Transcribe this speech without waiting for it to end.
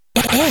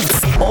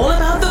It's all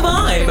about the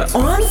vibe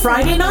on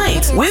Friday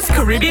night with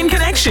Caribbean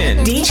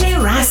Connection.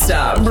 DJ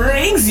Rasta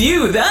brings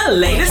you the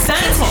latest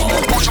dancehall.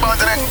 Push about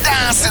to the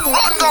dancing,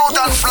 run out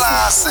and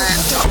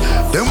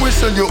flossing. Then we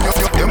send you.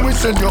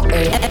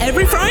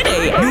 Every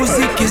Friday.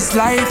 Music is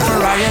life for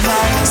Ryan.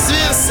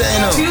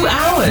 2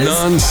 hours.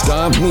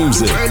 Non-stop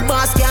music. World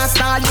boss can't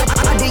stall you.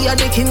 Adi are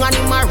the king and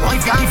him a run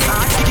can't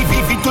stall. Give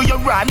it to your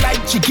rod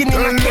like chicken in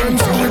a can.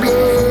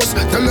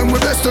 Tell them we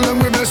bless, tell them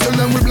we bless, tell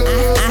them we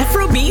bless.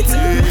 Afrobeat.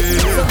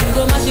 So we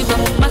go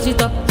mash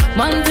it up.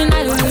 One thing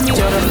I do with me.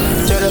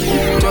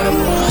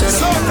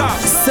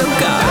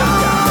 Soca.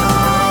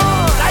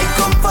 I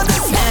come for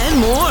this. And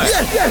more.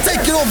 Yeah,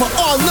 taking over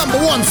all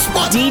 #1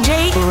 spot.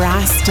 DJ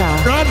Rasta.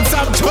 Run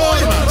some toy.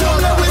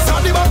 Don't let me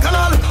sound the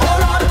bacchanal.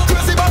 Hold on,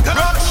 crazy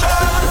bacchanal.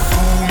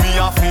 Do me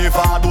a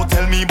favor, don't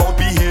tell me about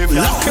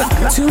behavior.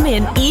 Tune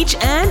in each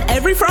and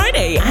every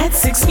Friday at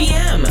 6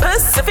 p.m.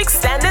 Pacific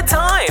Standard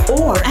Time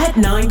or at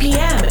 9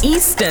 p.m.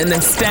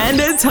 Eastern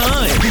Standard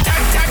Time.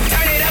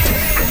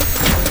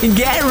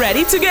 Get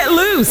ready to get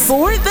loose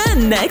for the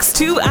next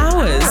 2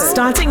 hours.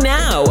 Starting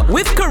now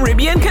with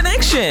Caribbean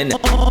Connection.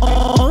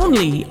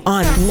 Only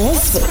on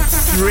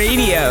Misfits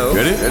Radio.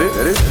 Ready?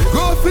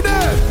 Go for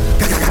that.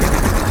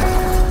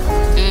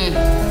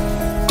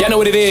 You know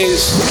what it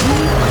is?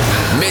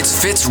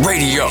 Misfits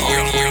Radio.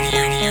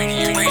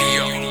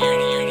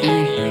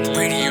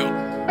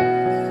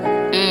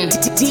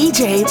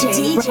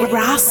 DJ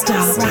Rasta.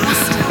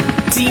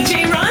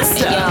 DJ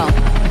Rasta. Hey, yo.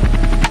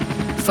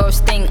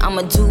 First thing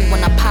I'ma do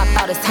when I pop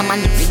out is tell my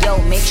nigga, yo,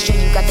 make sure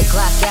you got the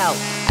Glock out.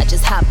 I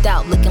just hopped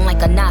out looking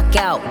like a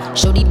knockout.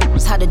 Show these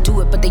bitches how to do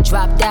it, but they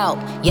dropped out.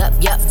 Yup,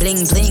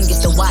 bling bling,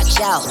 get to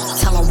watch out.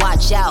 Tell them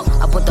watch out,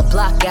 I put the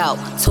block out.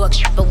 Talk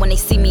shit, but when they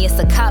see me, it's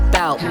a cop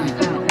out.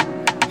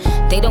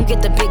 They don't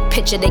get the big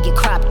picture, they get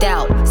cropped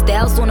out.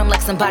 Styles on them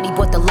like somebody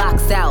bought the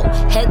locks out.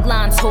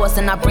 Headlines horse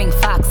and I bring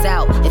Fox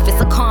out. If it's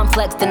a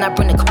complex, then I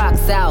bring the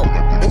Crocs out.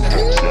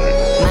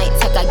 Might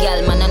take a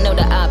gal, man, I know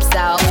the ops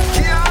out.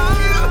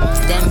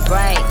 Them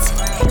bright,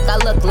 I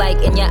look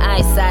like in your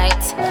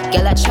eyesight.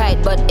 Girl, I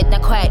tried, but it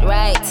not quite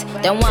right.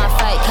 Them want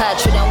fight,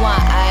 catch you, them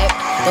want hype.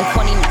 Them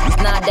corny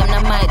nah, them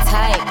not my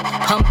type.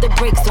 Pump the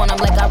brakes on them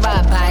like I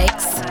ride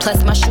bikes.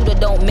 Plus my shooter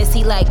don't miss,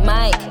 he like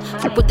Mike.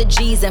 Flip with the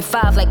G's and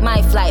 5 like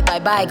my flight.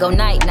 Bye-bye, go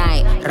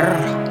night-night.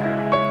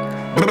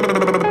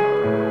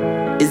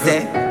 Is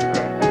it?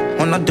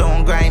 On a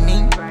don't grind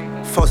me.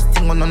 First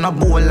thing on a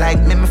bowl like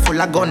me full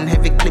of gun,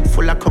 heavy clip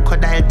full of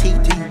crocodile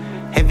teeth.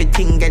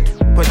 Everything get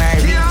when I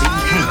reach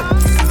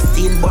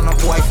 16 bun up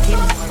white skin.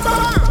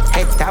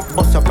 Head tap,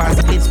 bust up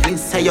and split.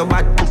 Say your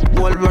bad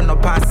wall run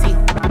up and see.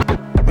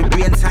 My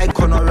brain side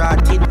corner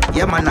rotted.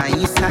 Yeah man, I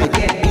east side,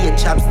 be a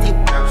chapstick.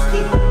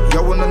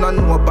 You wanna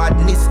know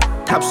badness.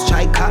 Top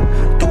striker,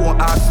 don't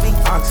ask me.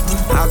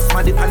 Ask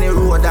my dip on the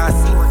road I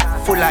see.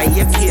 Full of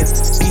AK,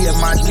 be a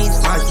madness.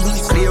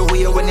 Clear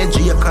way when you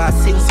drink car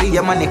sing. See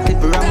your money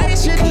clip ram up,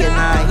 clear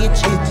now hit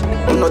it.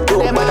 I'm not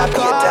doing but I be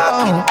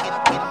talking.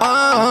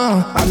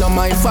 I know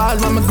my fault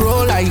when I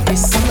grow like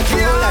this.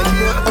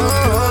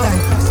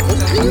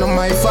 I know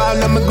my fault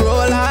when I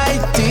grow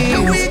like this.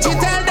 The way you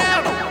tell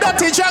them,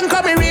 dirty drunk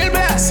call me real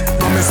best.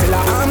 I'm still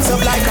arms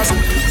up like a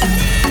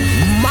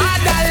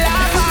mother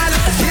lover.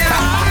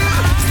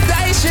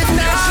 They should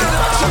know.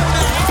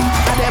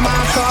 Them a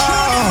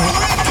call.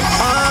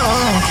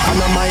 I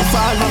know my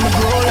fault when I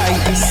grow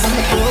like this.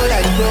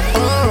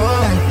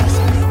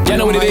 You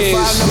know what it is?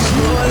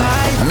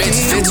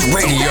 Misfits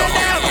Radio.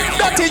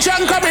 Dirty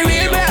drunk call me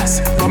real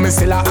best. But me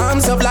still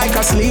arms up like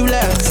a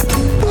sleeveless.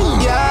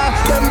 Yeah,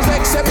 them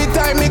vex every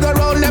time me go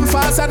round them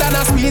faster than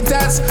a speed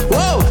test.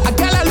 Whoa, I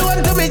girl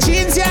alone to me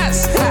jeans,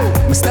 yes.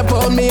 Me step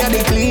on me at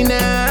the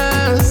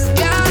cleanest.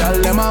 Yeah,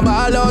 girl them a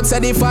ball out, say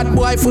the fat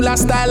boy full of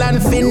style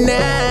and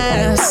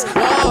finesse.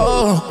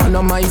 Whoa, I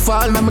know my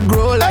fault, me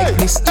grow like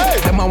this.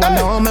 Them a wanna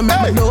know me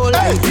do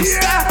like this.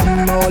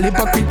 No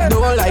hypocrite do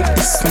like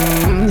this.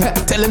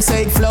 Tell them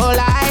say it flow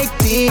like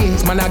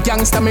this. Man a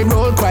gangster, me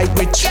roll quite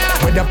rich.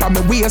 Whether up on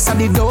me waist or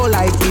the door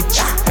like bitch.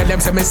 Tell them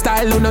say me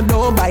style who no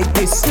know bite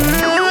this.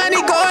 When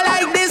it go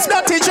like this,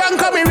 dirty drunk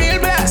call me real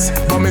blessed.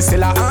 But me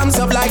still a arms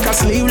up like a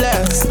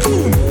sleeveless.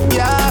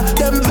 Yeah,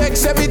 them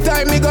vex every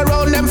time me go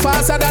round them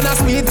faster than a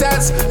speed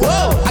test.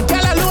 Whoa, I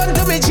girl alone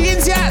to me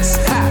jeans, yes.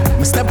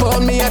 Me step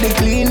on me at the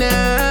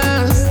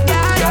cleanest.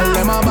 Girl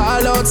them a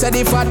ball out, say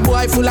the fat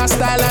boy full of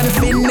style and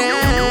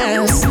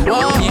finesse.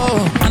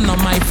 Whoa. I know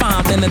my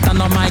fault, and it I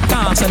know my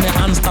cause. And me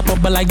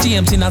unstoppable like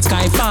James in a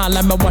skyfall.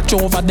 And me watch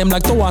over them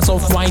like towers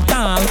of white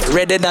tall.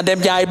 Ready than them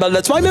Bible,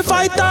 that's why me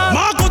fight on.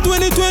 Marco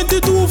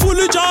 2022,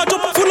 fully charged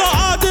up, full of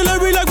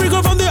artillery like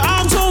Rico from the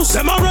arms house.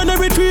 Them a run a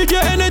retreat,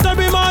 yeah, anytime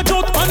we march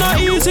out. On a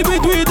easy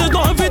between, there's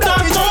nothing fit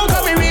that out.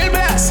 Call me real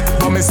best,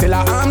 but me still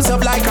a arms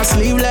up like a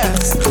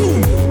sleeveless.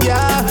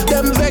 Yeah,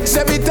 them vex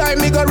every time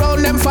me go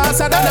round them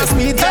faster than a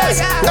speed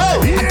test.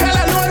 Whoa, I tell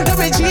alone to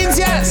me jeans,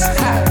 yes.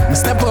 Me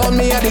step on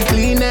me at the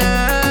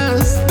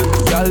cleanest.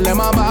 Girl, them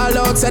a ball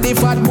out, say the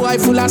fat boy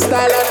full of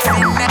style and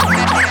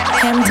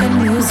finesse.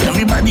 Hampton Music.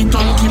 Everybody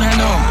talking I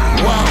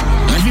know. Wow.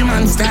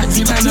 man start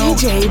to know.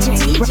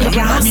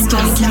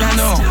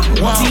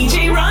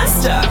 DJ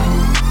Rasta.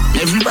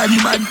 Everybody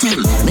bad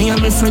till me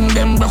and my friend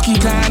them Rocky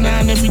Khan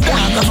and every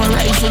dog of a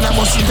rifle I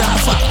bust it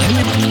off.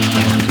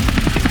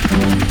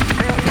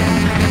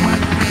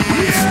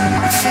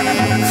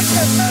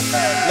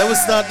 Let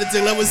us start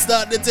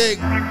the thing.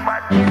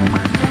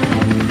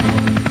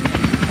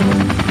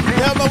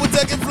 Yeah, man, we're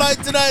taking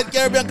flight tonight.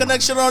 Caribbean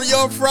Connection on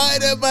your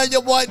Friday, man.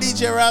 Your boy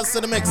DJ Rasta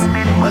in the mix.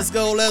 Let's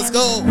go.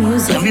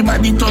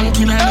 Everybody tongue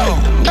killer now.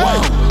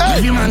 Wow.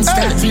 Every man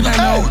start killer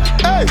now.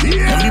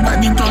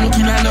 Everybody tongue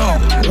killer now.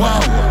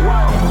 Wow.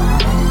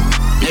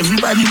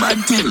 Everybody bad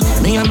till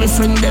me and my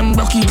friend them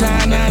Rocky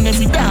Khan and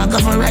every dog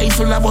of a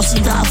rifle I bust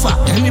it off.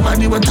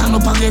 Anybody will turn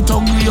up and get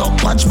ugly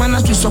up. Watch man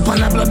a twist up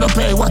and a blood up.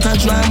 Hey, what a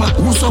drama.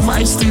 Who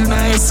survive still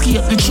now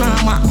escape the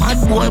trauma. Mad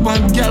boy,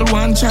 bad girl,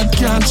 one chat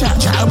can't chat.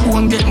 Child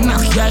bone get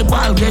knocked, eye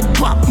ball get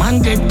pop.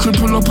 Man get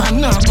crippled up and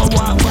now go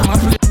walk.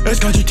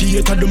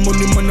 Escagitate at the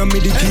money, man, I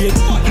meditate.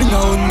 Fling a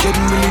 100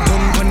 million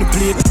tongue on the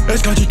plate.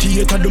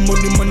 Escagitate at the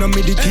money, man, I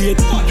meditate.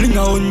 Fling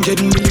a 100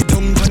 million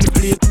tongue on the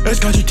plate.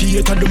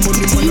 Escagitate at the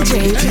money, man, I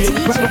meditate.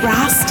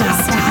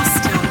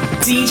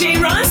 DJ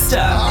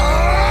Rasta.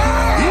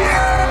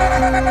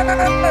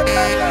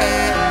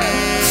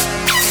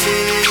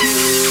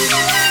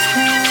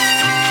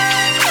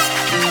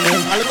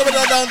 A little bit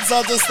of dance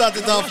out to start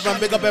it off, man.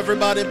 Big up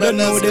everybody, man.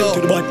 Let's go.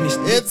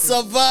 It's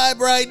a vibe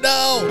right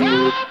now.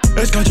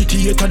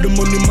 Escagitate at the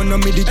money, man, I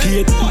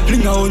meditate.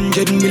 Fling a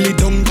 100 million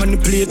tongue on the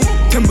plate.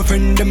 Tell my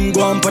friend them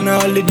go on a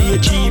holiday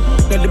cheap.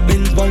 That the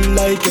Benz one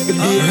like every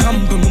day.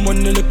 Ramp on my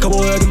money like a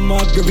boy, them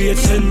aggravate.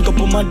 Send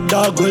couple my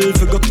dog, well,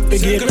 figure up the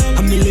gate.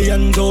 A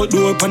million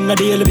outdoor on a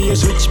daily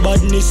basis. Switch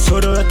badness, so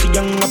that the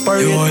young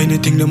operate. Yo,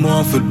 anything them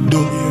want to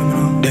do,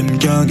 them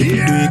can't get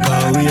to do it.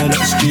 Cause we are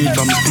like street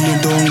from Spain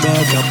down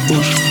God, that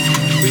bush.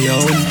 We are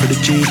on for the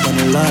cheap on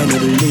the line of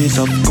the lace.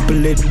 A couple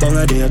late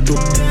banger they are too.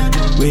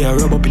 We are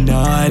rub up in the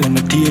aisle and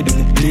the tear in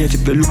the place.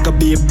 If you look at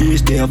baby,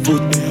 stay a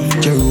foot.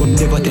 Jerome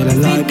never tell a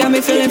lie. Got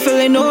me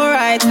feeling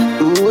alright.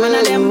 One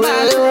of them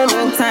bad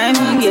long time,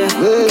 yeah.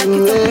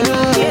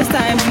 Yes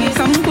time,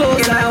 come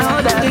closer.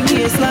 The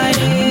gears line.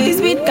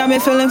 This beat got me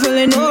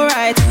feeling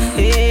alright.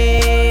 Yeah.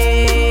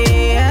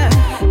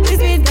 This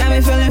beat got me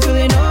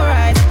feeling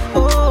alright.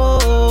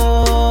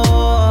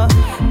 Oh,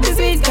 this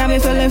beat got me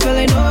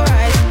feeling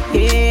alright.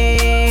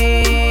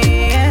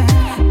 Yeah.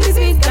 This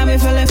beat got me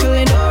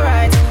feeling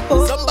alright.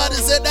 Somebody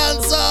say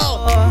dance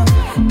out.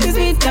 This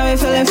beat got me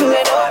feeling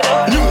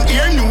alright. New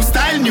ear, new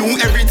style, new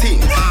everything.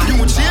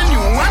 New chain,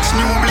 new watch,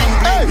 new bling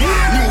bling.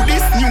 New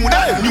this, new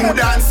that, new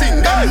dancing.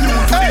 New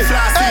to the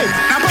flossing.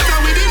 Now but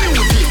with the new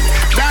thing,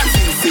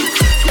 dancing sick.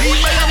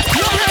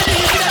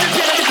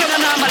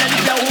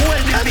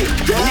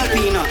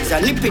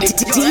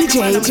 DJ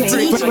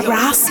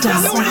Rasta.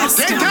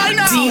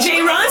 DJ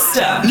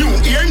Rasta. New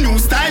ear, new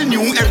style,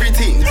 new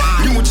everything.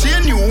 New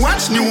chain, new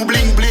watch, new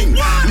bling bling.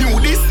 New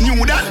this,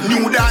 new that,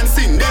 new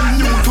dancing. Them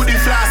new to the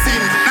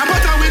flossing. Now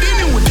but with the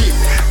new thing,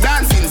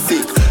 dancing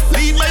sick.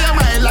 Lead by your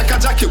mind like a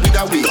jacket with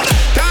a wig.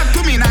 Talk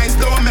to me nice,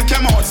 don't make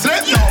your mouth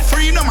slip. No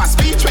freedom of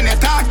speech when you're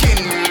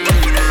talking.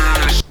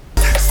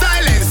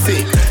 Silence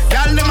sick.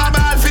 Y'all them a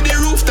ball for the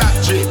rooftop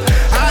trip.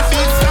 I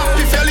feel stop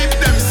if your lip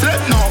them slip.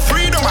 No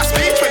freedom of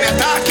speech when you're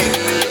talking.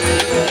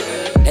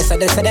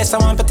 They say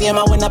someone put them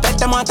when I bet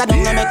them out. I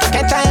don't know make you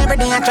catch every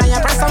day. I try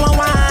to press someone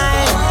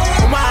why?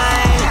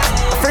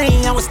 Free,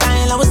 I was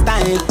style.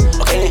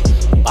 Okay.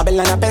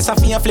 Babylon a pesa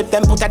for you flip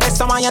them put a desk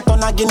someone you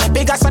turn a guinea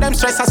bigger so them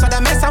stress so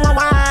them mess someone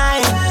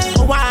why?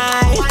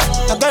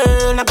 No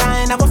girl, no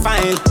guy, never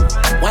fine.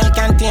 Why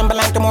can't tame but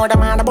like the more the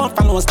man about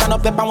follow stand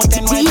up the pound with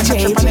 10 miles.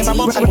 DJ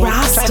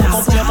Rasta.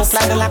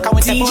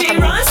 DJ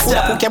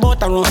Rasta. Cook your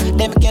boat around,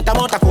 them can't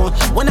about a phone.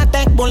 When I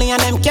take bully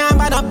and them can't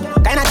bad up.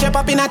 Kinda trip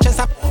up in a chest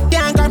up,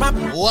 can't grab up.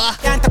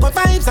 Can't take our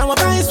vibes and our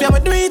vibes, we have a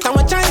do it and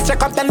we try to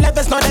check up them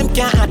levels, no them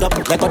can't add up.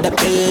 They got the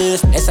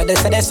pace. They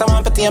say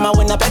someone put them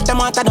when I bet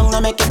them out, I don't know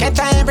make you catch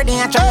every day.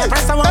 I try to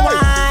press someone why?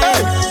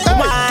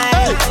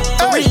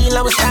 For real,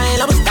 I was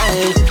style.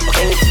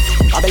 Okay.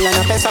 Babylon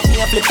a pesa for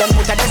you flip them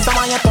put a desk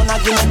someone you turn a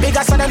guinea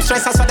bigger so them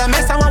stress so them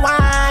mess someone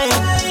why?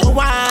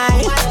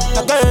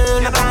 No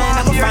girl, no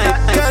guy, no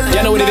fine.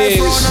 You know what it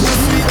is.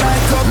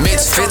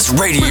 Misfits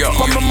Radio.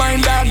 From my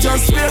mind I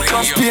just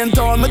paint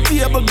on my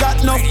table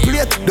got no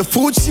plate. The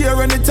food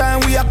share anytime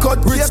we are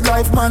cut rich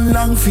life man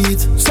long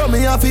feet. So me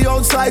have the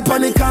outside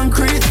on the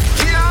concrete.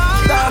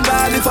 Damn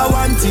bad if I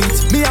want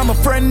it. Me and my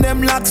friend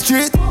them lock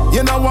street.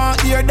 You know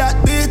want hear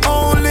that beat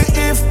only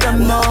if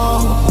them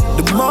know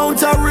the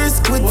amount of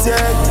risk we take.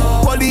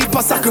 Police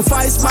for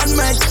sacrifice man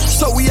make.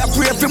 So we are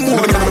pray for more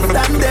life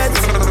than death.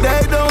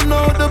 They don't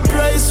know the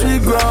price we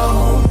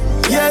grow.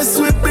 Yes,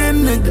 we've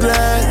been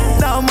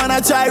neglected. Now man I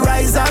try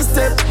rise and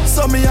step.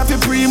 So me have to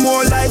pre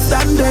more life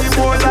than day.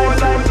 More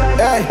life.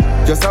 Hey,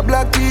 just a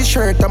black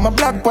t-shirt and a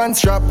black pants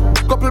strap.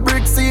 Couple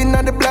bricks in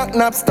and the black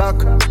knapsack.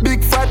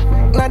 Big fat,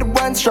 now the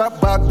one strap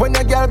back. When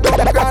your girl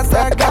come across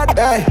I got.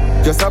 Hey,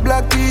 just a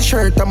black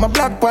t-shirt and a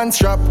black pants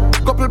strap.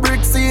 Couple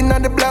bricks in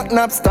and the black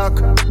knapsack.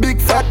 Big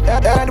fat,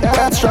 and the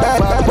one strap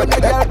back. When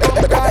your girl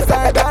come across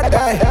I got.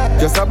 Hey,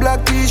 just a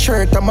black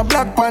t-shirt and a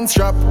black pants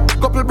strap.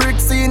 Couple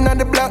bricks in and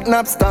the black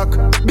knapsack.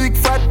 Big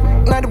fat,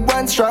 now the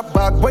one strap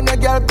back. When your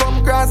girl come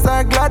across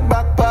I glad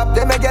back pop.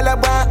 Them a girl a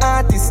want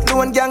artist,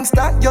 lone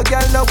gangster. Your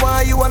girl no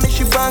want you and me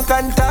she bank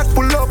contact.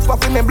 Pull up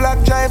off in me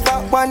black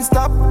driver, one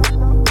stop.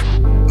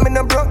 Me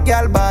no broke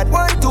girl bad.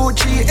 1, 2,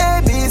 3,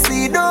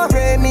 ABC. Don't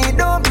blame me,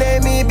 don't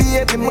blame me,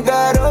 baby. Me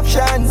got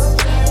options.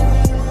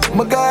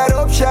 Me got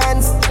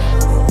options.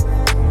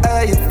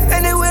 Hey,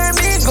 anywhere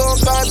me go,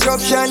 cause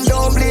corruption.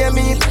 Don't blame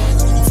me.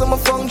 So me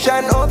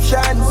function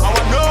options.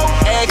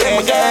 Hey,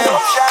 me got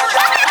options.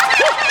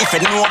 If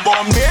you know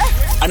about me,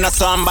 I know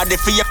somebody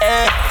for you.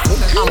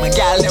 I'm a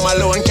girl, them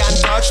alone can't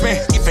touch me.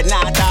 If you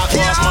not talk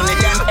much money,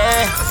 then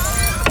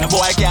no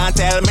boy can't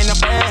tell me no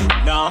pay.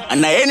 No.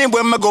 And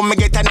anywhere me go, me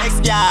get a next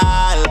girl.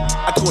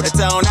 I go to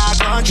town or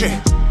country.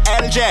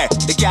 LJ,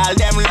 the girl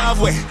them love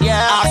with.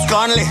 Ask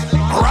Conley.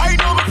 Right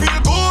now me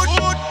feel good.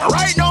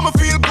 Right now me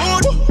feel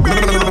good.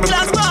 Brand new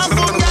class, man,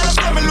 soon girl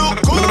say me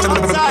look good.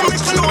 Outside, me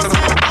clothes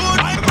feel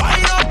good. I'm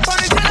buying up for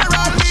the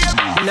general wave.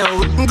 No,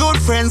 good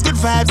friends, good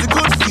vibes, a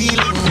good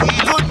feeling.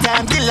 Good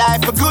time, good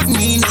life, a good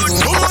meaning.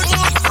 Good.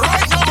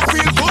 Right now me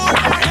feel good.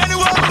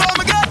 Anywhere me go,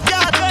 me get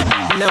God.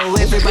 Now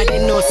everybody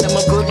knows I'm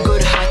a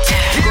good hot.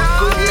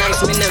 Good nice,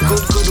 me no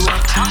good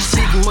walk.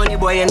 Big money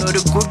boy, I know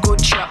the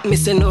good shop. Me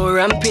say no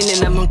ramping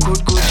and I'm a good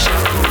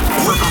shop.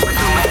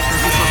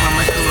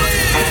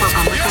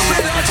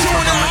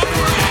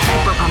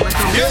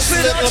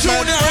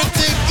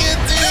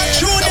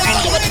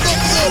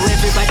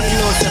 Everybody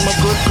knows I'm a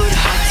good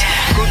hot.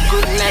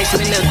 Good nice,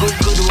 me no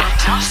good walk.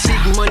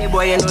 Big money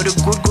boy, I know the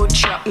good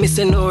shop. Me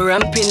say no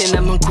ramping and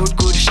I'm a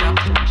good shop.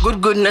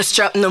 Good no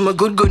strap, no my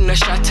good no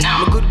shot.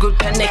 My good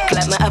connect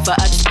like my other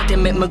hot spot. They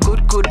make my good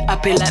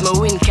happy like my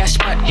win cash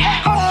pot.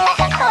 Yeah. Make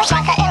a cruise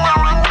like a in a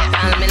run.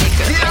 All me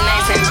liquor, me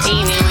nice and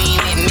teeny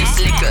weeny, Miss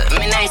Liquor.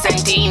 Me nice and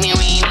teeny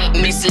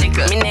weeny, Miss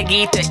Liquor. Me nigga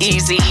eat it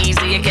easy.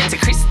 You can see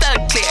crystal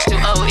clear to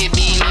how it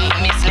be me,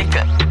 Miss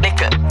Liquor.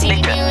 Liquor.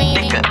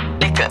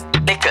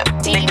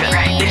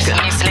 Right, liquor,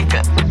 Miss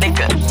Liquor.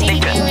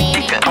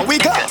 And we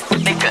got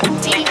liquor.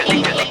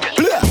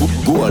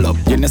 go all up,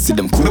 you know see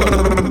them cool up.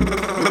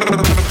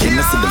 You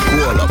know see them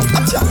cool up.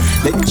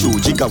 Let you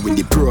jigger with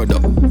the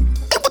product.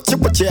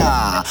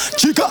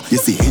 Chica, you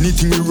see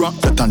anything we rock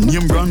that a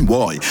name brand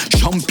boy.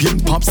 Champion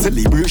pop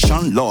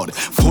celebration lord.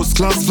 First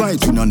class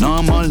flight to no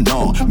normal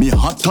now. Me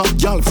hot top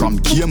gal from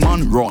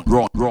Cayman run.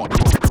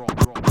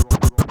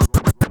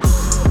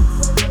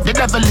 The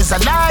devil is a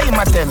lie,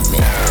 my tempt me.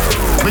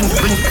 Bring.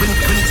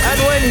 And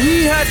when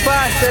he had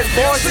fasted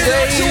 40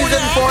 days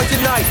and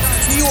 40 nights,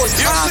 he was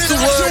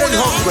afterward and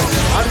hungry.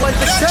 And when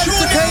the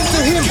tempter came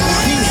to him,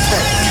 he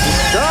said,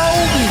 "Thou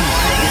be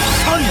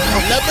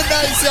Never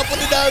nice, you put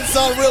the dance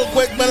on real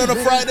quick, man, on a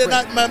Friday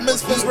night, man.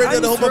 Misfits Radio,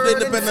 the home of the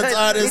independent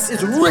artists.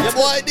 Your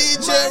boy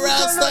DJ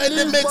Rasta in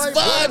the mix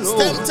vibes,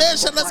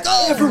 Temptation, let's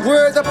go. Every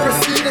word that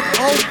proceeded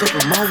out of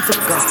the mouth of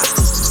God.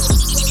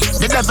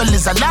 The devil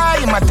is a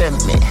lie, my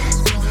tempt me.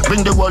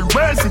 Bring the whole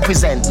world to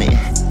present me.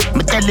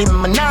 Me tell him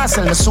my nass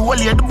and the soul of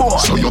the boy.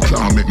 So you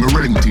can't make me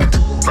rent it.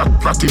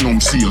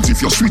 Platinum sales.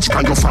 If you switch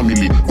by your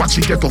family, what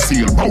you get to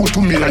feel? Bow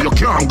to me and you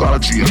can't go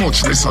jail.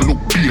 Much less I look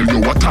pale, you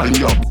what time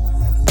you.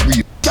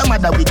 Your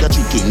mother with your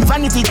chicken.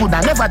 Vanity could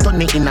have never done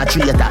me in a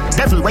theater.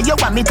 Devil, where you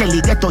want me tell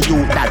you get to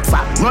you that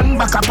far. Run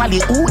back up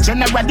alley, ooh,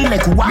 generally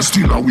like what? Me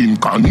still a win,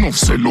 can enough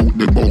sell out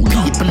the bowl.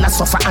 People are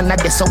suffer and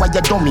that's why you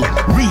dummy.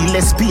 Real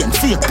lesbian,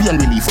 fake pain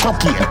relief,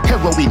 cocaine,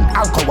 heroin,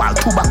 alcohol,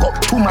 tobacco,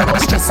 too much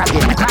stress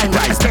again, crime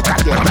rise, death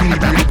again.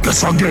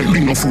 Guess again, me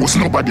no force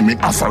nobody me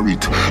offer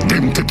it.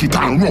 Them take it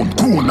and run,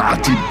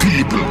 cool-hearted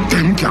people.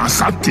 Them can't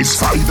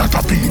satisfy that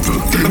a people.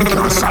 Them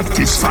can't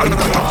satisfy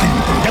that a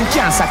people. Them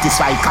can't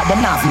satisfy cause them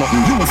have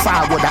nothing. You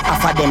forward and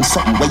offer them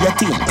something where you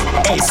think.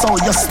 Hey, so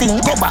you sting,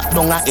 go back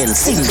down a hell,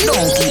 sing,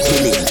 don't keep the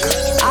link.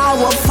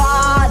 Our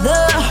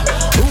Father,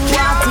 who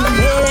art in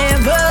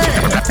heaven,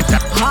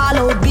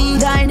 hallowed be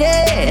thy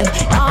name.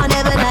 On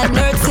heaven and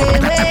earth say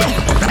way.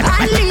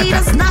 And lead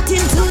us not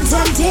into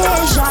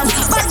temptation,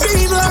 but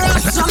deliver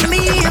us from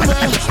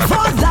evil.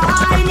 For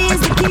thine is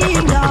the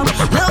kingdom,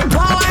 the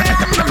power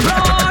and the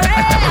glory.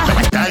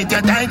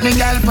 Tight, me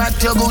girl,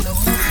 pat your good.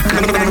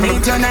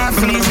 Underneath you now,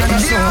 freeze your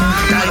soul.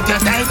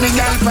 Tight, me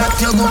girl,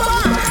 pat your good.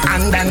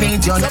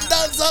 Underneath you. Some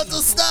dance out to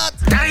start.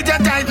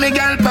 Tight, me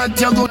girl, pat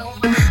your good.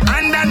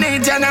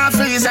 Underneath you now,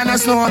 freeze and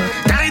snow.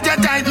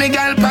 Tight, me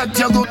girl, pat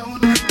your good.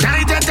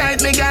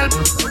 Tight, me girl.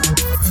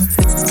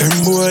 Them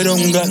boy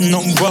don't got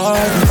no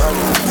bad.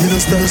 You know,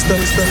 stop. You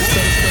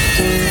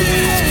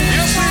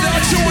see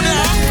that tune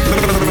now?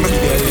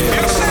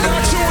 You see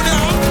that tune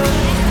now?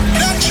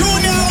 That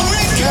tune now,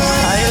 Rick.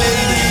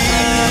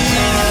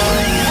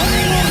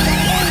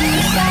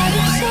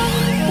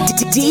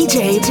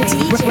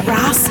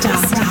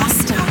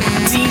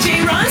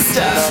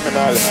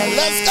 phenomenal.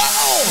 Let's go.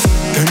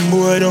 Them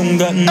boy don't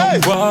got no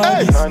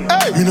body.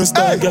 Me no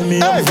style, girl, me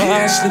have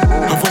vastly.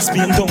 Have a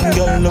spin down,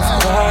 girl,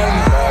 love call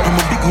me. I'm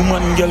a big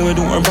woman, girl, we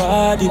do her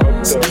body.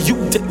 So you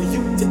take,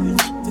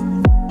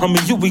 I'm a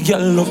you, we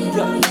girl, love.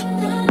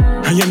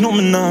 And you know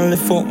me now,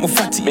 left out my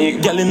fatty.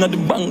 Girl in the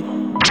bank,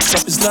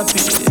 stop is slappy.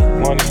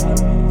 Money.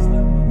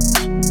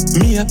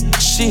 Me up,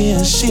 she.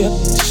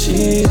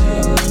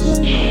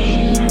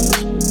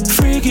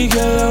 Freaky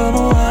girl, I'm a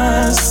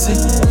want see.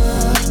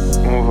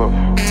 Move up.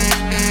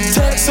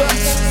 Take some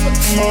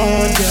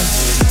more, girl.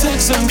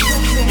 Take some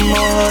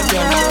more,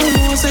 girl.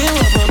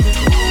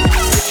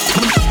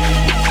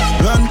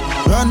 Run.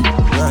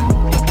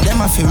 Them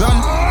a fi run.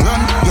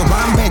 Your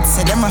one bed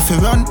say them a fi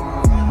run.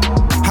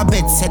 Her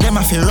bed say them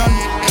a fi run.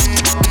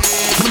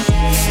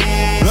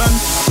 Run.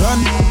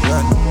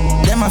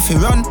 Them a fi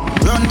run.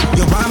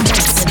 Your one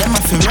bed say them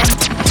a fi run.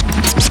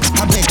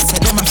 Her bed say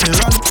them a fi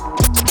run.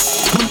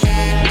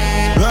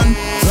 Run.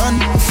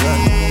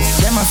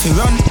 Them a fi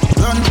run.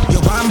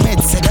 Your one bed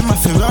say them a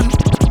fi run.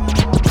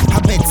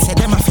 Her bed say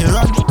them a fi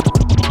run.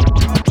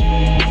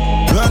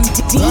 Run.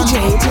 DJ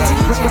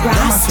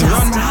Them a fi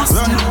run.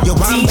 Your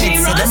one bed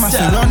say them a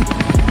fi run.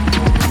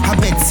 Her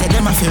bed say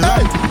them a fi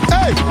run.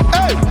 Hey.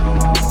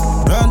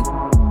 Run.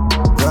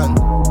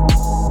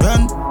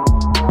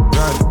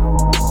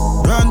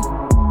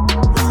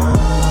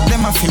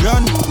 Them a fi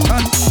run.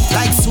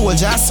 Like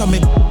soldiers, so me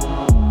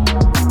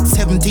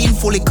 17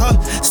 fully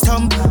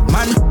custom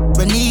man.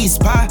 When he's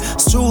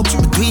pass through, do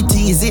it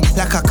easy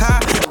like a car.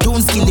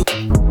 Don't skill it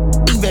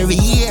very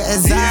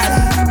years.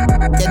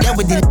 They're there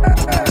with the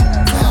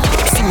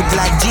suit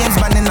like James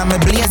Bond in my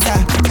blazer.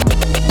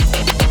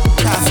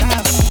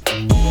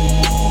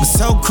 We're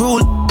so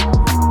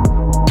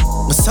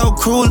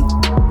cruel.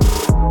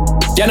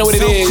 You know what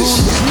it is.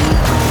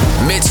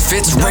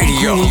 Misfits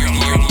Radio.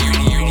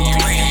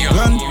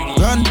 Run.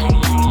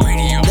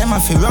 Them a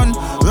fi run.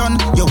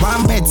 Your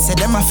one bed say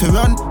them a fi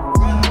run.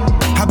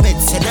 Her bed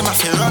say them a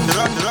fi run.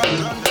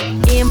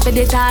 Aim for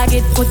the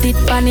target, put it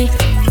on it.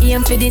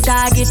 Aim for the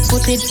target,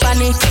 put it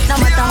on it. No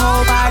matter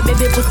how hard,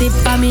 baby, put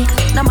it on me.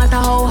 No matter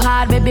how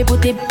hard, baby,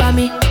 put it on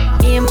me.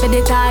 Aim for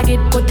the target,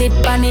 put it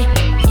on it.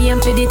 Aim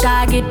for the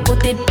target,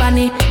 put it on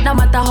it. No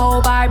matter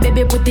how hard,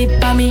 baby, put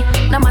it on me.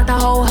 No matter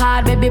how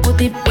hard, baby, put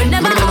it. We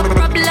never have a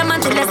problem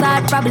until it's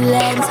hard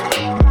problems.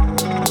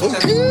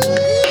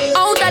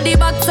 Out of the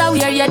box, out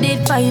here you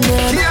did find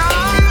them.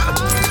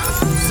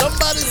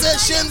 Somebody say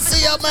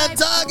Shinsi, I'm on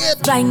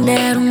target. Find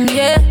them,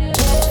 yeah.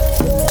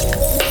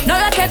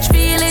 Now you catch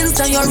feelings,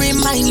 so you're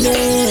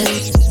reminded.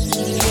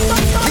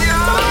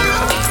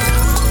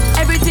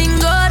 Everything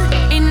good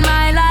in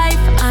my life,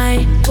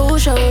 I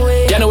push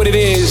away. You know what it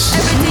is.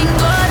 Everything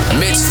good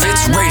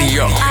Misfits in my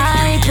Radio. life,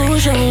 I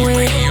push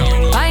away.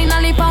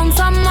 Finally found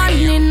someone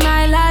in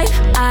my life,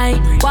 I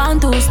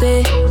want to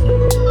stay.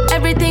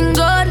 Everything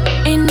good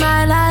in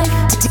my life.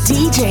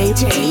 DJ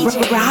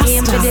Rasta.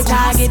 Aim for the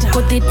target,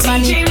 put it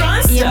on me.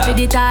 Aim for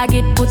the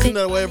target, put it.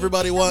 That's what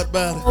everybody want,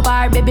 man.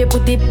 Bar, baby,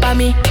 put it on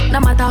me. No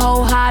matter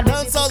how hard.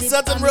 Dance all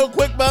setting real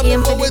quick, man.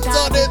 Before we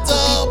turn it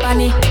up.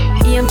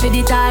 Aim for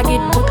the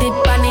target, put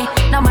it on me.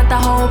 No matter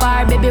how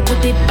hard, baby,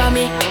 put it on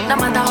me. No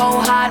matter how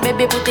hard,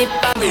 baby, put it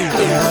on me.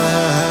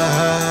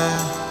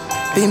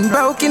 Been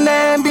broken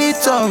and beat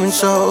torn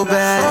so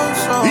bad.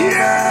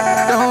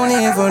 Don't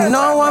even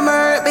know I'm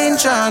hurt, been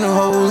trying to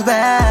hold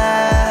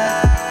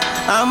back.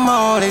 I'm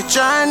only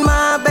trying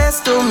my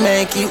best to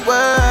make it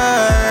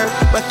work,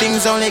 but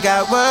things only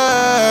got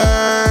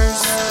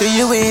worse. Do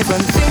you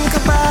even think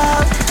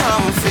about how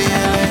I'm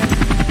feeling?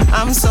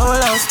 I'm so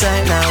lost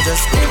right now,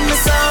 just give me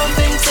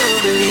something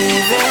to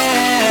believe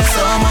in.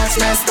 So much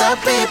messed up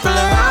people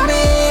around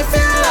me. If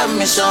you love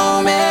me,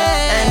 show me,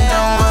 and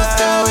don't go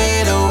throw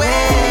it away.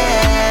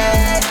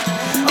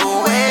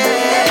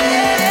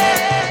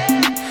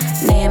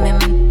 Name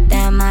him,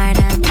 damn hard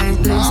and burn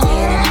blue. Steel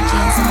in my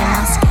jeans and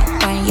my skin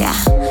burn, yeah.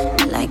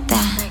 Like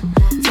that,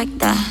 flick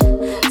that,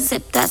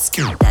 sip that,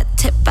 skip that,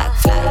 tip back,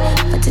 fly.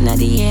 Put in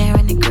the air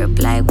and the grip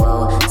like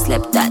whoa.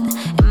 Slip that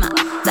in my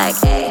like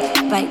hey,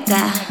 bite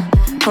that,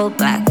 pull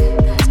back,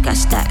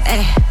 scratch that,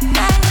 hey.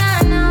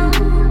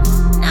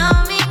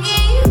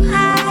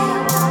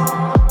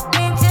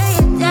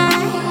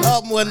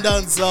 When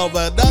dancehall,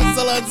 man.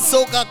 Dancehall and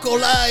soca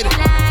collide.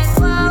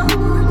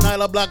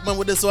 Nyla Blackman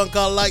with this one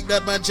called Like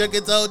That, man. Check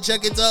it out,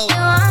 check it out.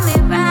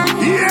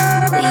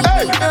 Yeah!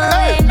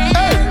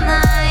 Hey!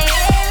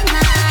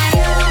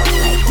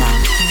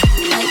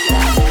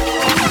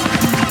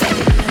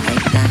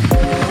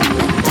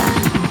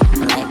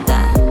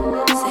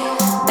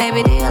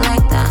 Baby, do you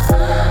like that?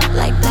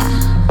 Like that?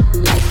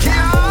 Like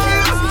that?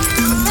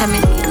 Tell me,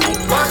 do you like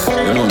that?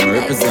 You know, I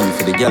represent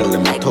for the girl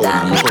in my town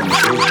and come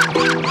through.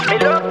 Me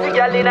love the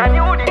girl in a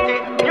nudity.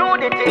 Me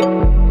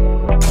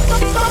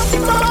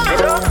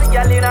love the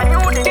girl in a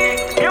nudity.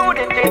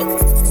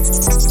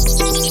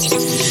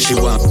 She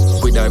want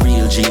with a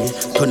real G.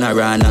 Turn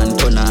around and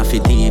turn off the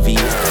TV.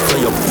 So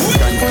you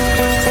done.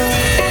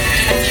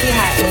 She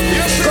had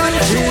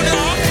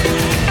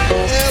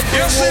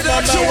Every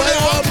woman, why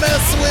you want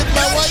mess with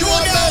me? Why you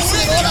want mess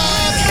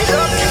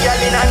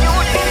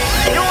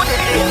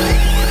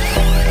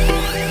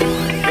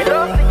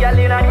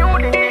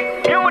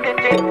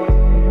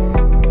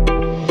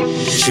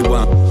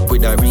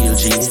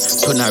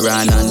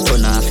around and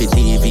turn off the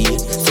TV.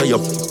 So you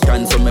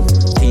transform me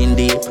in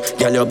deep.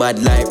 Girl, you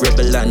bad like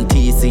Rebel and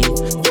TC.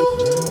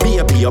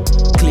 Baby, you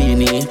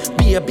cleany.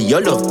 Baby, you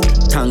love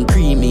tan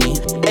creamy.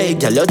 Hey,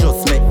 girl, you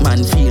just make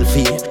man feel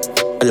free.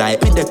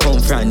 Like me, they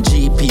come from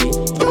GP.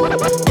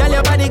 Girl,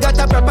 your body got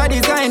a proper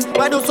design.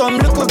 Why do some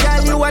look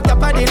girl, you at the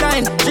body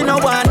line? She no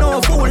want no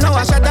fool, no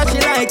a shot that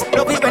she like.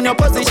 Love it when your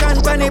position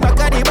on the back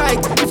of the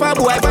bike. If a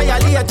boy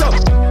violate up,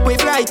 we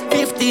fly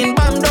 15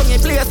 bomb down in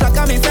place like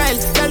a missile.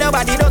 Girl, your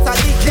body does a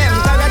dick them,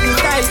 karate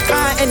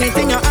style.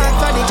 Anything you ask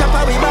for the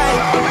chopper we buy.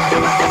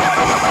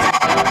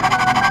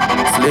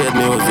 Slade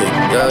music,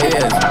 yo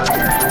yes.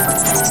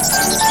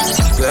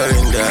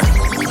 Clarinda,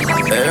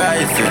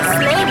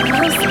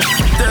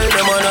 tell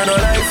them on no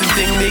license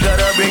thing. Me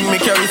gotta bring me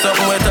carry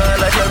something wet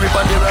like every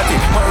panty ratty.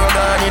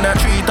 Maragon in a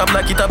tree top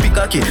like it a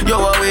pickaki. Yo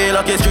away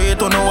like a straight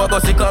to know what go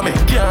see coming.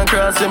 Can't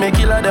cross me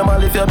killer them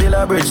all if you build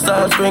a bridge.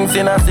 Salt Springs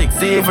in a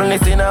 6,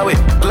 evilness in a way.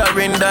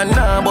 Clarinda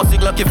nah, bust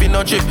it like if you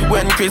no chip.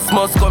 When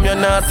Christmas come you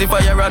nah see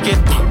fire rocket.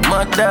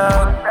 Mad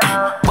dog,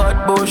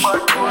 bad bush.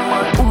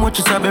 How much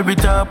is a baby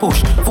to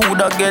push?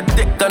 Food a get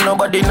thick and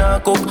nobody nah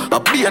cook. A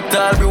beat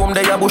tall room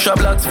they a bush a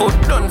black's foot.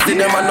 Don't see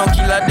them and no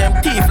killer them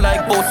teeth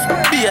like puss.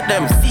 Beat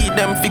them, see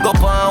them figure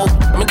out.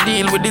 Me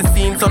deal with the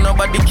scene so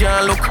nobody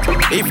can look.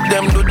 If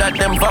them do that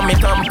them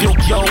vomit and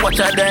puke. Yo watch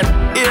out them.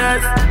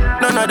 Yes,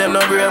 none of them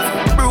no brave.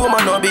 Broom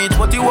and no beach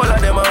but the whole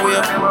of them are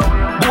wave.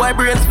 Boy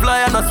brains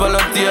fly and no swallow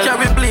tears.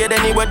 Carry blade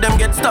anywhere them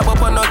get stabbed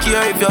up and no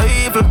care if you're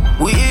evil.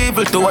 We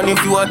evil too and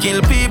if you are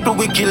kill people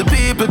we kill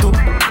people too.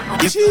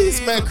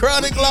 Jeez, man,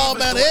 Chronic Law,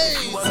 man, hey.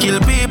 Kill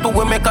people,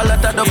 we make a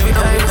lot of the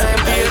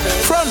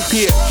Front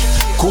page,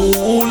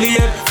 cool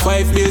yet.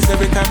 5 days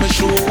every time my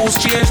shoes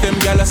change. Them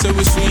gala say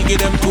we sweet, give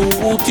them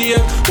 2 tier.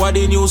 What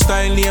the new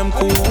style name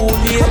cool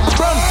yet.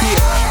 Front page,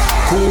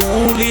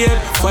 cool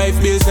yet.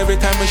 5 days every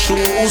time my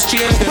shoes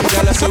change. Them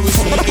gala say we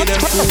sweet, give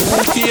them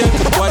 2 tier.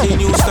 What the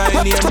new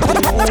style name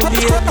cool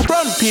yet.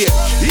 Front page,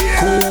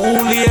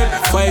 cool yet.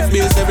 5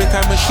 days every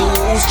time my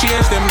shoes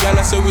change. Them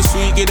gala say we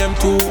sweet, give them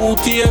 2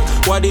 tier.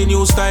 What the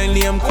new style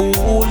name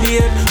cool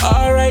yet.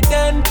 Alright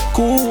then,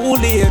 cool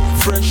yet.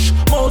 Fresh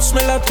mouth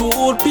smell of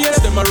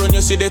toothpaste. Them a run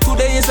you see that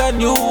today is a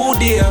new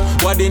day.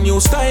 What the new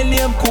style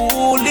name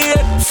cool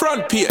yet.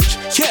 Front page,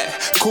 yeah.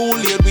 Cool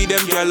yet with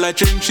them girl a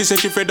drink. She said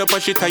she fed up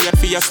but she tired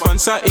for your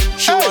sponsor in.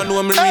 She want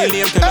know me real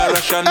name, tell her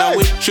Russian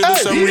away. She do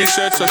some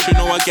research so she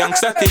know a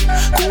gangster thing.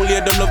 Cool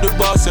yet them love the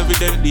boss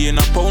evidently. And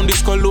a pound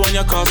this cologne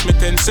you cost me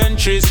 10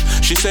 centuries.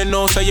 She said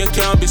no so you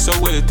can't be so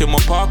wealthy. Ma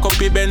park up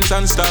the Benz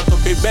and start up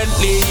the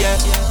Bentley, yeah.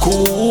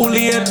 Cool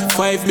yet.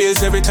 5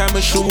 bills every time my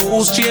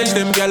shoes change.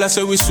 Them gala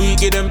say we sweet,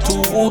 give them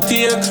 2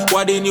 tier.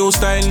 What the new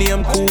style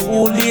name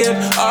cool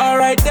yet.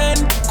 Alright then,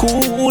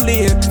 cool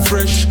yet.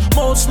 Fresh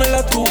mouth smell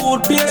of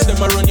toothpaste.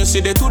 Them a run you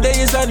see that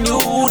today is a new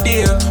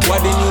day.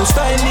 What the new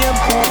style name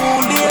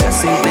cool yet. I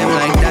sink them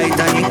like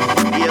Titanic.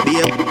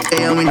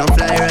 Hey, we no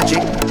fly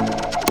ratchet.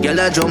 Girl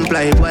a jump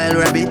like wild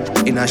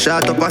rabbit. In a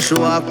shot up a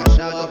show up.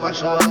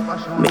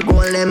 Me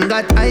goal them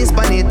got ice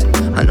pan it.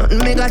 And nothing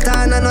me got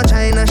on and no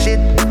China shit.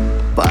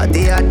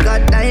 Party had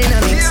got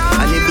dynamics.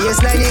 And the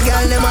bassline the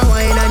girl them a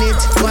wine on it.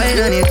 Wine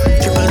on it,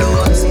 triple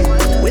dose.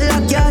 We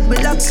lock yard, we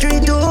lock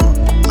street too.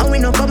 And we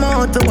no come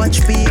out to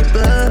watch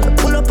people.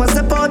 Pull up and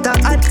support a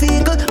hot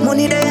vehicle.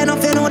 Money there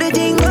enough you know the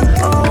thing.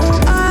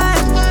 Oh, I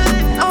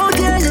out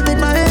here living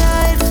my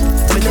life.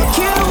 Me no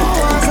care who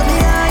wants to be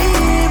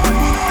hype.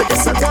 But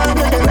this a time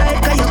with the right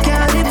cause you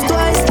can't live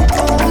twice.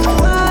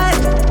 Oh, I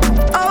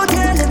out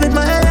here living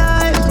my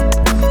life.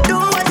 Do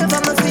whatever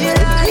me feel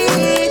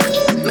like.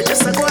 Me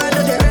just a go and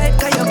do the right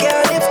cause you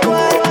can't live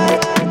twice.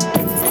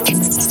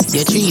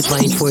 You're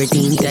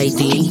 3.14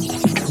 tighty.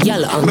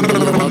 Y'all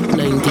uncle about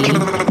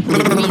 19.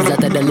 Degrees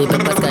hotter than the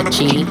pepper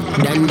scotchy.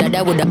 Dan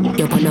dada woulda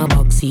you on a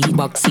box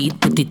seat,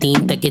 put it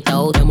in, take it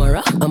out.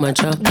 Camera,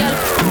 amateur. Y'all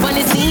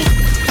funny scene.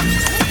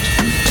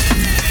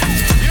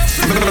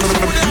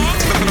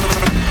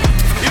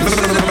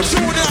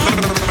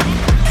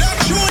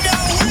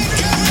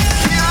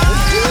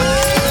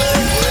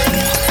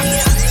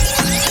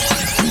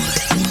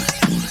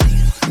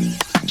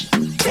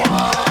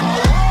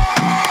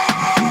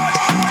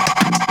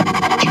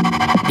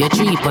 You're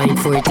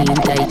 3.14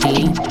 tighty.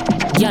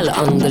 Y'all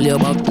angle you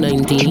about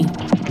 90.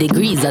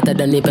 Degrees hotter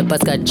than the pepper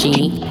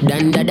scotchy.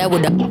 Dan dada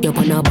woulda you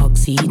on a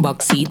box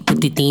seat,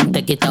 put it in,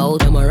 take it out.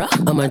 Camera,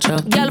 amateur.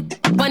 Y'all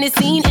funny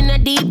scene in a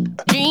deep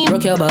dream.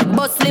 Rock your back,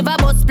 bust liver,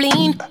 bust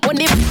spleen. When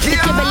they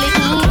lick your belly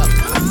in.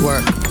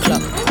 Work,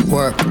 clock,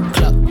 work,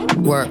 clock,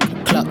 work,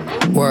 clock,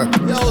 work.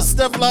 Yo,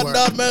 Steph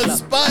London, man,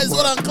 Spice,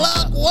 what on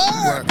clock,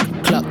 work.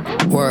 Clock,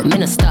 work. Me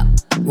no stop,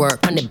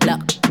 work on the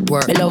block,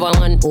 work. Me love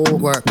one, oh,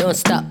 work. Don't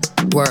stop,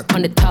 work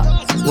on the top,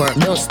 work.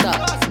 Don't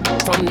stop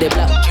from the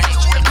block.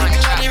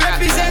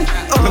 Represent.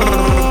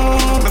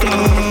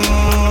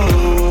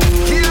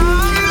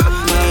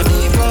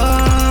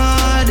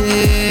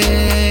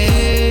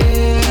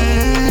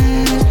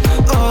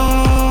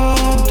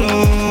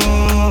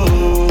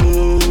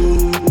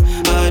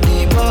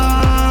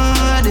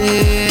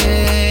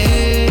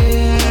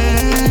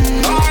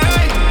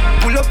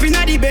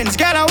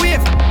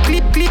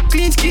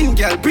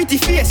 girl, pretty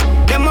face.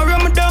 Them a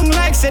run me down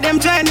like say them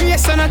trying to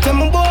race. And I tell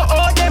me about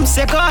all them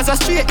say cause a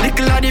straight.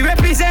 Little of the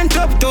represent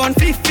uptown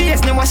 5th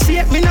face. Now I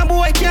shape me no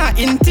boy can't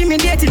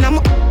intimidate. I'm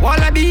all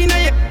I be in a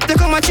yep. They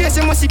come and chase,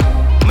 you must see.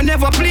 I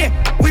never play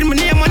with my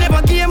name, I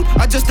never game.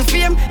 I just the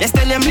fame. Yes,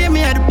 tell them lay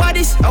me at the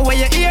bodies. Away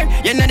your ear,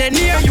 you're not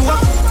near. You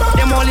up,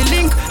 them only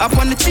link up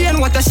on the chain.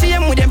 What a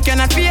shame with them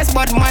cannot face.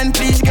 But man,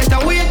 please get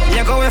away.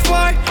 You go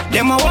far.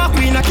 Them a walk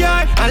in a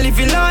car and live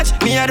in large.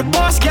 Me at the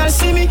boss, girl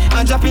see me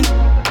and dropping.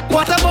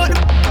 What about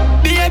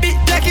baby?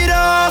 Take it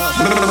off.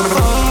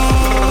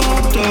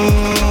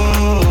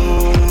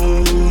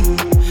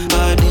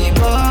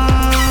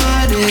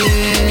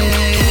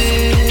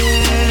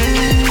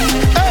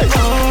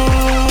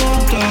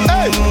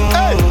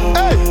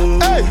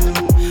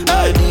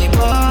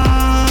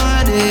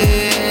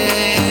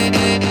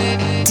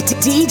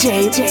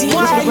 DJ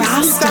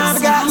Rasta.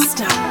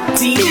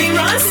 DJ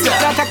Rasta.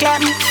 Like a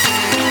clap,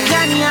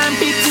 Johnny and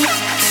Pixie.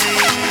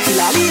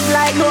 Till I live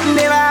like nothing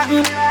ever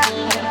happen.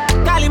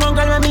 Call him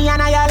uncle when me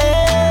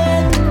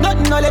annihilate.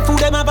 Nothing no let food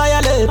them a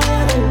violate.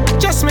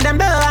 Just me them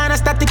better and a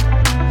static.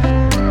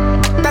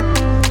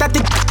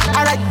 Static.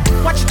 Alright,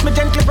 watch it me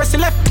gently press the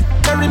left.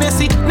 Very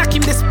messy, knock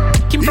him this.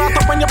 Him back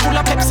up when you pull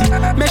a Pepsi.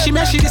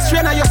 Meshy, this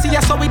trainer you see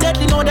us so we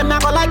deadly. Know them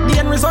never like the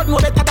end result. No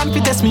better than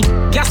fit test me.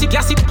 Gassy.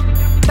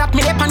 That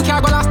me up and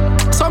cargo last.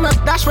 Some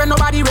dash when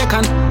nobody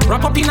reckon.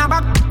 Wrap up in a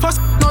bag.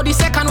 First, no the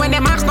second. When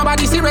them ask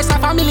nobody serious. A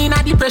family in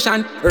a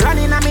depression.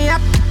 Running on me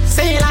up.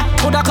 Sailor.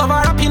 Coulda cover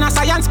up in a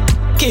science.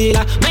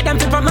 Killer. Make them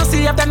feel from no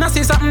see if them no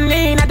see something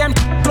in a them.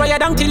 Throw you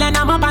down till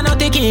I'm up and no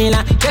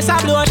tequila. Just a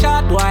blow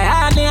shot. Boy,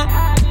 hard near.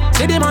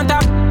 See them on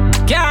top.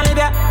 Can't live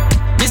ya.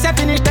 Me say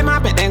finish them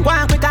up. Then go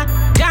on quicker.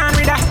 Can't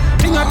read that.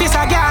 Bring up this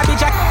a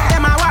garbage.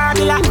 Them a war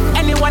dealer.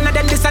 Any one of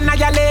them this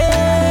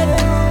annihilate.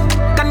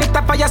 Connect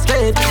up for your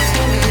straight.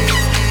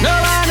 No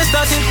one to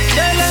start it.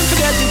 They learn to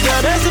get it.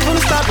 You're best if you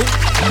stop it.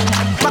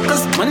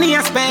 Because money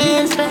I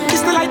spend.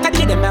 It's the light that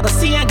they never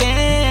see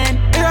again.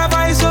 If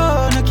I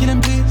saw, no kill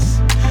him please.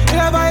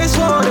 If I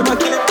saw, they might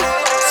kill him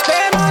please.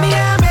 Spend money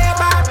and make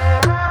back.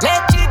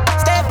 Let it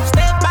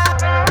step back.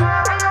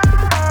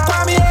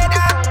 Call me head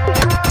up.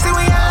 See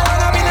we all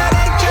in a minute.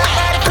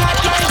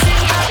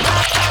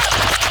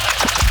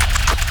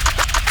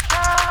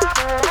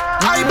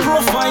 High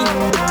profile.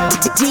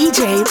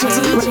 DJ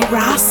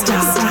Rasta.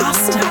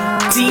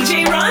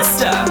 DJ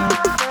Rasta.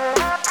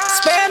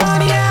 Spend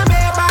money and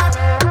make back.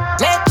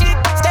 Let it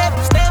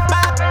step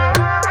back.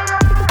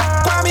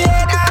 Call me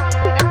head up.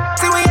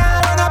 See we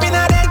all run up in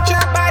a dead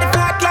trap by the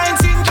flat line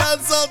sing.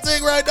 Dance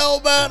something right now,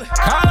 man.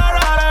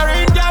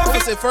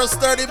 Say first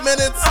 30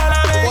 minutes.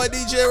 Boy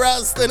DJ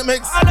Rasta in the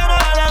mix.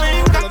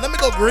 Let me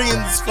go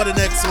greens for the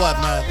next one,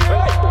 man.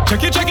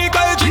 Check it, right.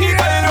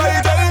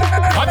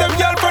 Have them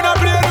girl friend a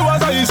play do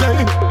as I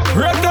say.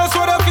 Red dress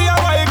with a fear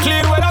white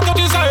clean. When I touch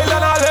his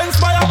island, I'll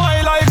inspire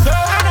my life.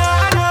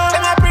 I know,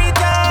 them a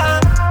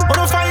pretend. But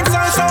don't find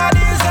some so I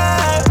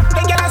deserve.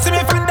 They girl see me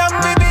from down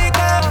me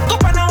bigger.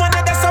 Cup on the one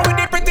that that's how we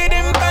did pretty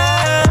dimple.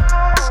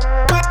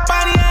 Pop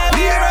on the head,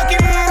 be a rocky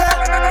reader.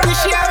 Wish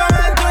she have a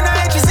man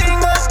tonight, she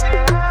single.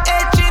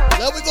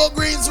 Let me go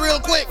greens real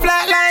quick.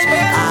 Flatline,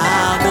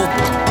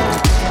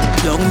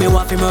 young me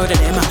want to murder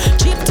them.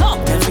 Cheap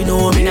talk, them we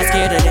know me not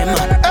scared of them.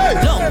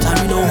 Long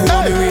time we know who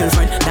are my real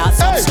friend. Now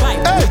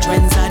subscribe to the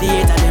trends of the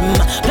hate of them.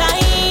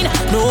 Blind,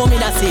 know me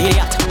not say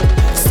that.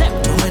 Step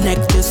to my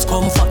neck,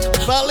 discomfort.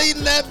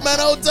 Valin that man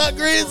out of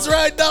greens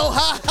right now.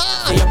 Ha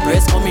ha. Say your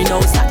praise coming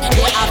out, start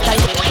day after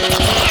you.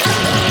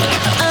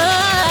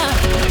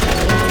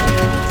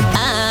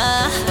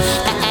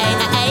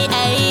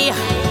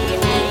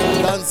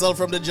 Dancehall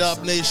from the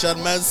Job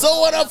Nation, man. So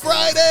on a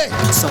Friday.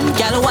 Some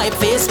gal wipe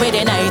face with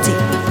a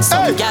 90.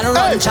 Some gal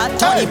run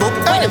chat on the book.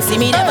 When them see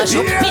me, them a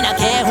shoot. Me not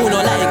care who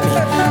don't like me.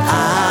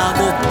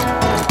 Go.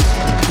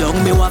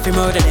 Young me want to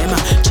murder them.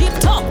 Cheap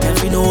talk, them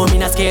we know me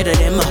not scared of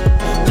them.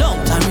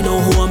 Long time we know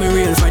who are my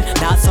real friend.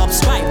 Now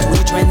subscribe to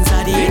the trends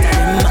of the hate of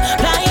them.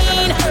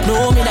 Blind,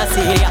 know me not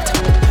say that.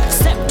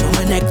 Step to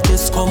my neck,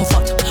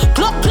 discomfort.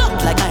 Clock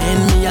like a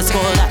enemy, a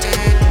skull that.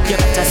 You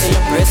better say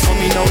your praise for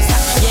me now,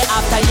 sir. Yeah,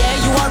 after yeah,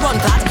 you are run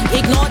that.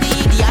 Ignore the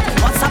idiot.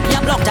 What's up,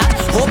 you block that.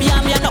 Hope you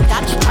me knock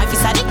that. Try to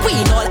say the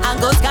queen, all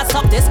angles got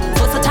stop this.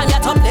 First the time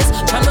you're topless.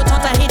 Try to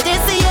touch and hit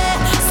this, yeah.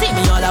 See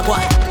me all a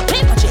boy.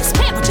 Paper chase,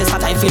 that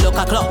I feel like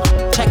a clock.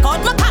 Check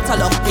out my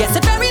catalog, yes,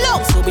 it's very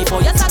low. So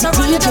before you start to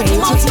run, you dirty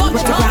mouth,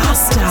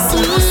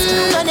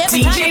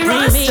 DJ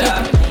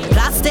Rasta.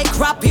 Plastic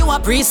crap, you a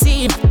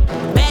pre-seam.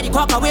 Betty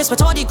Crocker waist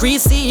with all the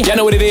greasy. You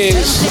know what it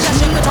is.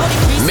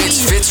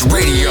 Misfits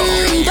Radio.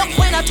 Duck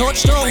when I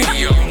touch down.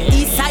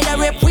 East side of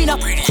rip, we no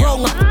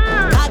crung.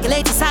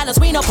 Calculated silence,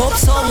 we no pop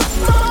song.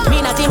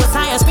 Me not deal with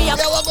science, me a...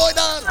 Yeah, what going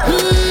on?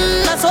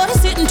 That's all they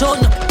sitting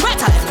done. Right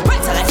to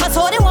left, that's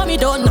all they want me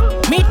done.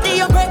 Meet the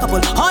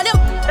unbreakable, all them.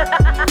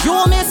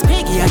 You Miss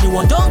Piggy and you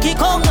want Donkey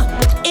Kong.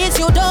 Is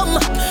you dumb?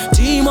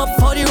 Team up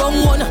for the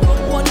wrong one.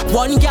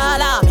 One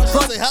gal army.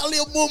 Say hell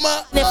you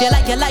boomer. If you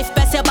like your life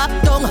best, you back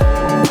down.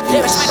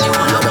 They respect you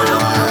one.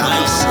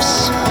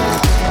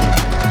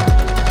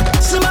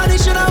 Somebody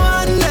should have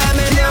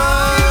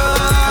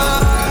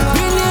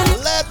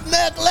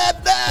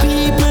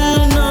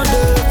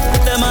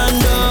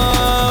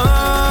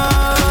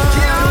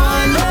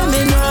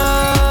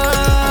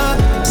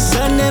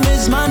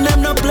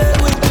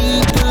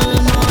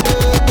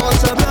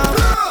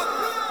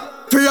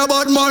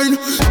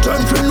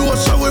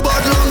we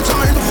bad long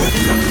time.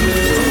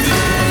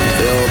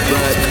 Yo,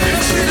 back.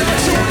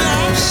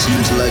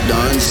 Seems like the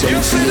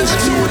handsome feels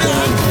too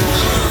down.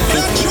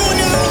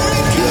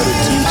 You're the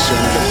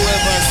teacher.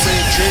 Whoever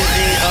said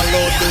J.A.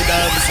 alone do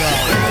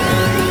dancehall.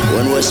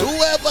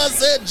 Whoever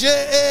said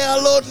J.A.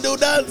 alone do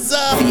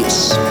dancehall.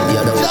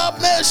 Job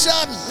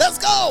Nation, let's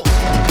go.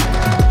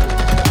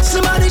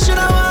 Somebody should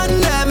have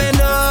won them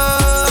enough.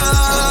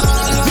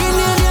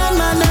 Million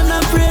man, them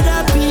not afraid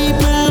that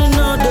people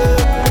know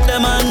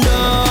them and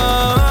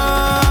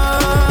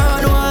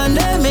don't want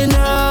them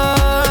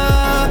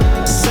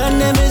enough. Send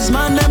them is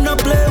man, them not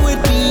play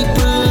with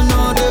people,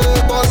 know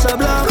the boss a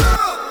black.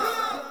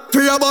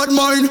 Free a bad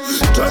mind,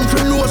 them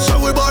free know so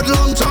we bad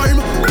long time.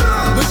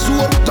 We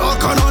so dark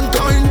and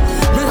unkind.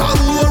 Me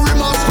have no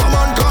remorse for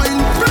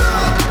mankind.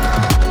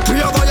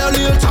 Free a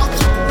violator,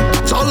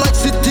 sound like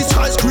city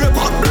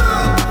skyscraper.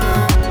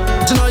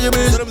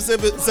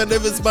 Send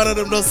them is better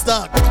than no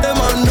start. Them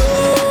and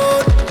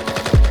know.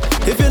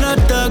 If you're not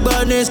talk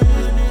about this,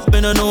 me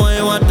don't know what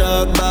you want to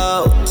talk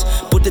about.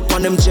 Put it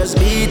on them, just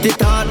beat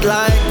it hard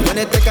like when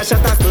they take a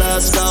shot at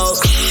Glasgow.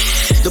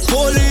 The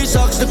police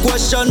ask the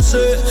question,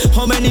 say,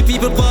 how many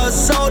people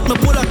pass out? Me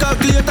pull a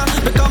calculator,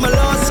 become a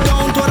lost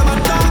count. What am I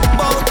talking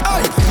about?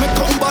 Aye, me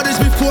count bodies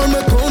before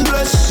me count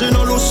blessing.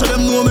 All those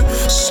them know me,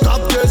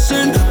 stop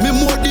guessing. Me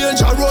more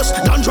dangerous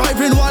than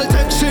driving while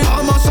texting.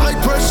 I'm a side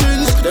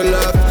pressings. The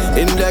left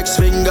index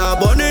finger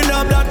burning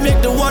up, that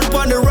make the one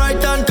on the right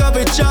hand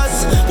cover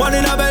chest. One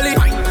in a belly,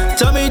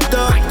 tummy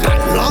tuck.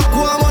 Lock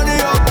one money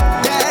up,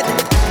 dead.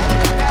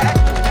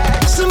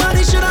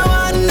 Somebody should have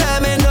won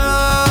them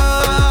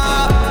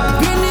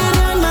enough.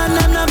 Million man,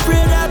 I'm not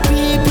afraid that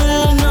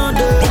people know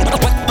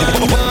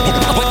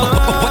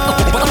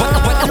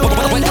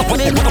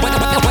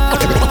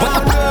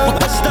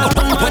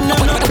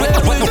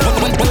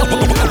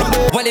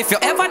Well, if you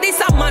ever diss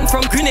a man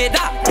from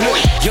Grenada,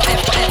 you ever.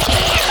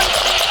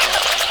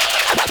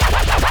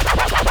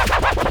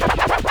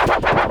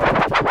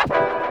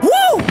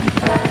 Woo!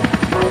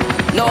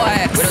 No, we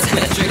don't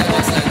spin a trigger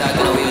box like that.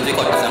 You know, we usually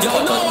cut.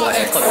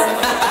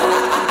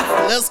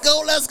 Let's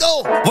go, let's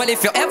go. Well,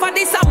 if you ever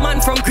diss a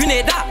man from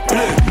Grenada,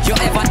 you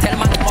ever tell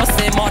man or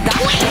say mother.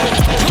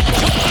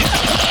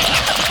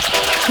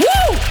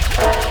 Woo!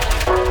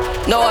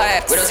 No,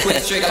 we don't spin a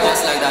trigger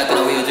box like that. You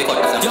know, we usually cut.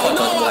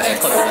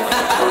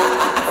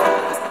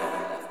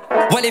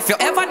 Well, if you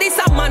ever diss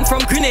a man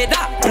from Grenada,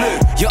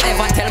 you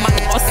ever tell man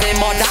or say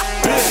mother.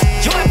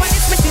 You ever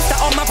diss my sister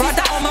or my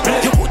brother.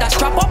 You put a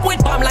strap up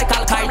with bomb like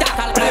Al-Qaeda.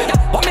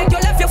 What make you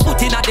left your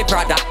foot in at the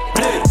brother?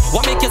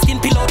 What make your skin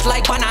peel out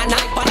like banana?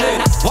 What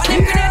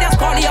them Grenadians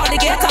call the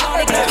alligator?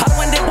 And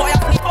when the boy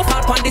up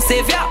fall upon the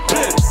savior.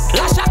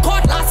 Last a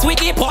court last week,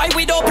 the boy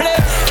we don't play.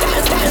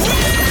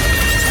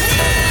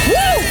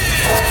 Woo!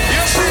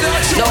 You see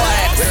that? No,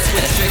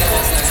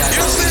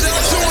 you see that?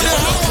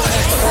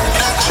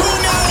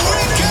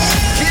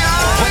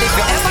 Well, if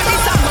you ever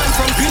diss a man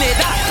from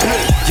Grenada,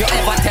 you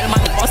ever tell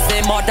man or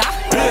say mother.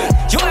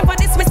 You ever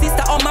diss my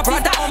sister or my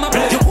brother.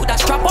 You put a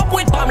strap up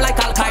with bomb like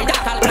Al-Qaeda.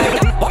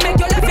 What make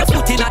you left your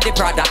foot in at the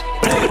brother?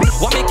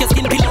 What make your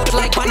skin peel out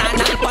like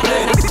banana? What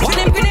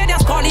them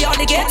Grenadians call the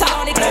alligator?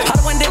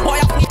 And when the boy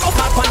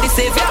up on the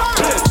savior.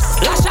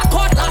 Last a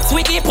court last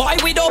week, the boy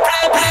we don't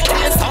play.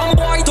 And some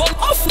boy don't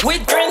off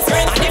with drinks.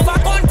 And if I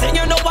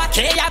continue, know what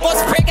I go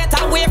spray get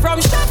away from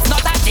shots.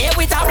 Not a day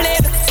with a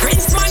blade.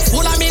 Prince man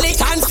full of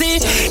militancy.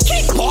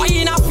 Kick boy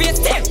in a face,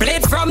 take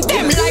blade from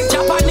them like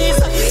Japanese.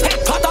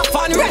 Head cut off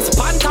and rest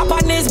pan top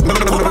on his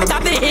up out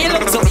of the hill.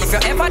 So if you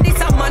ever diss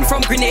a man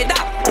from Grenada,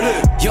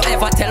 you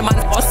ever tell man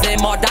or say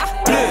mother.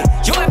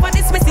 You ever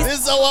diss me sister.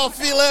 This is how I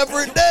feel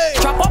every day.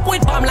 Trap up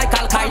with bomb like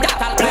Al-Qaeda.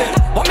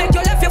 What make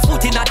you left your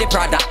foot in at the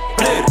brother?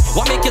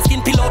 What make your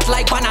skin peel out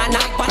like banana?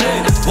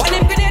 What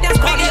them Grenadians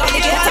call the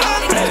alligator?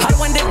 And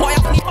when the boy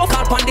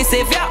up on the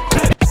savior.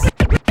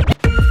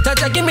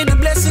 Jaja, give me the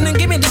blessing and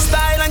give me the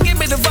style and give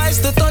me the vice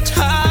to touch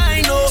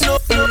high. No.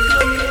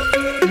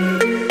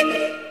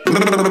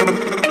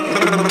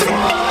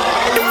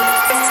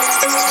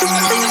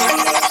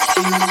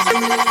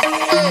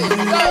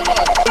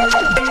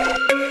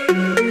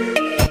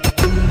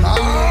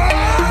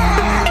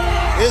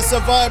 It's a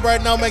vibe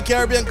right now, man.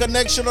 Caribbean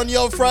Connection on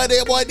your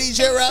Friday. Boy,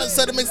 DJ Raz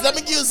said the mix. Let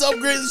me give you some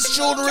green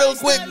tune real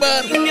quick,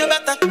 man.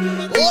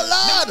 Oh,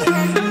 Lord.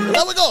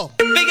 There we go.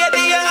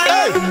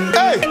 Hey.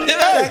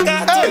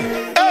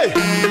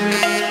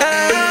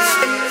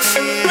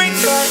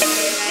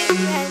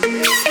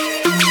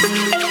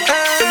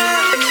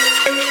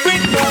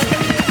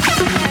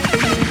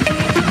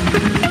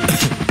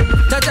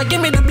 Jaja,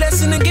 give me the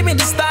blessing and give me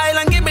the style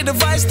and give me the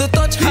vice to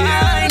touch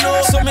high.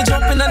 No, so me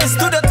jumping at the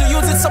studio to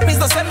use it. So please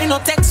don't send me no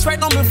text right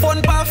now. My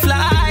phone per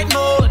flight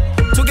mode.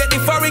 To get the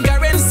foreign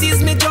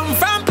currencies, me jump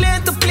from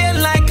plane to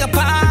plane like a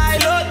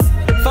pilot.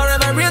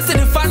 Forever real to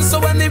the fans, so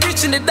when they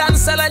reach in the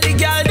dance, all of the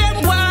girl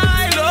them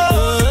wild.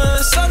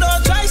 So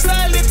don't try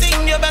style the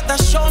thing, you better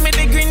show me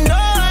the green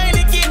door,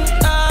 the king.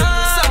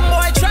 Some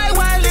boy try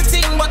wild the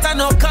thing, but I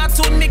know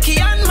cartoon Mickey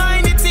and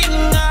mine the thing.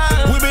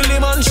 We build the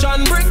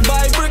mansion brick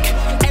by brick.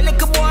 And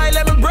like a boy,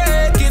 let me break.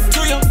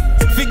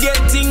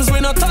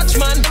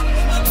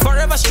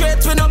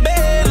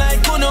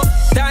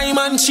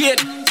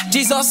 shade,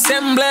 Jesus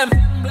emblem.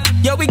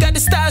 Yo, we got the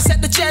stars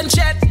at the chen.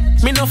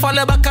 Me no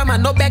follow back,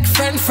 I'm no back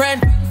friend.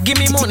 Give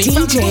me money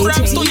from 2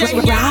 grams to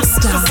yen.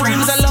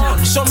 Supremes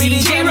alone, show me the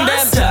gem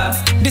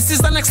them. This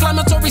is an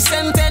exclamatory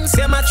sentence.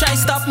 Them I try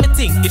stop me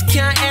thing, it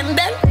can't end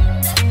then.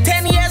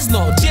 10 years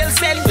no, jail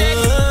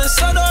sentence.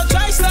 So don't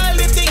try style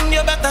the thing,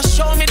 you better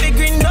show me the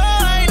green, no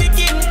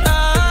Heineken.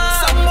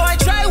 Some boy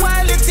try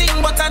wild the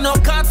thing, but I know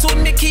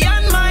cartoon Mickey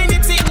and mine the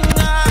thing.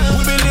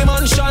 We build the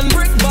mansion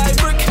brick by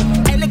brick.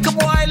 Hey, little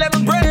boy, let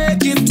me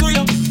break it to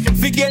you.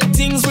 If we get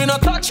things we no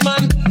touch,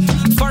 man.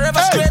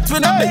 Forever straight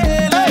with no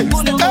bail. Like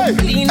put them up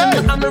clean.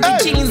 I'm a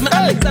jeans, my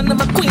Alexander,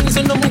 my queens,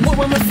 and no move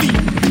on my feet.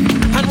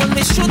 And when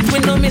we shoot, we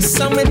no miss,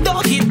 and we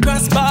don't hit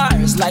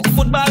crossbars like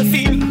football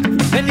field.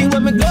 Anywhere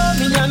me go,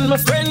 me and my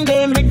friend,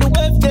 they make the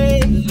wave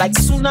day like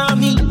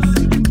tsunami.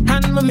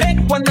 And me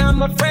make one of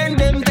my friend,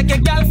 them take a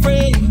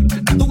girlfriend,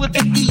 do it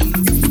easy.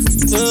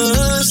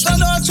 So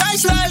don't try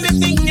slide the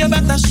thing, you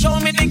better show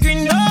me the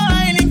green, no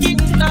Heineken.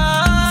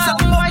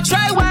 Some boy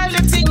try wild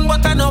the thing,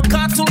 but I know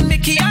cartoon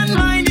Mickey and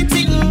mine the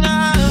thing.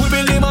 We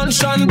build the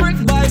mansion brick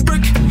by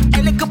brick.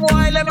 Hey, little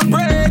boy, let me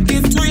break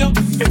it to you.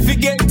 If we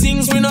get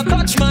things we no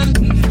touch, man.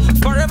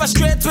 Forever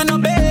straight we no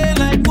bail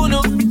like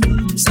Puno.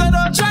 So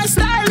don't try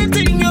style the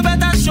thing, you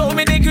better show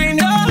me the green,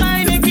 no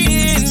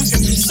Heineken.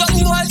 Some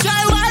boy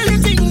try wild the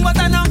thing, but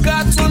I know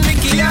cartoon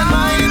Mickey and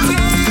mine the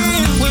thing.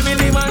 We build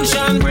the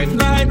mansion brick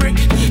by brick.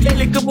 Hey,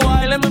 little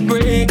boy, let me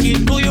break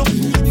it to you.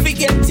 If we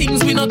get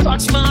things we no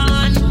touch,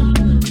 man.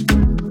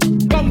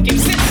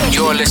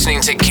 You're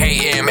listening to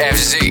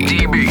KMFZ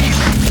DB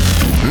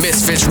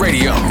Misfits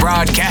Radio,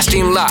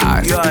 broadcasting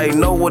live. You already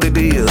know what it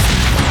is.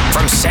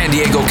 From San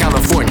Diego,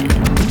 California.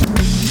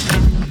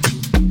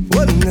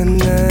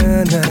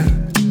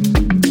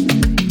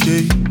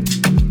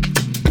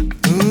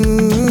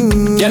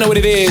 You know what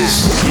it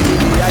is.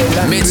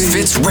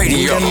 Misfits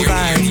Radio.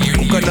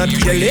 Coconut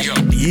jelly,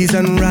 peas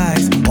and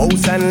rice,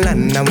 house and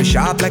land, and we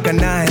sharp like a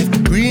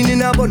knife. Green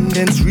in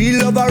abundance,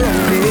 real love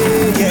around me,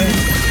 yeah.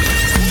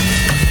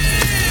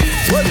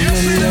 Yo,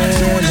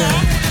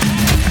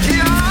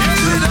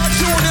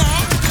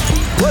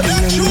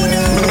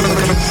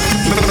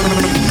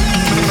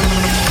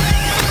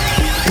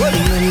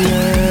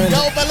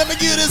 man, let me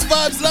give you this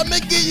vibes. Let me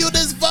give you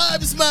this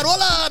vibes, man.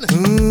 Hold on.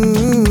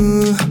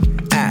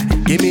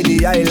 Give me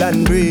the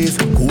island breeze,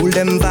 cool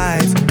them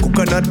vibes.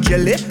 Coconut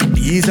jelly,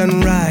 peas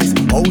and rice,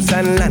 house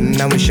and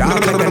land, and we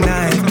sharp like a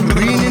knife.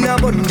 Green in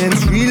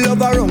abundance, real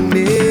love around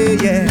me,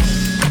 yeah.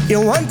 You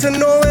want to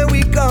know where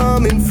we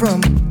coming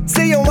from?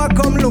 Say you want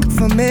come look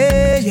for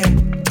me, yeah.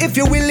 If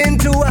you're willing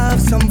to have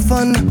some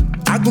fun,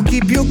 I go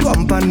keep you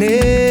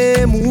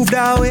company. Move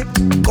that way,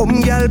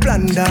 come girl,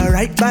 blunder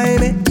right by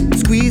me.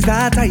 Squeeze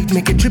that tight,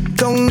 make it trip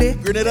down there.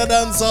 Grenada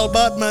dance all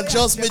bad, man,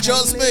 trust me.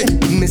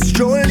 Miss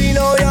Jolie,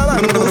 know your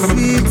mango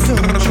sweet, so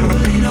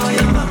Jolie, know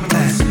your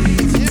mango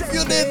sweet. If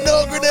you didn't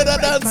know Grenada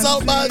dance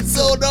all bad,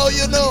 so now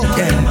you know.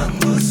 Yeah,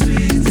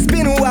 it's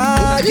been a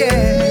while,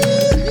 yeah.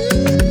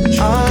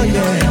 Oh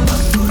yeah,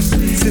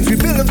 since we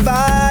built a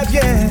vibe,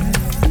 yeah.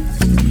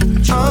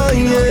 Oh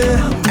yeah,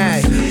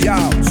 hey, yo,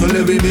 so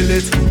let me build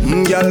it.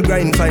 Y'all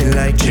grind fine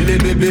like chili,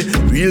 baby.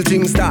 Real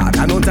things start,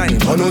 I no time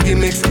for no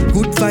gimmicks.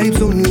 Good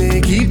vibes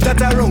only, keep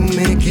that around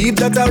me,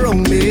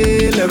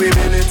 let me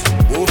build it.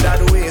 Move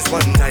that waist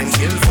one time,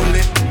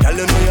 skillfully. Y'all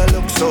know you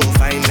look so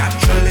fine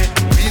naturally.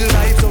 Real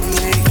vibes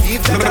only,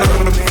 keep that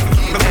around me,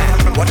 keep that.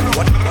 What?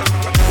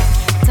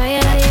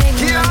 Tired of the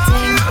ignorant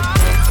thing,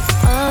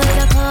 always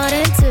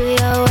according to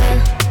your will.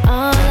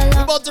 All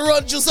along, about to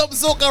run through some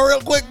soca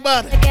real quick,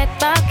 man. Get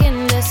back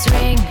in this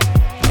ring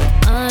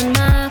on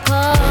my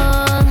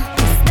call.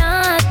 It's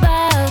not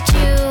about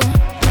you,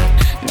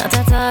 not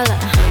at all,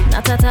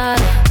 not at all,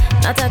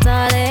 not at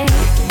all. Eh?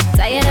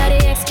 Tired of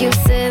the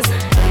excuses,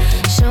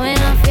 showing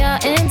off your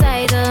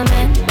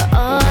entitlement, but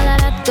all of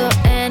that go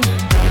end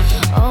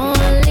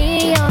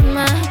only on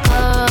my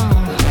call.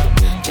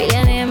 Feel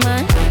your name,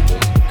 man.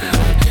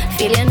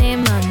 Feel your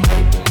name, man.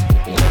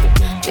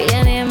 Feel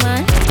your name,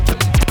 man.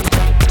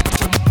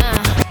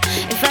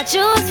 If I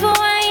choose for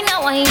wine, I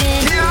whine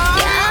it. You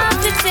have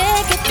to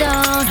take it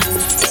down.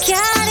 You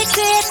can't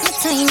dictate my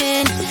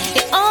timing.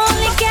 You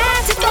only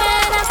get it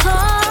when I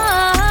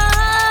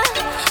call.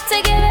 To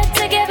give it,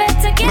 to give it,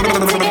 to give it,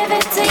 to give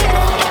it to you.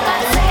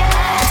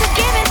 To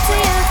give it to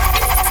you.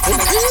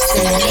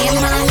 Say your name,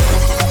 man.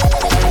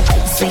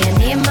 Say your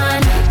name,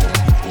 man.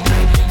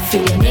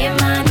 Feel your name,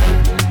 man.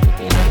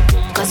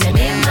 Cause your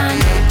name, man.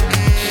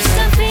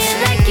 So feel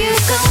like you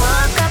can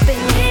walk up in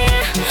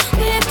here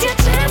with your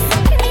chest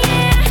up in the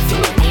air.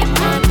 Feel your name,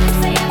 man.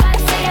 Say your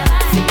life, say your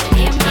life. Feel your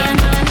name, man.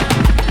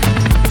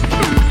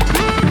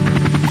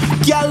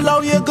 Girl, how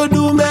you gonna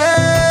do me?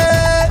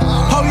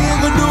 How you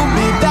gonna do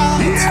me that?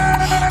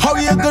 How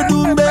you gonna do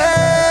me?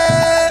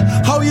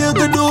 How you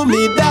gonna do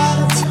me that?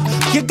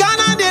 You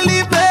gonna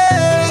leave me?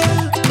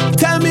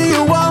 Tell me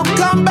you won't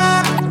come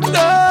back.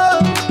 No,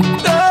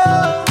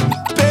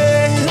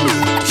 babe.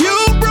 You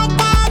broke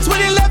my heart when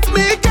you left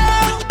me,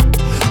 girl,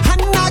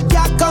 and I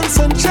can't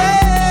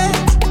concentrate.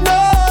 No,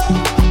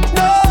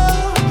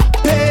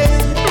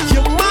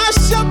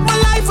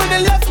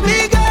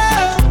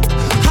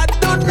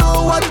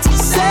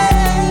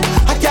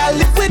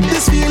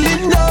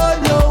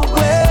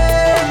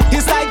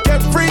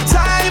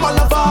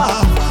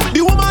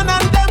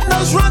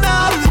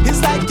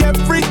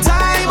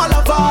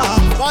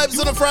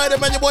 Friday,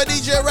 man. Your boy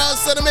DJ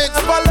Rouse in the mix.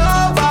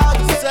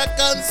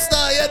 Second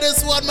star, yeah,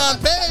 this one, man.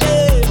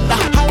 Pay.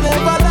 I'll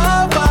never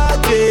love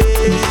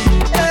again.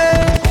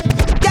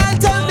 Can't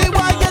tell me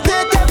why you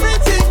take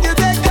everything, you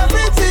take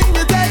everything,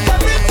 you take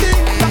everything.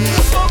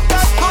 Oh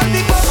God,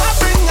 honey, but I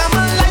bring her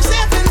my life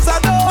savings, I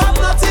don't have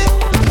nothing.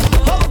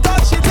 Oh God,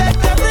 she take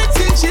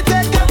everything, she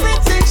take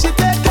everything, she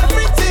take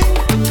everything.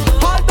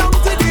 All down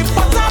to the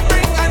pot I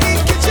bring, and the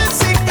kitchen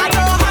sink, I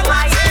don't have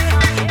nothing.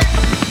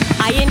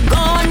 I ain't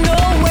gone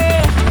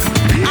nowhere,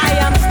 I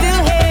am still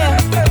here.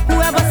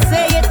 Whoever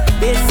say it,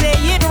 they say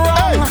it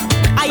wrong.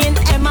 I ain't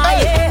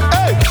MIA.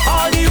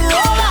 All the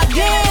roll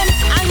again,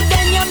 and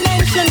then you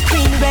mention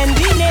Queen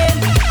Wendy name.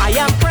 I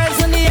am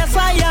present, yes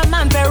I am,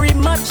 I'm very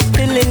much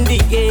still in the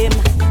game.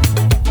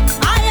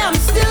 I am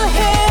still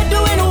here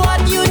doing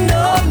what you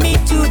know me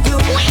to do.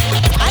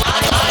 I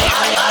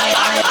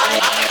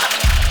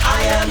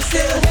am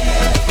still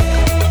here.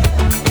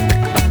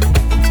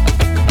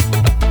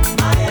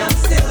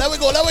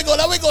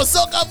 Let we go.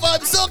 Soca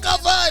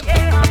vibe.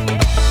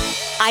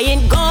 I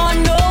ain't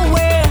gone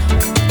nowhere,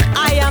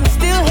 I am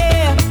still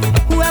here.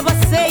 Whoever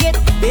say it,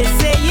 they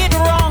say it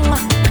wrong.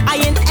 I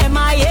ain't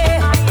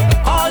MIA.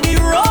 All the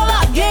roll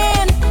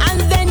again,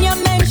 and then you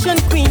mention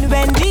Queen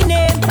Wendy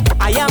name.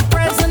 I am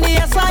present,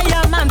 yes I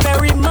am, I'm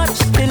very much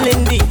still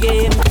in the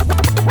game.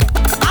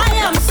 I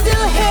am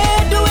still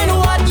here doing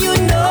what you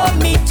know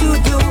me to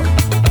do.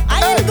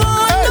 I ain't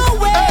gone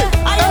nowhere,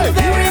 I am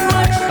very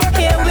much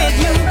here with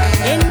you.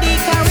 In the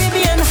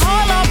Caribbean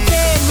Hall of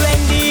Fame,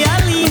 Wendy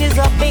Allen is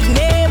a big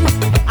name.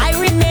 I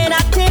remain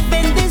active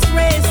in this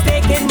race,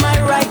 taking my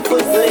rightful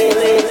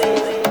place.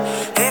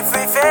 If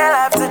we fail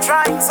after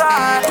trying so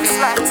hard, it's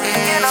like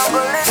taking a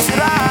bullet to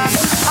the heart.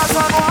 As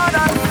one word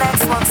on the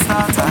next one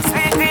starts, as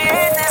we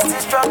create this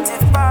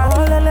destructive path.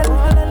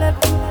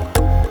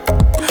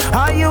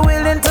 Are you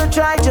willing to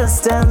try?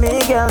 Just tell me,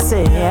 girl,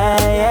 say yeah.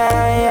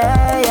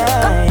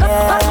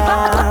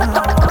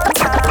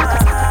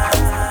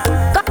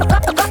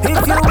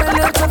 If you're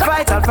willing to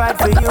fight, I'll fight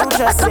for you,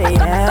 just say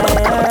yeah.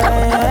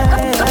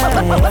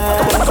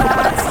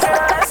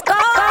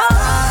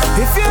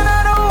 If you're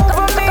not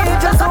over me,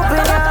 just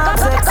open your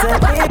arms,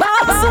 accept me.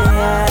 Say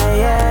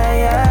yeah.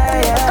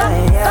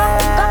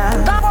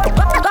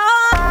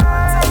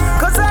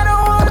 Cause I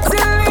don't want to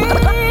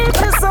leave,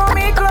 just hold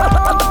me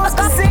close.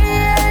 Say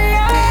yeah.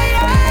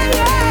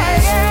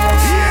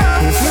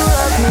 If you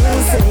love me,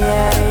 say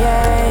yeah.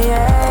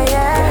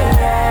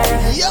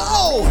 Yo!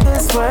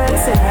 This word,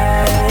 say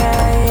yeah.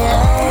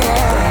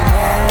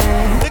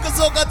 Nigga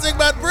Soca take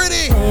back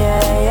pretty.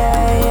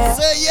 Yeah.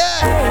 Say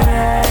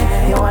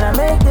yeah. You wanna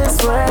make this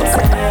work?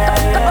 Say yeah.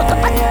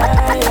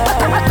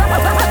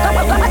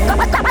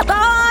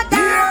 Go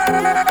down.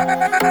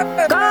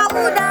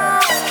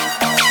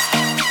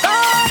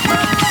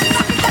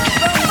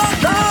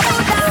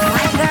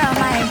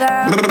 My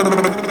girl.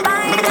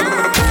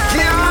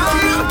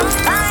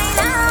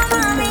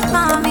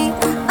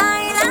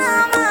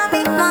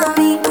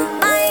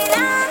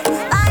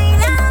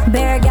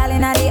 Bear gal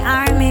inna the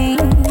army.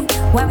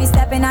 When we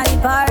step inna the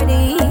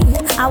party,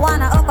 I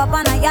wanna hook up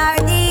on a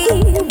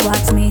yardie.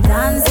 Watch me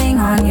dancing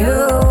on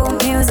you.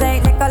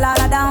 Music take a lot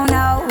of down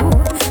now.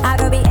 How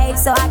to behave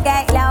so I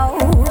get low.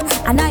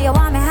 I know you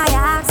want me how you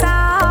act so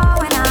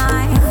when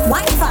I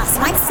wine fast,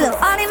 wine slow.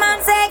 All the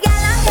man say,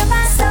 girl, I'm your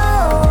fast slow.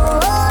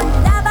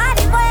 La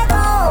body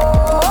fuego,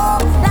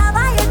 la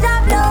body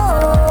drop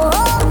low.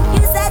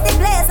 You set the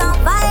place on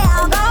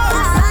fire, go.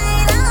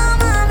 Baila,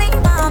 mami,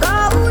 go.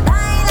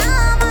 Baila,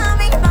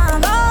 mami, go.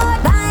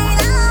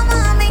 Baila,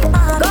 mami,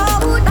 go.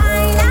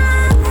 Baila.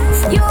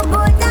 You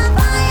put the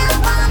fire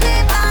on me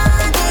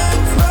body.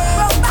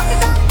 Back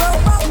it up.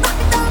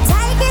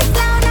 Take it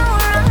slow, no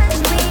rush.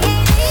 We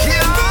ain't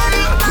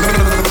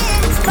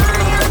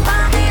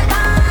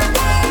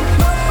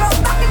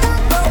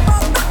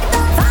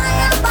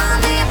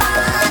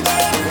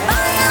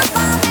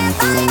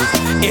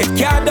It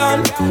can't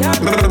done.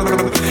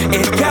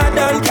 It can't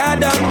done.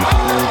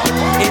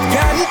 It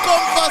can't. Who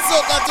come for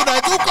Soca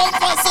tonight? The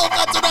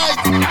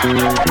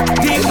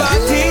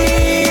party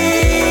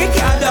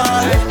can't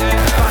done.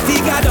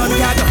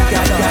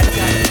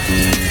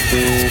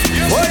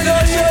 Oh no.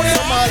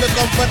 Somebody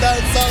come for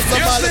dancehall,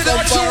 somebody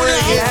come for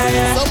reggae,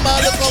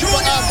 somebody come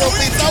for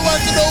Afrobeat. I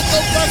want to know who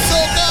come for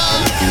Soca.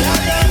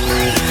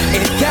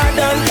 It can't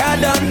done.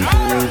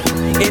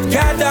 It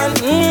can't done.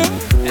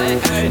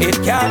 It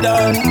can't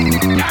done.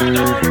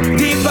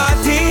 The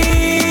party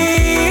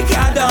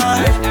can't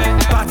done.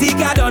 Party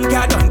can't done.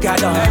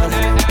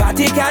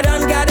 Party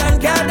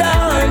can't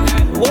done.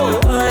 Whoa.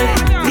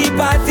 The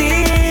party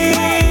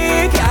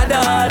can't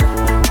done.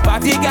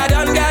 Party can't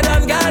done.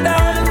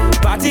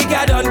 Party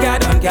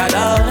can't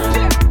done.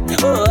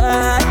 Oh,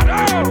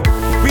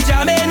 we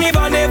jam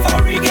anyone for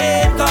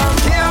reggae come.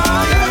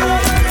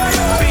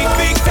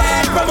 Big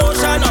fan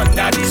promotion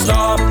under the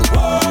storm.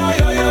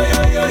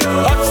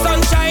 Hot sun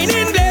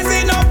shining,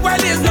 blazing up. Well,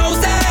 there's no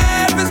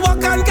service.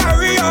 What can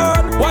carry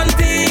on? One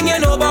thing you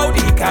know about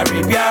the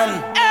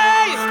Caribbean.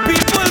 Hey,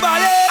 people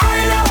ballet.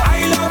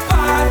 I love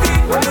party.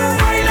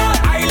 I love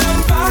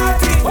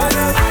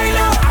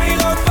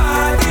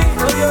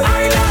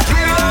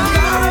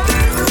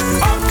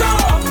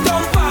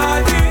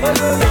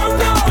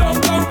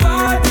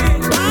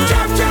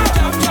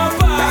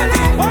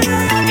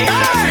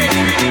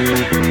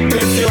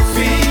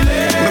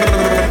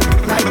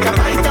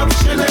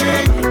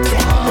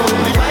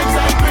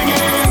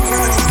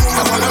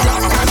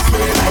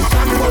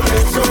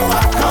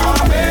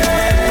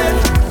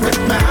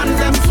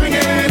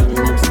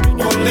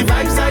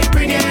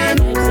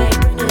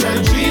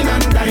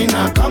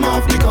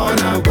off the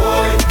corner.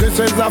 Boy, this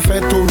is a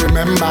fate to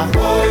remember.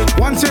 Boy,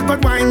 once you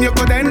could wine, you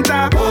could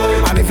enter.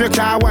 Boy, and if you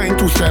can't wine,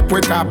 to step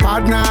with a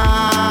partner.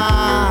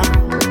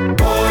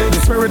 Boy, the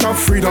spirit of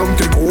freedom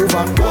take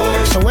over.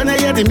 Boy, so when I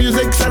hear the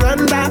music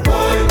surrender,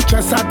 boy,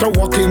 just start to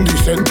walk in the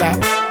center.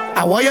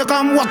 I want you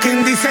come walk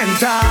in the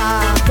center.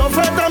 Don't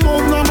fret to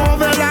move no more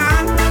the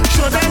land.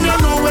 Show them you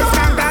know it's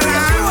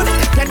Cantaland.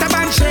 Get up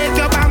and shake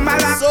your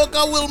bambala.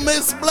 Soca will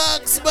miss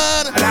blacks,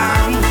 man.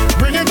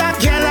 Bring it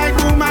back here like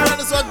boomerang. That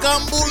is what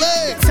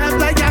Gambule. Step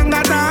like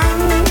younger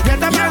down.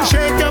 Get up and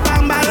shake your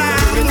bambala.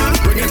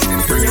 Bring it.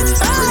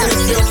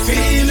 If you're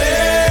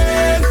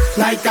feeling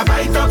like a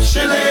bite up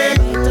shilling,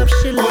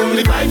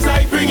 only vibes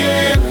I bring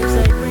in.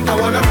 I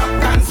wanna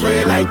rock and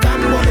sway like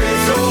Gambule,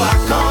 so I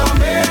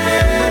come in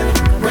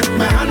with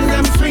my hand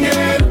them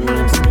swinging.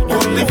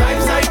 Only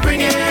vibes I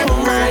bring in.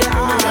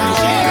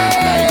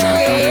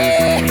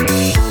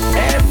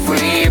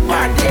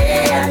 Everybody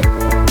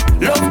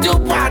love to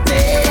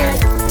party.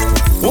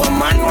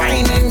 Woman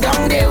whining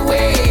down the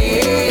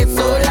way,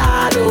 so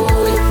loud.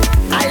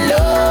 I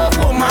love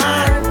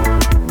woman.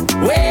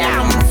 Where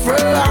I'm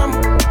from,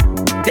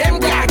 them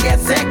can't get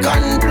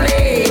second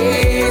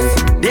place.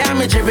 They are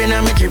me dripping.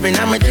 I'm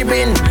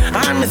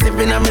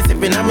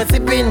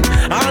sipping.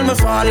 All my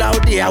fall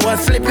out there, I was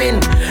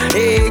slipping.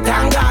 Hey,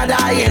 thank God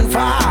I ain't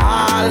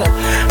fall.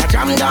 I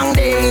jam down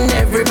there in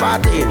every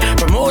party.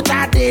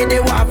 Promoter day, they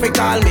want to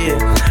call me.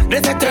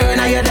 This a turn,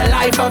 I hear the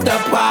life of the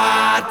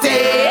party.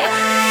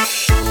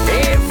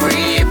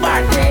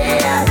 Everybody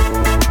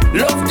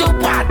love to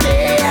party.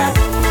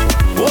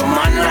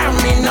 Woman ram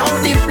me now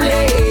the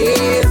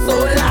place. So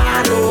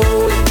loud,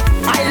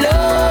 I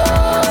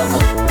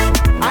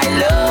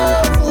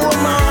love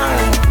woman.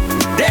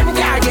 Them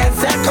can't get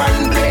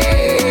second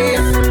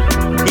place.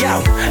 Yo,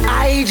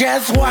 I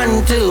just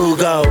want to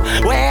go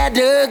where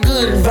the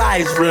good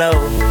vibes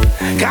flow.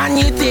 Can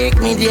you take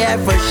me there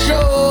for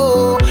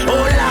sure?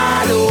 Oh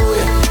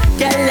Lord,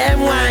 tell them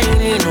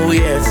whining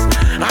ways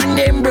and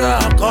them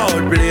broke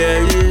out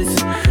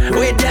blaze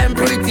with them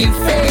pretty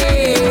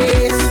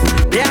face.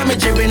 Yeah, I'm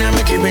dripping. I'm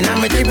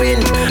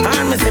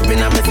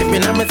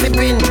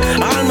sipping.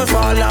 All my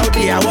fall out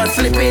there, I was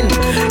slipping.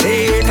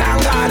 Hey,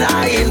 thank God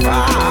I ain't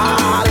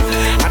fall.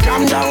 I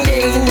come down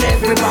there in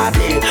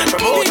everybody.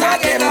 Promote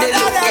them, they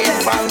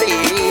looking for me.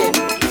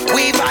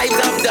 We vibes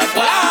up the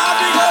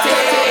party.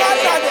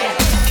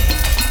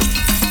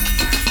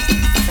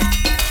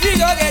 We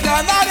go get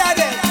another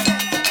day.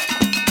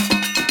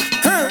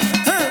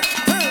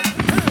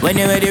 When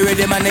you ready with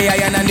the man, the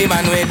iron and the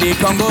man with the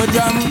Congo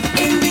drum.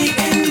 In the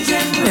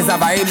engine. It's a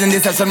vibes in the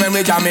session when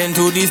we jam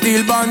into the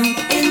steel bun.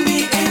 In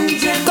the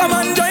engine. Come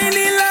on, join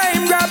the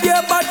line, grab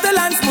your bottle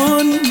and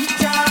spoon.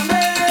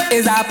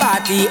 It's a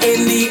party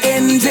in the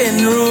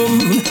engine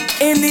room.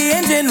 In the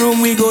engine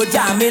room, we go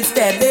jam it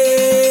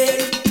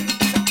steady.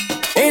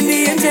 In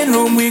the engine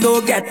room, we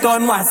go get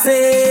on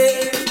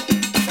wassay.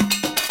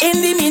 In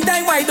the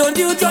meantime, why don't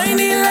you join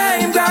the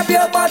line? Grab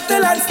your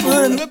bottle and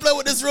spoon. Let me play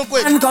with this real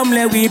quick. And come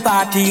let we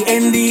party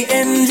in the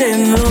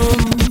engine room.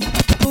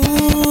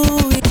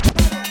 Ooh.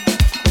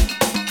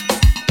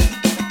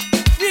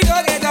 We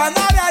go get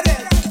another day.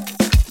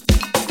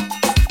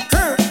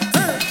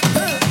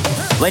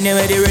 When you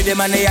ready,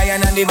 rhythm and the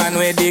iron and the man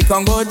with the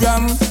Congo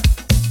drum.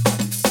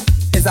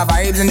 It's a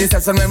vibes in the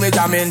session when we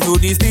jam into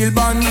the steel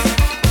bun.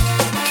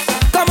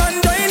 Come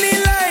on, join the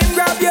line,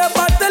 grab your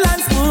bottle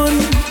and spoon.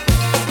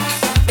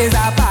 It's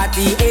a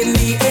party in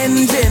the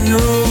engine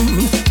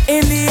room.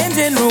 In the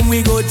engine room,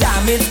 we go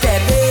jam it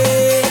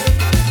steady.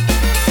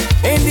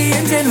 In the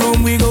engine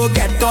room, we go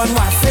get on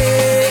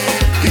wassay.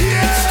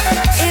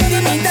 In the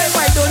meantime,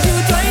 why don't you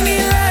join the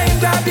line?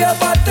 Grab your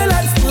bottle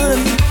and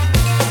spoon.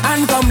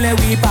 And come let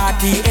we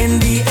party in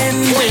the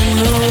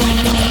engine room.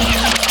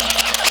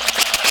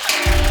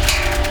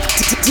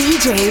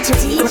 DJ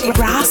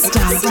Rasta.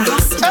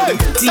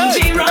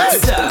 DJ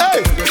Rasta.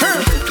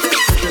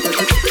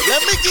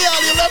 Let me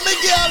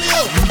get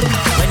you.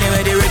 When you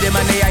ready, rhythm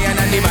and the iron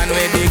and the man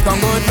with the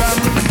Congo drum.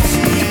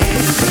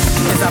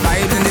 It's a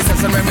vibe in the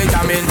session when we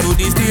jam into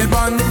the steel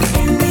bun.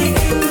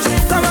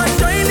 Come on,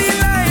 join the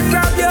line,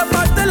 grab your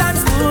bottle and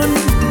spoon.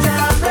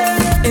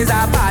 It's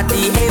a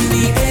party in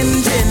the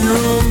engine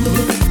room.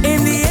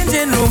 In the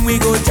engine room, we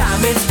go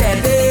jam it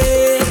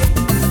steady.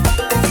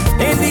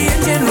 In the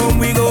engine room,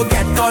 we go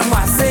get on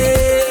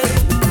wassay.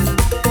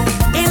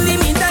 In the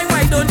meantime,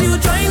 why don't you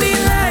join the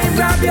line,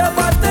 grab your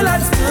bottle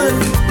and spoon.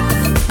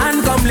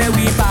 And come let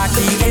we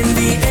party in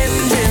the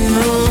engine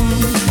room.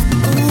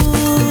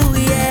 Ooh,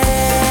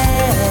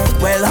 yeah.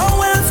 Well,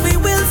 how else we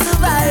will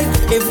survive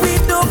if we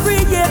don't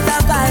create the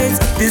vibes?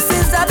 This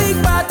is a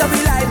big part of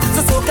our life,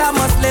 so soca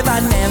must live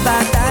and never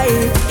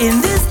die.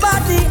 In this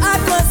party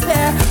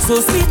atmosphere,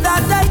 so sweet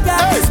that I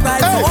can't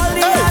describe. So all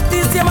the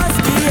artists you must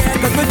be here,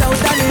 cause without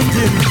an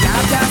engine,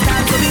 can't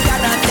stand, so we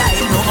cannot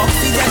die. No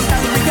oxygen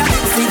tank, we got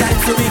oxygen,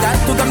 so we got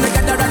to come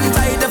together and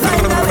try to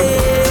find a way.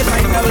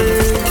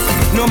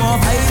 No more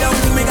hide down,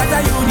 we got a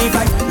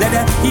unify. Let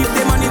them keep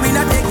the money, we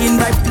not taking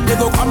vibe. They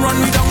go come run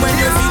me down when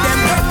you see them.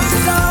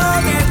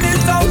 Get this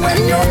song when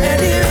you're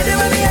ready.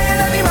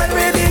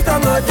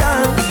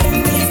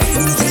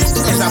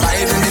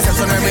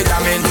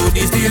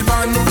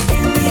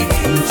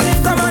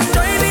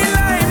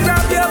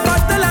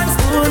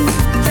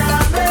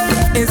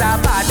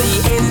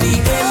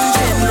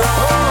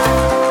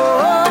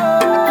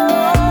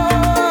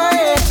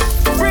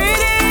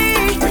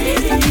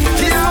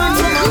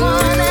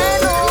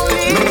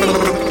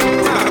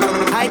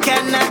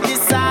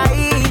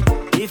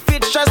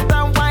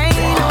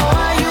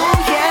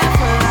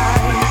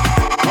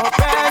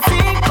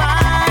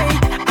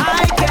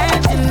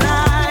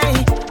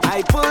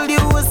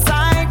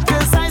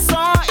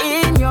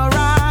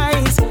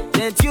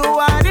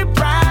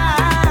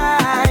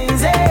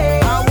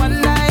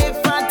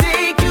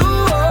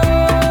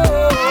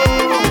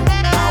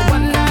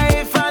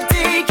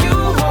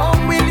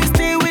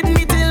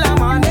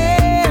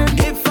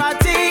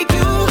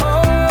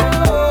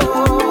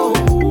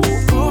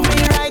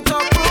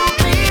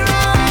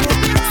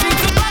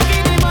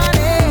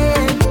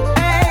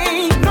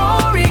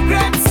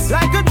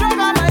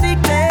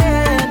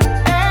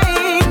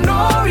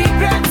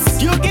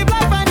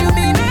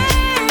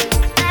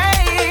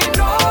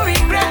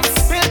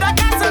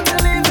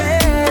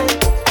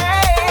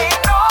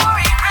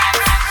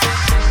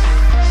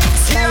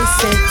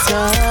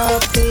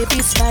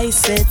 baby,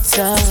 spice it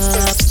up.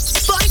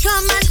 Boy,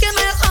 come and give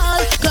me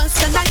all, 'cause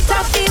tonight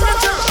I feel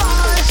it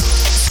all.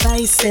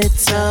 Spice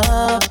it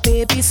up,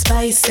 baby,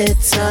 spice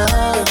it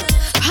up.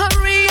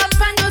 Hurry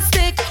up and go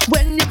stick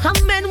when you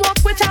come and walk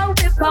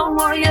without whip on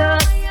warrior.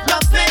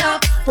 Rough me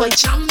up, boy,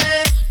 jam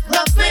me.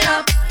 Rough me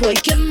up, boy,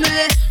 give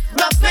me.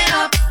 Rough me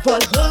up, boy,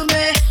 hold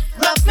me.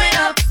 Rough me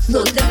up, no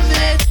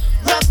limit.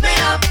 Rough me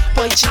up,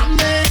 boy, jam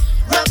me.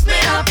 Rough me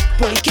up,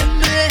 boy, give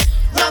me.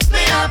 Rough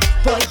me up,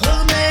 boy,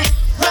 hold me.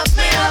 Rough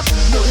me up,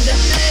 no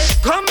limit.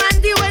 Come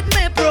and deal with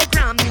me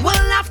program. You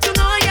will have to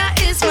know ya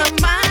is my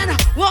man.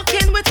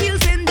 Walking with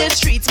heels in the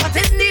streets, but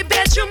in the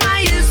bedroom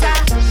I is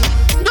that.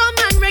 No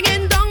man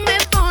ringing down my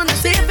phone,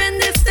 saving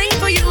this thing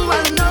for you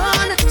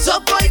alone. So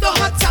boy, go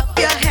hot up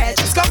your head,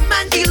 just come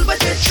and deal with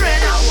the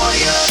trend. I want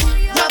you.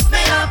 Rough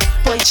me up,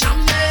 boy, jam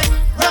me.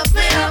 Rough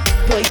me up,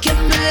 boy,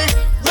 give me.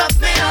 Rough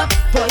me up,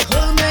 boy,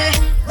 hold me.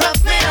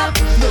 Rough me up,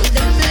 no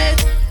limit.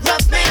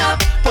 Rough me up,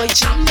 boy,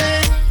 jam me.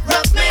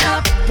 Rough me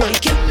up, boy,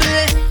 give me.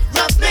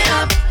 Rough me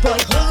up, boy,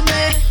 hold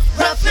me.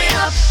 Rough me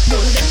up, no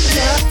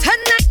limit.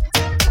 Tonight.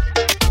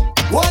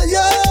 Well,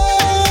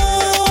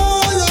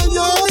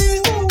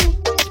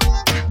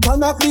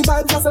 turn up the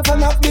vibes, just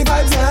turn up the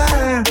vibes,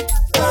 yeah.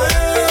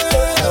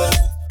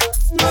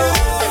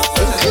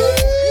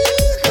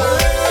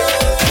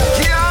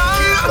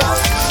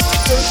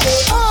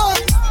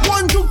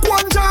 One took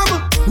one jam,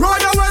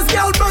 right away,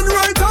 girl, burn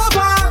right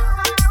over.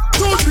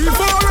 2, 3,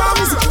 4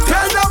 rounds,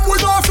 tell them we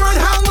go for a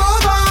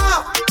hangover.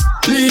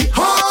 The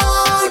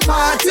whole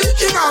party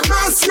in a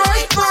mess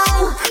right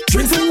now.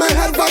 Drinks in my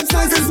head, vibes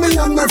nice as me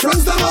and my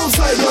friends them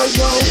outside right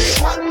now.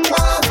 One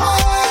more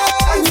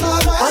vibes,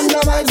 on the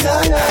vibes,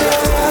 yeah, yeah,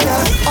 yeah,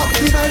 yeah. Up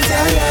the vibes,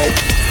 yeah, yeah.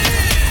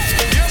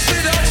 You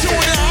see that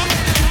tune now?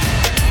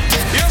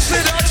 You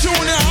see that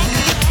tune now?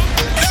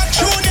 That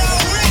tune now,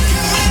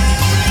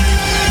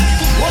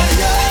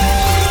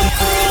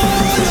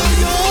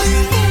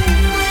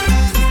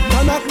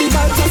 turn up the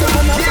vibes, turn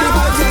up the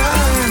vibes, yeah.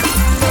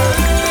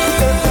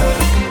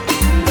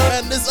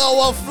 Man, this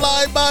hour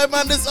fly by,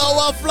 man, this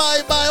hour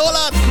fly by. Hold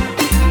on.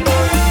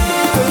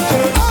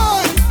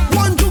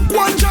 One took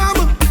one jam,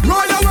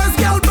 right away,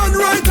 girl, burn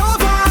right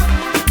over.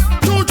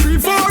 2, 3,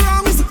 4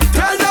 rounds,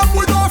 tell them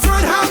we go for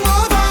a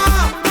hangover.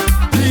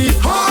 The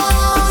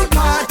whole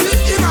party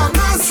in a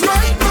mess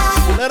right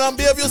now. Let them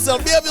behave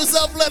yourself,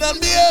 let them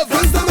behave.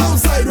 Friends them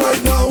outside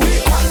right now.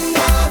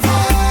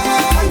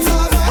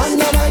 On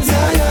the vibes,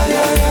 yeah, yeah,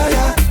 yeah, yeah,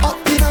 yeah. Up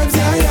the vibes,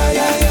 yeah, yeah,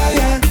 yeah, yeah,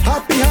 yeah.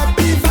 Happy,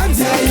 happy vibes,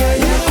 yeah, yeah,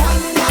 yeah.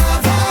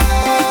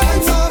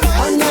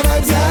 On the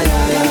vibes, yeah,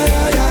 yeah, yeah,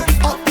 yeah,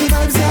 yeah. Up the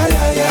vibes, yeah,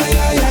 yeah, yeah,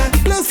 yeah, yeah.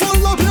 Let's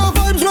full up your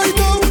vibes right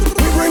now.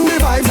 We bring the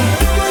vibes,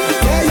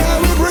 yeah, yeah,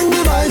 we bring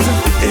the vibes.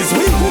 It's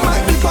we who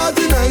make the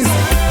party nice.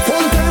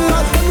 Full time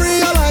not them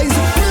realize.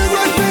 We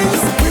run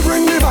things, we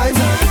bring the vibes.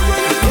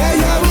 Yeah,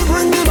 yeah, we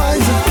bring the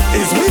vibes.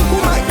 It's we who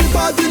make the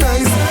party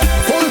nice.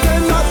 Full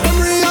time not them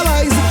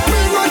realize. We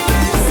run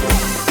things.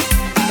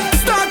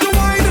 Start to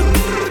wine.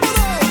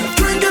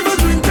 Drink if you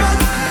drink it.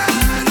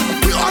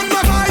 We on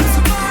the vibes.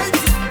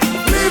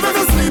 Leave if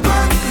you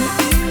sleeping.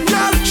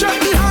 Girl, check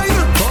behind.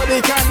 For the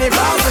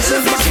carnival, this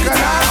is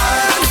Bacchanal.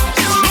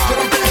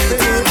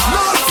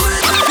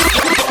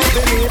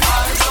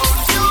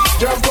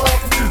 Jump up.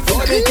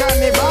 For the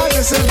carnival,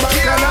 this is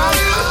Bacchanal.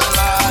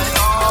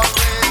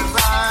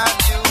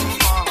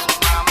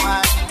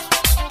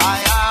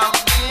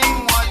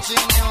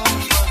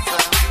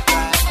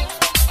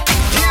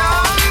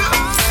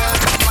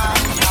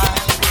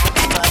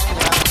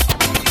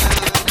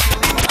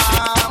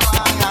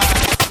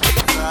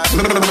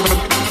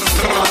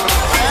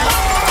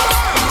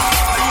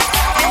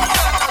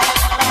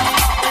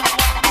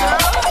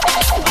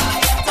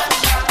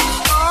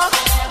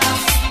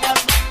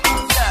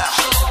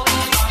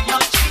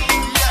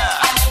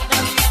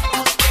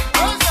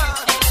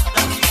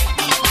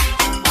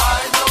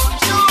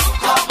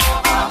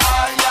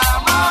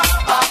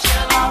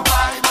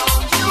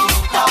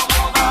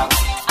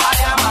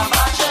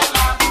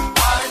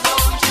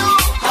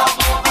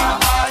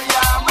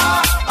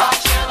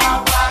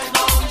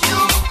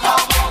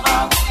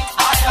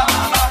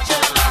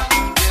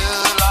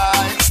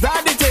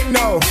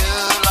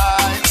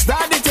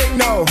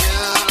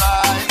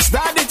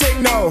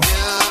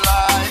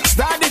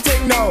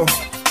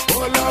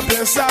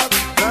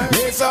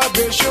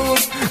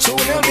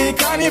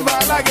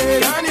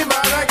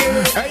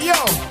 Hey yo,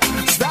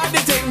 start the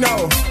thing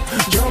now.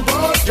 Jump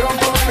up,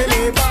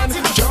 Billy Band.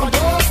 Jump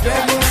up,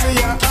 let me see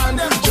your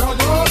hand.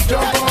 Jump up.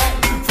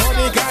 For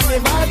the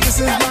carnival, this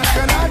is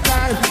Bacchanal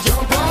time.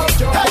 Jump up,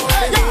 Billy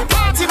Band.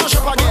 Party mash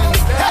up again.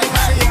 Hey,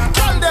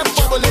 tell them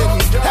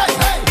bubbling. Hey,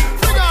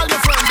 bring all your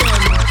friends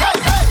in. Hey,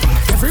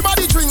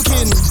 everybody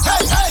drinking.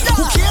 Hey,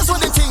 who cares what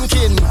they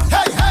thinking?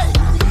 Hey,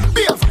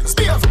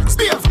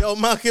 spiff. Yo,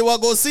 Maki, what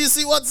go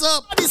CC, what's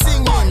up? Everybody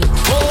singing.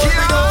 Oh, we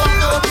don't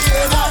know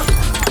behavior.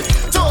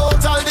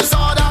 Total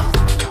disorder.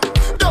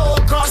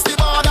 Don't cross the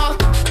border.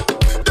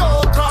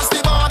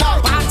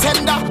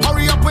 Bartender,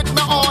 hurry up with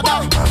my order.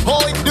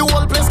 Oh, the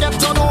whole place get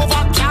turned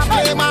over. Can't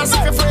play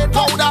massive afraid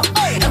powder.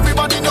 Everybody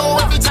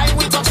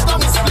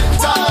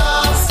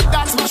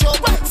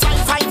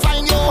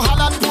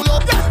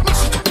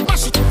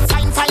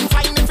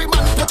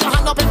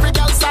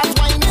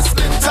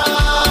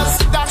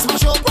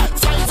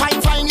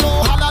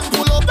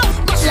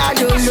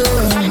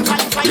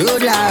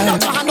Lord,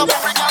 Lord.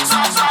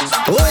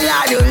 Oh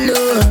Lord, oh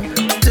Lord,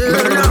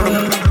 turn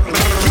on.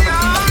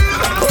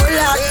 Oh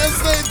Lord, we ain't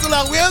staying too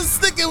long. We ain't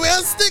sticking.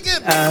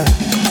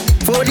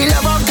 For the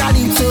love of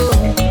Calypso,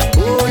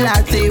 oh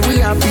Lord, say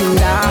we are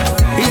pinda.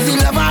 Is the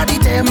love of the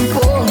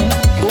tempo,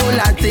 oh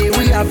Lord, say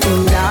we are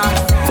pinda.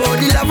 For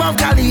the love of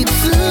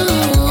Calypso,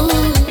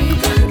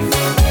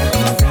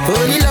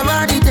 for the love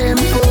of the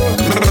tempo.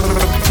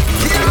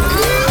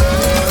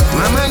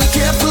 Mama, be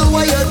careful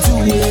what you're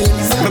doing.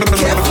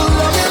 Careful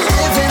what you're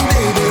living,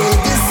 baby.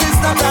 This is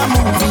not a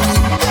movie.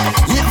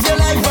 Live your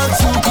life, but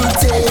you could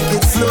take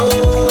it slow.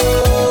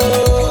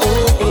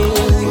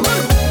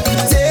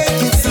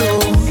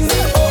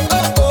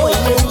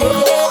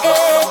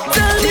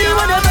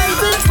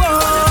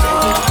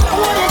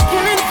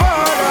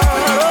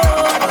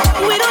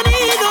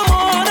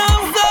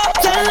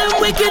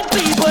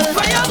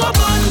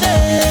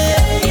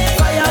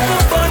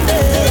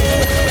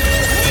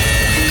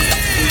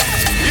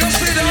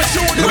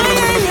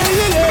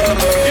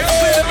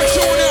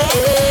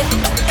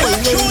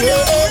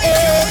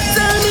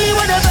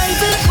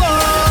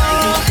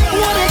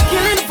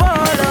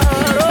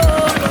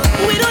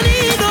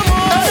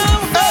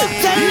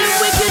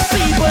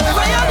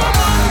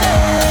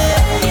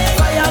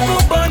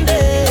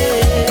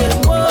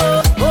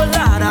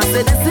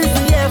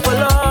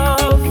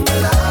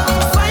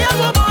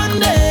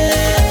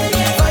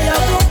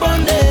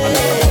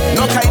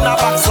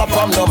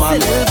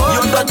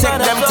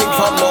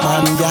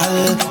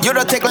 You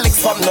don't take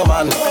licks from no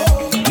man.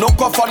 No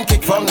cuff and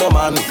kick from no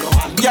man.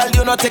 Girl,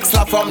 you don't take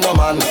slap from no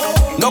man.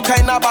 No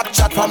kind of back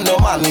chat from no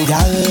man.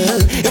 Girl,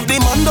 if the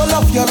man don't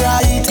love you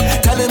right,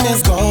 tell him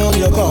he's gone,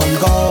 you're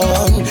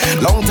gone.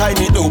 Long time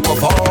he do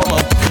perform,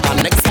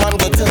 and next man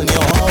go turn you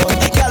on.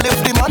 Girl,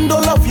 if the man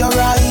don't love you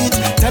right,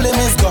 tell him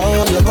he's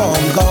gone, you're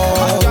gone.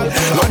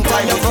 Long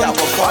time you can't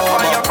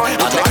perform,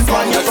 and next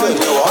man you turn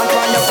you on.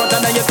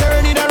 And then you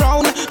turn it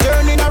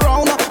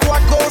around.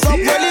 What goes up,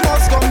 well it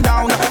must come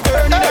down.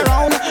 Turn it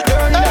around.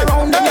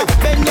 Then you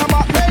bend your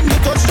back, then you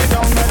touch the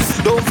ground.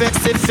 Don't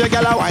vex if your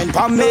girl a wine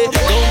pon me.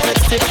 Don't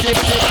vex if.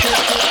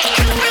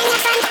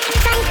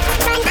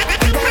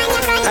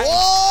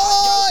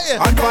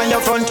 Hand on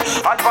your front.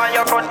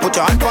 Put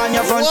your hand on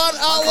your front. 1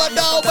 hour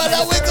now, but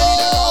there we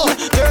go.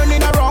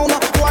 Turning around.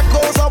 What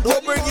goes up?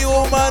 We'll bring you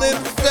home, man, in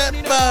fat,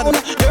 man.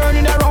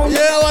 Turning around.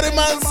 Yeah, what the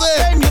man say?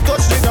 Then you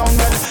touch the ground.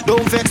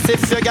 Don't vex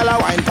if your girl a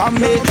wine pon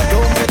me.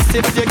 Don't vex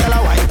if your girl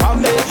a wine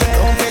pon me.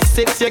 Don't vex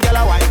if your girl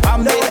a wine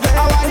pon me.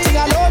 I want you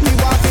alone, you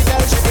want to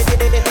tell she.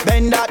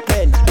 Bend that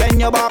bend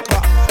your back.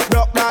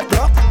 Broke that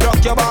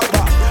broke your back.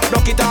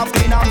 Broke it off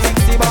clean and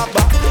fix the back.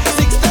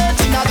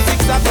 6:30 not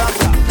 6 o'clock.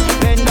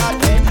 Bend that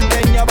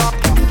bend your back.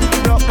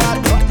 Broke that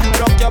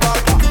broke your back.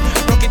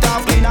 Broke it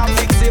off clean and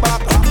fix the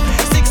back.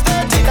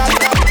 6:30 not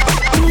 6 o'clock.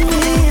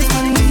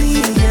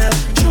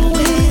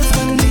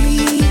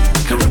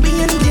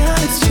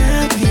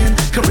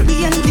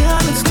 Caribbean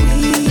girl is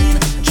queen.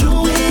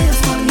 True is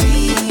for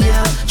me,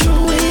 yeah.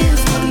 True is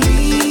for me.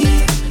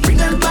 Bring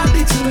that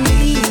body to me,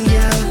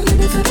 yeah.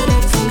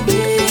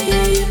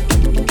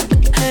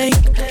 Hey,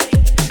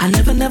 I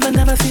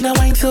never seen a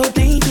wine so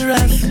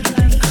dangerous.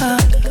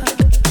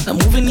 I'm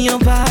moving your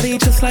body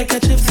just like a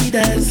gypsy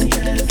does.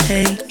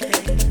 Hey,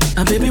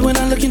 baby, when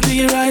I look into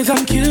your eyes,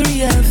 I'm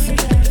curious.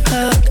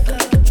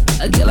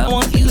 Girl, I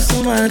want you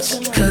so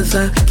much, cause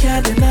I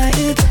can't deny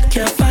it,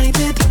 can't fight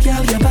it.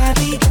 Girl, your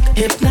body,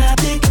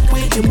 hypnotic,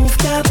 way you move,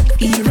 girl,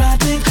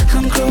 erratic.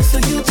 Come closer,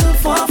 you too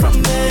far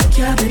from me.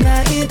 Can't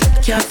deny it,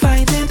 can't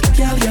fight it.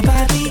 Girl, your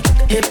body,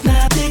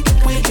 hypnotic,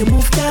 way you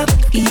move, girl,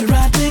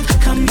 erratic.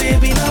 Come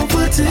baby, now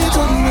put it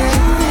on me.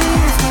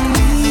 It's for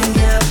me,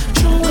 yeah,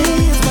 true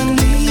is for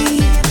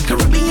me.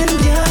 Caribbean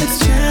girl is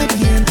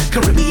champion,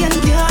 Caribbean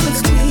girl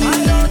is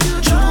queen.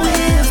 True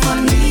is for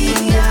me,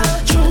 yeah,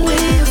 true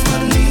is for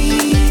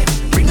me.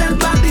 Bring that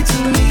body to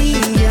me,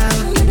 yeah.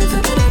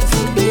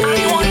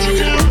 I want you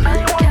to.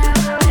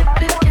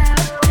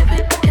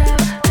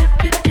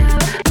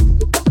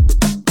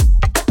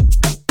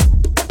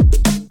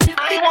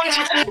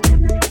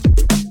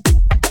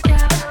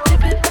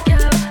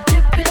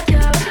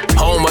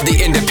 Home of the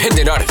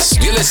independent artists.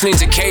 You're listening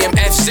to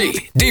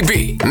KMFC,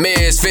 DB,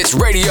 Misfits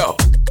Radio.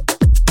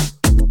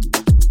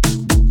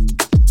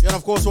 Yeah, and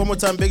of course, one more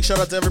time, big shout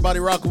out to everybody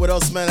rocking with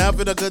us, man.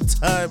 Having a good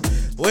time.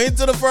 We're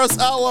into the first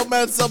hour,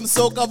 man. Some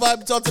soca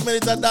vibe, 30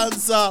 minutes of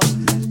dancehall.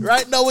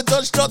 Right now, we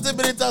touched 30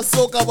 minutes of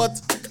soca, but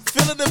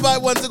feeling the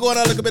vibe wants to go on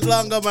a little bit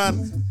longer,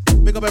 man.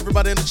 Big up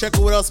everybody in the check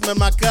with us, man.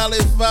 My Cali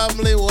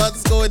family,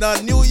 what's going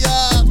on? New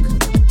York,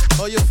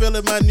 how you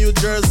feeling, man? New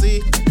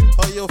Jersey,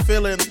 how you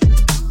feeling?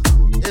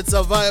 It's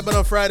a vibe on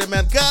a Friday,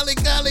 man. Cali,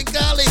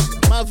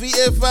 my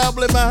VA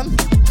family, man.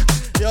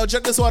 Yo,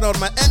 check this one out,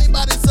 man.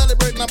 Anybody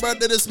celebrating a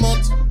birthday this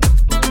month?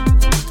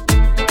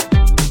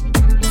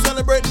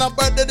 Celebrating a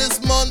birthday this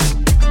month.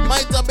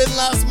 Might have been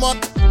last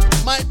month.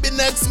 Might be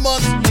next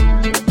month.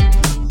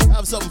 I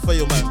have something for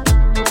you, man.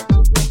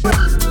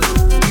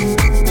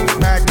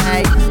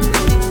 Birthday.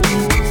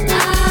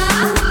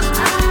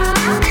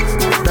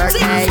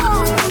 Birthday.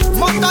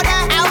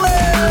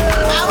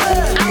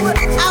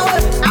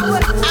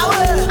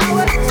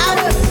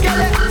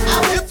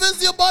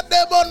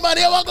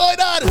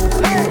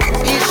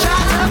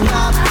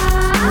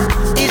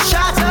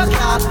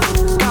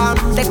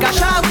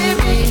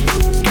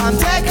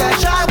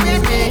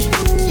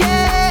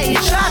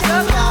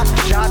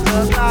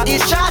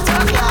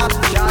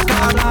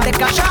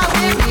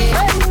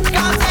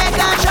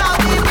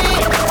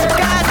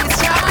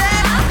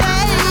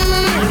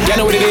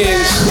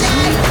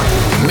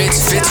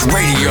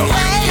 Radio.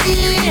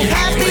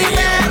 Happy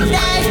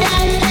birthday.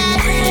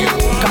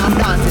 Come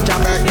dance, it's your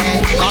birthday.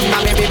 Come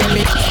now,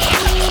 baby.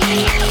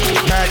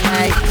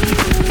 Birthday.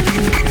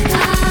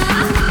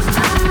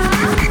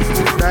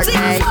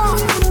 Birthday.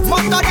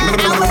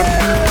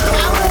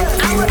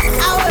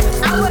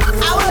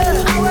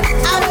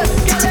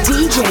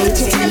 DJ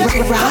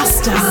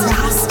Rasta.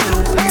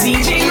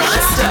 DJ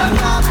Rasta.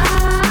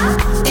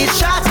 It's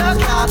shot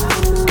o'clock.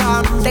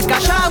 Come take a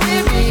shot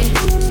with me.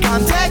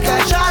 Come take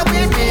a shot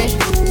with me.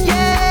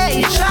 Yeah,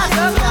 it's shot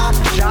o'clock.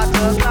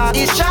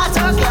 It's shot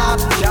o'clock.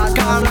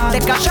 Come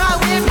take a shot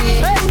with me.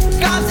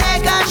 Come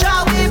take a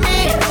shot with me.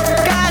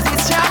 'Cause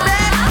it's your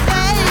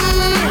birthday.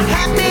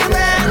 Happy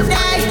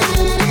birthday.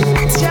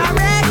 It's your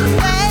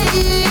birthday.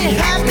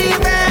 Happy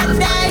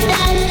birthday.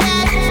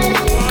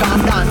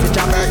 Come dance, it's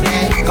your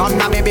birthday. Come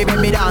now, baby,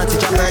 dance,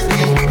 it's your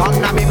birthday. Come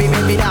now, baby,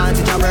 dance,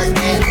 it's your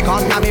birthday.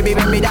 Come now, baby,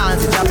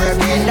 dance, it's your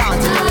birthday.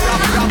 Dance,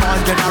 come on,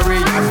 January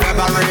and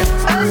February.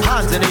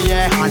 Hands in the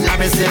air, and let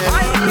me see.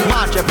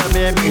 March up for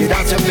me,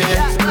 dance with me.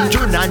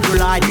 June and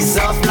July, this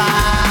so fly.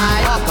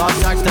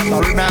 August, September,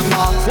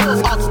 remember.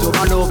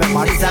 October,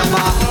 November,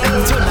 December.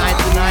 Tonight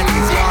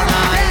is your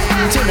night.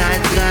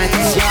 Tonight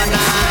is your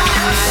night.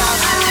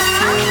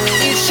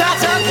 It's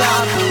shot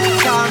o'clock.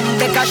 Come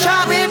take a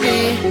shot with me.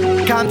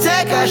 Come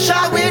take a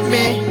shot with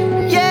me.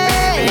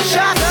 Yeah, it's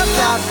shot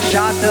o'clock.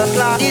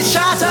 It's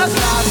shot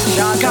o'clock.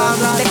 Come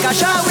take a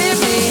shot with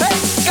me.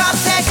 Come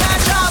take a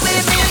shot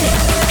with me.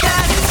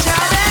 'Cause it's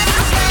your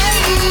birthday.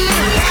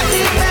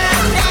 Happy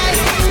birthday.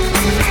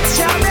 It's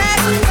your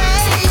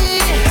birthday.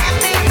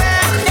 Happy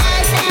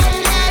birthday.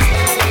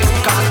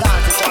 Come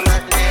dance, it's your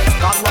birthday.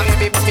 Come now,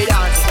 baby,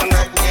 dance, it's your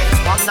birthday.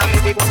 Come now,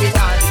 baby,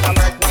 dance, it's your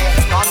birthday.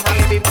 Come now,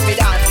 baby,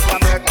 dance, it's your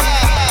birthday.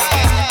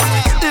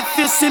 If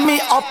you see me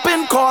up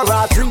in Cora,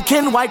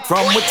 drinking white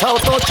rum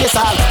without no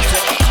chaser.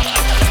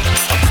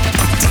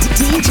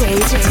 DJ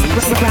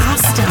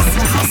Rasta.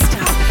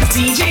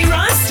 DJ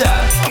Rasta.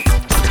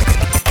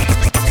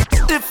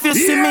 If you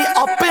see me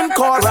up in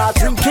Cora,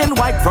 drinking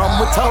white rum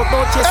without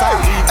no chaser.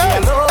 Hey.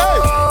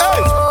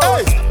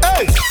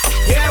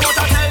 Hear what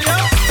I tell you?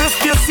 If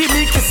you see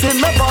me kissing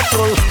my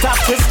bottle, tap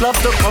this love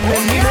to come in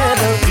the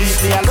middle. Leave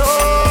me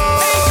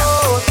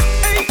alone.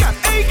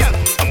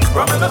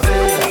 Rum in my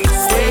vein,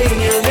 stay in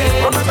your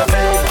lane. Rum in my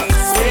vein,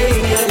 stay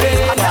in your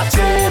lane. I got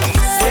change,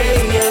 stay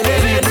in your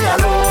lane. Leave me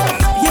alone.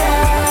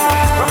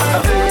 Yeah. Rum in my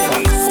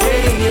vein,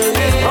 stay in your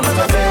lane. Rum in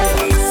my vein,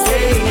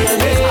 stay in your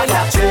lane. I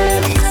got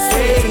change,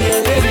 stay in your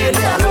lane. Leave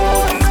me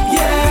alone.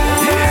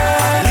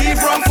 Yeah.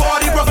 Leave rum for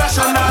the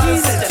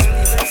professionals.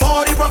 For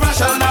the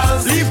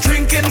professionals. Leave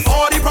drinking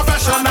for the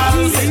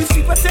professionals.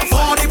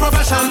 For the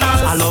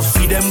professionals. I love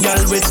see them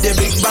girl with the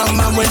big bam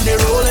bam when they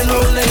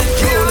rolling it.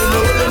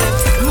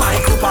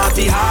 Michael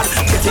party hard,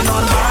 getting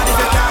on hard. If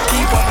you can't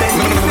keep up, then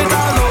leave it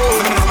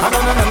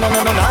alone.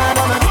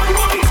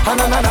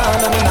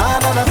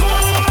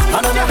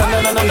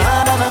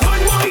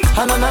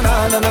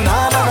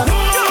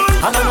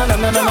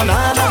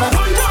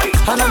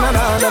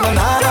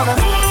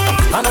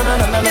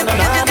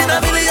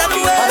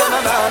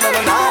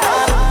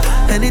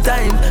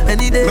 Anytime,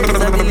 any day,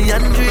 a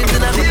million dreams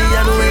in a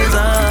million ways.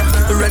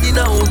 Ready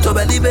now to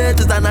elevate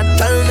is a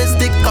natural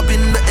stick up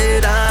in the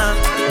air.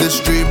 This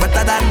dream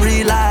better than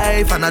real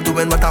life, and I'm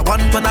doing what I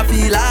want when I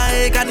feel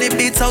like. And it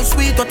beats so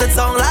sweet, what it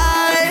sound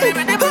like.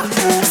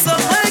 So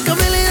like a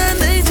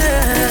million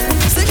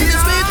angels, singing the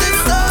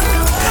sweetest song.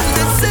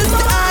 This is the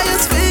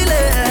highest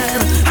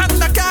feeling,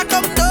 and I can't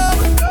come down.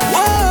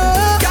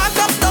 Whoa, can't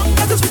come down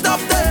 'cause it's sweet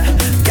up there.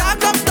 Can't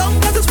come down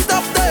 'cause it's sweet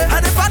up there.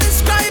 And if I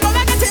describe, I'm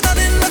like a thing on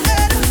in the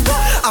head.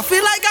 I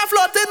feel like I'm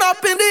floating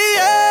up in the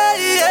air.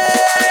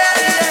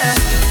 Yeah.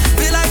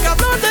 Feel like I'm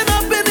floating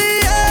up in the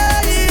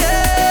air.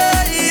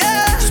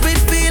 Yeah. Sweet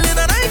feeling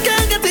and I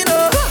can't get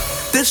enough.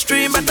 This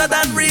dream better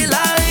than real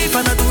life,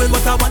 and I'm doing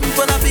what I want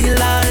when I feel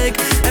like.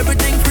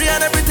 Everything free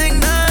and everything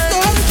nice.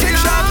 Don't trick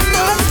shot,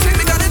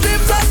 because the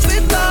dreams are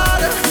sweet,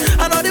 Lord.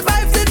 I know the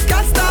vibes it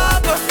can't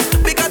stop.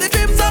 Because the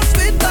dreams are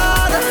sweet,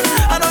 Lord.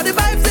 I know the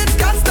vibes it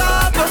can't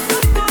stop.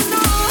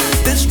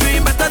 This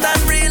dream better than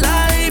real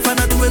life, and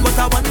I'm doing what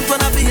I want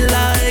when I feel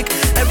like.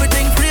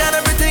 Everything free and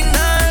everything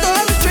nice.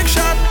 Don't trick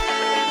shot.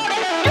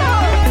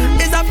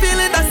 Is a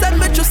feeling that set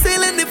me to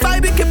ceiling. The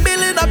vibe it keep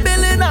building, a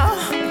billion now.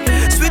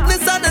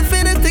 Sweetness and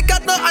infinity,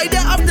 got no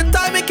idea of the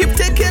time it keep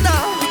ticking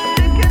up.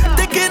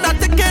 Ticking up.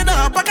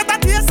 Back at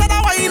that taste and I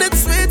wine it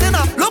sweet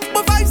enough. Look,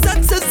 my 5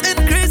 senses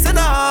increasing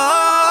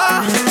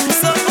up.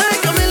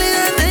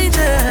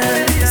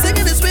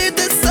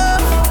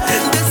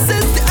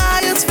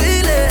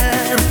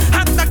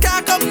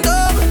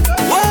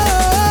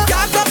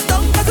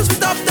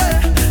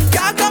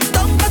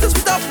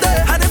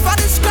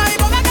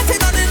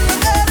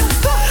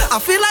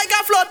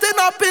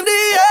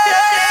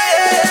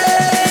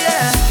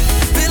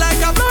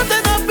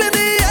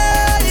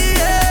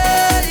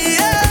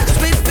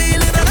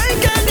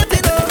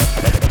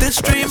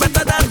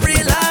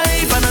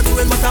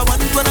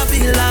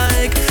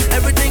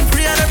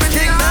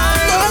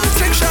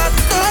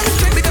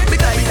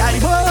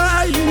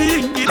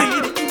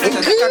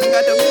 Yo,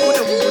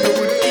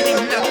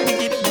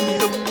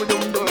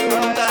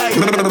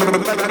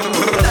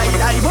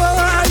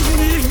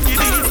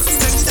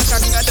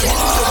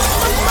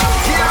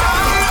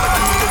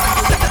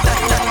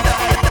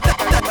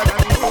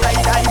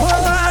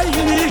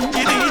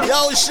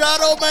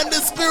 Shadow Man,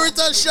 the spirit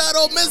of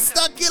Shadow,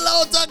 Mr. Kill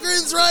out of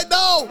Greens right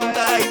now.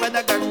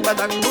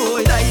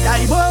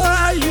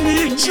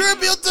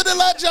 Tribute to the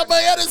legend,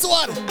 but hear this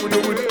one.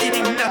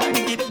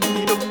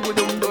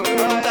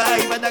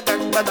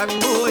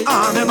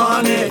 I'm a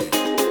money,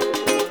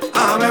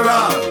 I'm a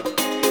rock.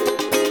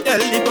 Tell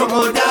the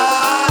promoter,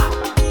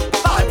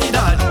 party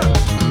done.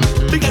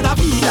 Because I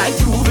feel like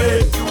Juve,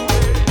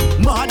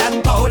 more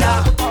than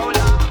powder.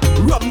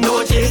 Rum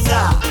no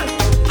chaser,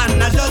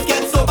 and I just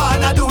get so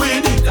bad at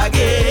doing it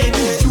again.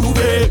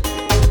 Juve,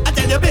 I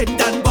tell you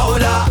bent and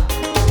powder.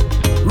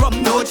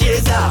 Rum no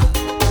chaser,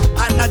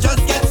 and I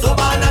just get so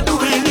bad at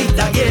doing it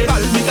again.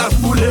 Call me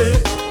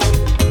Kambule,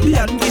 the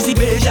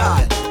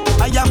anticipation.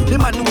 I am the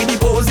man with the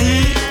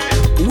posy,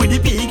 with the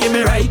pig in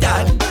my right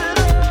hand.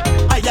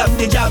 I am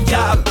the jab,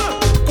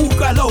 who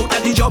call out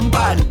at the jump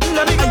man.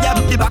 I am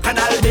the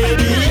bacchanal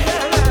baby,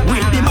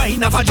 with the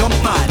mind of a jump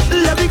man.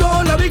 Let me go, I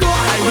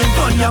will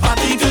turn your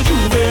body to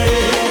Juve.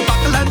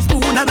 Buckle and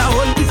spoon and a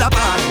whole piece of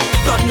pan.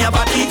 Turn your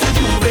body to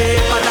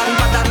Juve. Badang,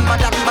 badang,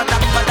 badang,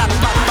 badang, badang,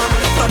 badang.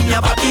 Turn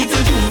your body to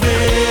Juve,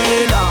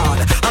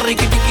 Lord.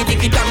 Riki, tiki,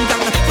 tiki, dang,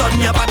 dang. Turn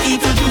your body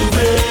to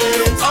Juve.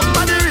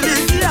 Somebody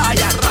release the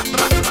iron.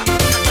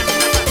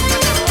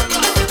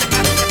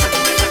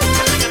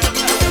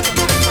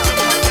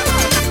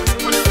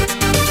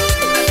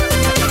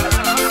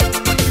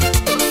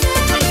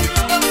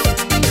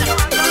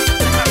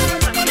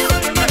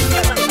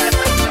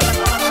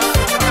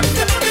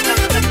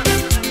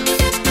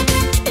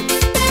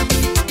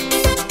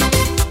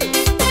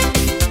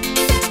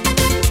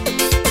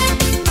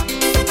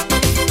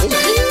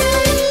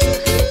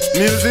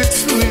 Music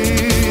sweet.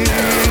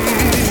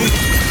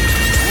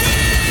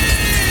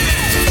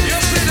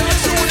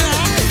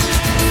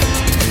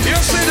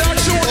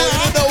 You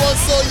know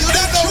what's so, you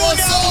didn't know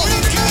what's so.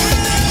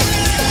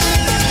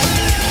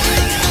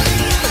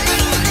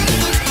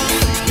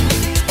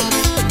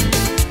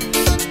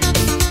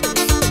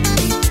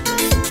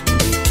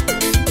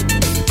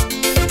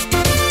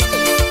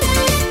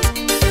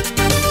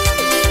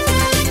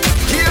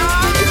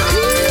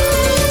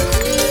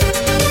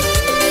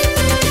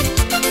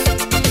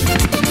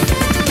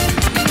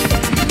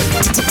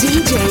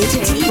 DJ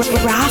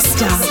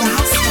Rasta.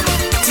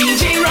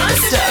 DJ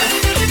Rasta.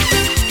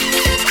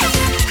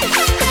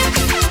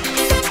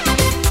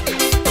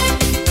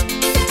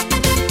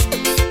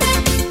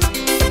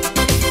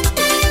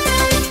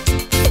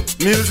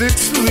 Music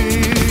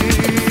sweet.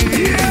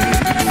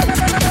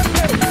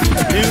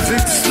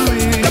 Music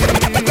sweet.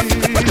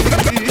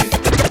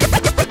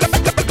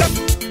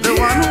 The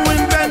one who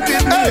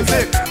invented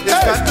music,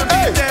 it's got to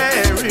be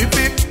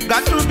terrific.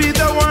 Got to be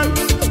the one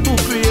who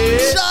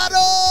creates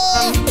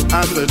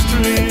and the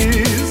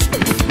trees,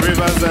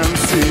 rivers and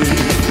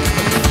seas.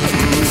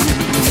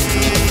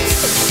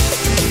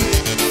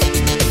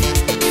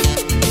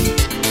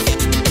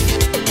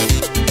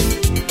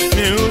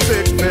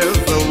 Music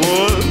fills the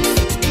world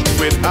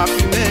with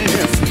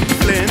happiness,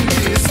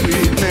 plenty,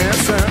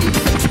 sweetness, and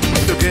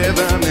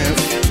togetherness.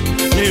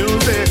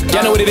 Music.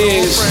 Y'all know what it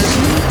is.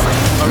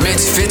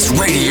 Misfits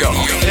Radio.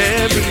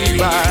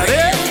 Everybody,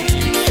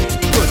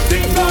 put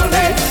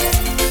dingole,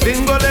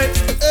 dingole,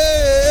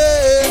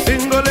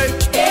 dingole,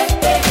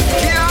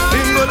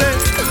 dingole,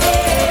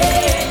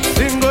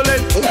 dingole.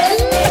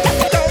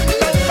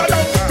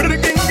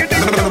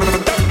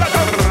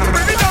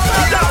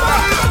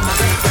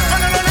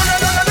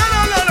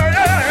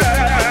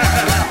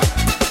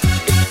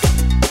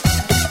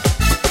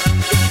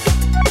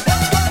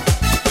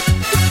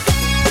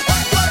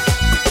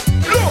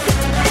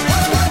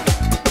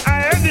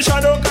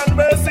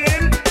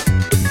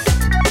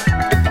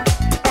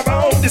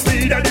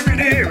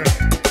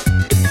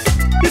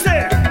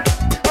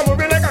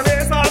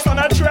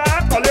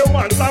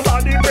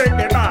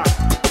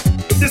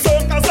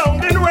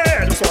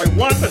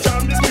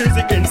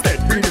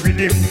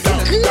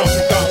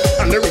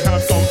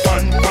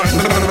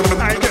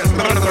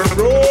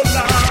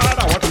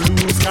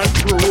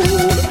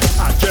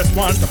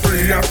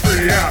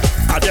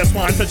 I just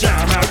want to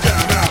jam out.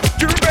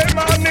 You pay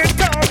money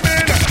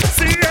coming.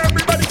 See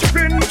everybody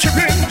chipping,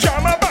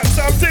 jam about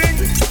something.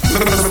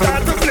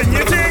 Start to fling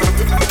your thing.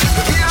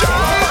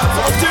 Jam about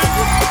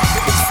something.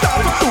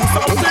 Start to do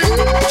something.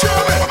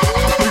 Jam it.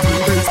 The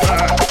groove is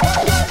bad.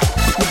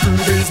 The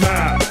groove is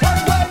mad.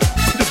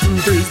 The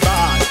groove is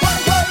bad.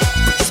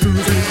 The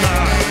groove is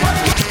mad.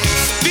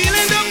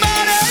 Feeling the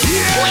body.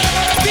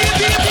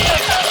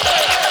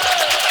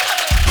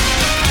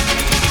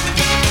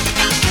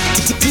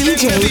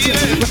 DJ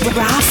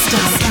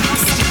Rasta.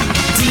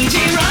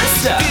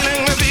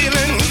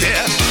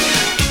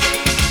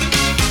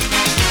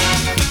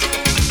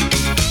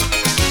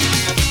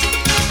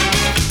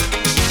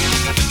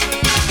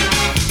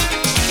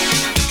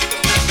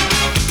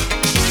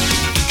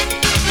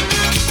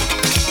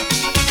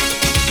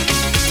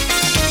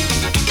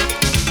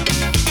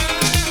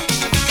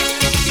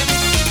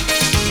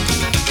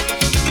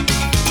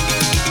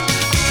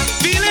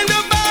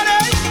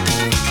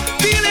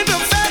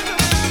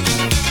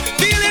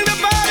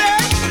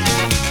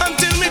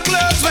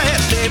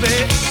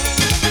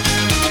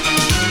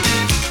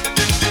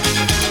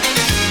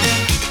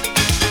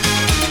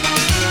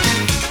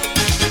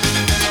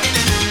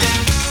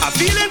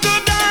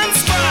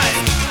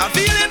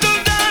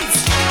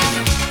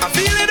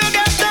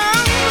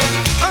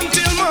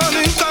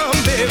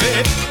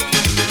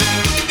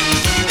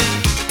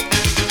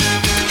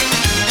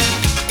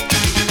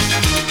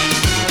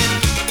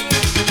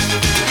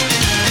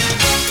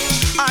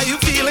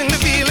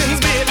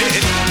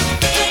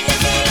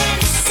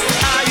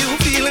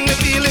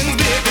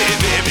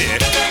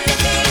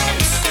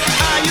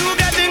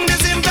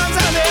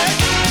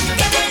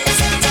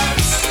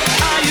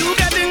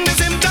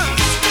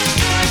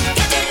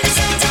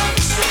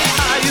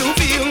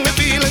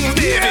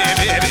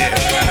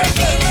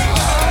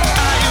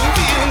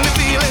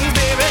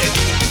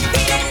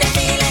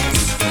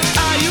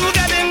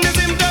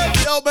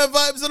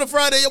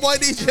 Friday, your boy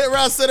DJ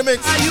Ross in the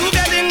mix. Are you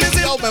getting this?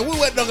 Yo, man, we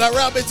went down a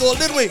rabbit hole,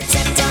 didn't we?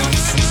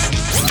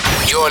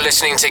 You're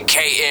listening to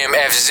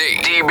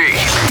KMFZ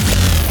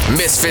DB.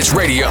 Misfits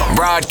Radio,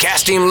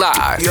 broadcasting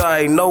live. You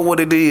ain't know what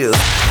it is.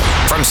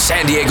 From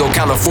San Diego,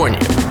 California.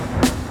 You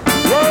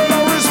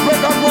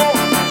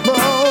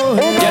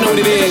know what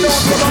it is.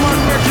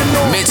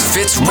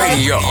 Misfits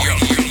Radio.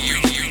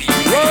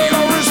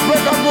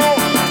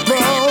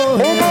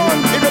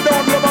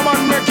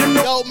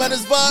 Yo, man,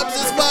 it's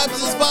vibes,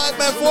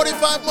 man.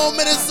 45 more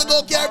minutes to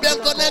go. Caribbean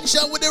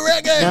Connection with the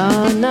reggae.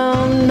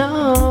 No.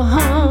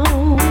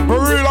 For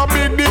real, a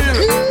big deal.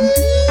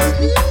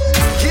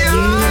 You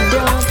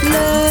don't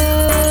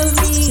love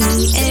me,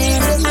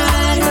 and I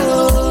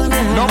know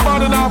now.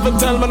 Nobody now to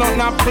tell me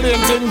not plain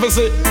thing for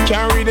say.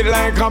 Can't read it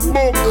like a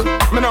book.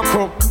 Me no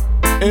cook.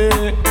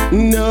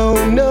 No.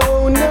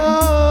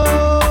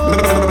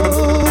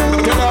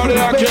 Get out of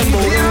here, Kimbo.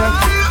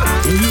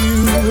 You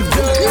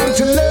don't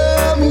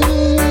love me,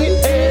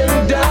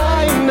 and I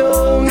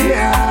know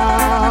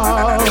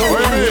now.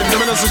 Wait a minute, the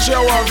minute to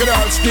show off, get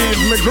out, Steve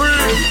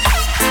McGree.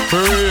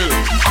 For real.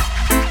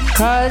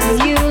 'Cause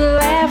you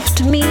left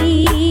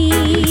me,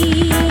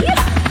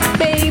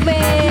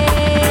 baby.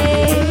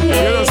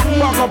 You just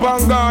back up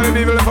and gone and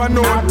even if I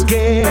know it.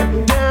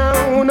 Get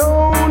down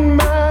on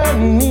my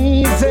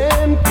knees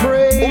and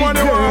pray. Woman,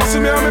 you want to see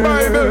me on the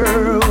Bible?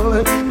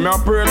 Me a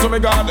pray to me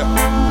God.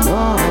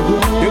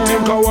 You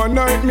think a one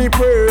night me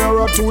pray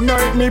or a 2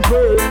 night me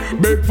pray?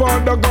 Beg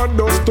Father God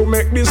does to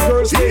make this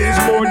girl stay. It's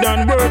more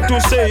than word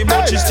to say,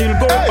 but she still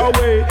go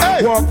away.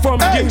 Walk from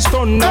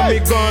Kingston, now me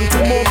gone to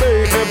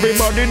Mobay.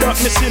 Everybody that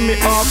me see me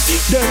up,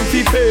 them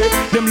fi pay.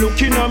 Them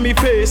looking at me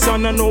face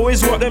and I know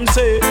is what them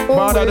say.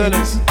 Father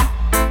Dennis.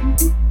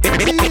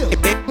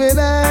 When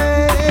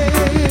I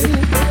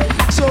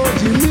saw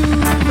you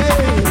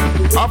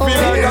moving, I feel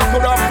like I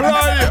could have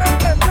fly.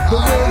 The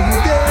way you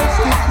danced,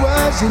 it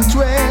was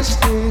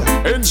interesting.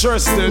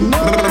 Interesting. No,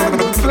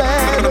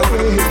 fly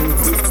away.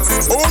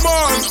 Oh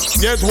man,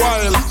 get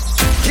wild.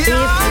 If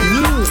you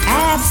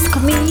ask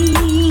me,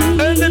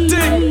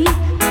 anything,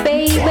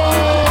 baby,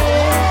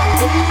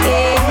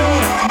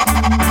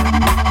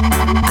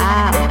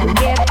 I'll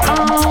get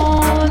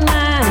on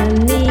my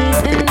knees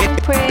and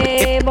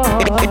pray, boy.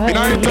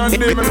 Night and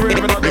day, me pray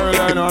for that girl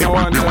I know. And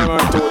one time I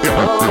told you.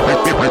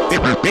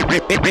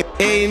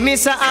 Hey,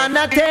 Mr.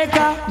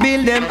 Undertaker,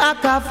 build them a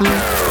coffin.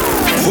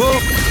 Whoa.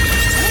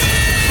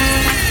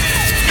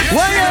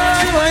 Why-yo.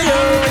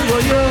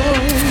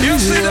 You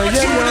see that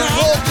tune now?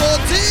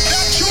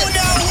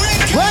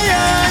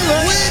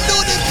 We do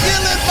the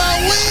killing, man.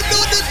 We do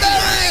the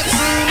burying.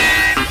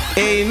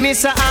 Hey,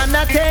 Mr.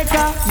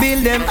 Undertaker,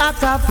 build them a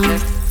coffin.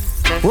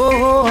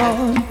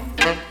 Whoa.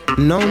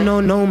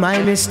 No, my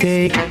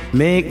mistake.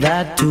 Make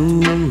that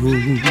two.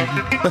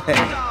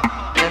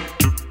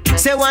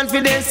 Say one for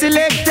them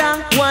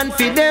selector, one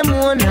for them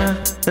owner.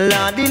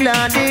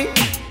 Lordy.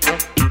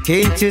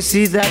 Can't you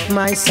see that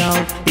my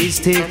sound is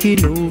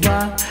taking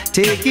over?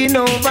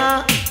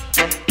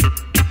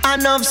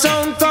 Enough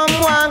sound come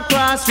one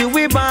cross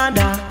we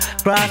border.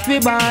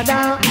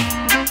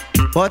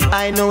 But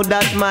I know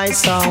that my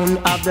sound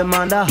of them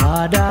on the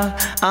harder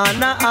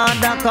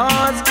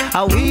cause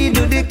we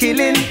do the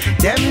killing,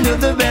 them do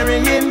the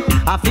burying.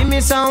 I feel me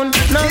sound,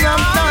 no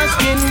ramp nor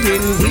skin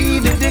grin. We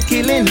do the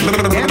killing,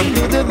 them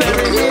do the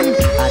burying.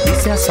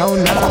 This your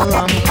sound, no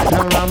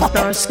ramp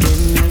nor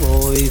skin,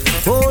 boy.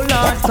 Oh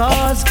Lord,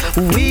 cause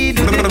we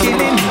do the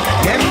killing,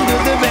 them do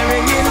the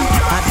burying.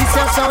 This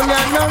your sound,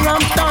 no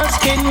ramp nor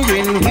skin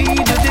grin. We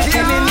do the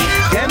killing,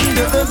 them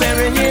do the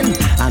burying.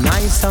 And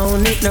I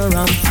sound it no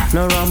ramp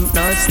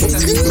nor skin.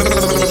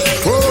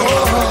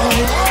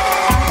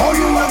 Oh,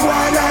 you have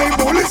one eye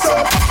bullets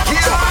up.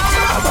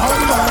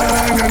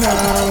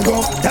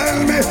 Tell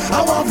me,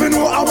 I want to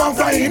know, I want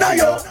to find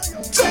you.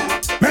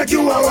 Make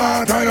you a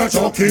want and a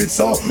chuck it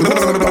so.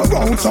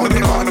 Bounce on the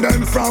man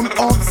them from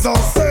up so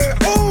say,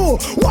 oh,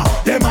 what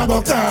them a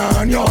go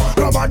turn you.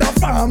 Rubber the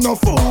farm no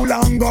fool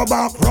and go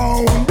back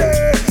round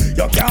there.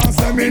 You can't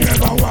say me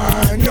never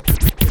want you.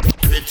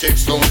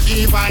 Critics don't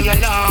leave I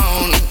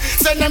alone.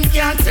 Say them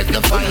can't set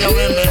the fire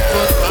when me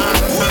put on.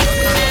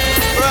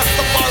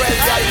 Rastafari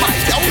guy,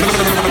 yo. You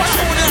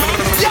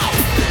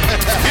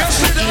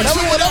see that? Let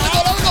me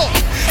go.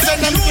 Say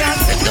them can't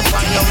set the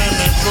fire when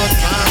me put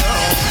on.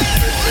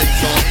 Critics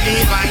don't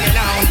leave I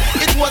alone.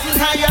 It wasn't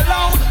I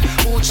alone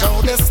who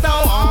chose the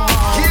stone.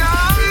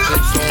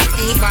 Critics don't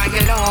leave I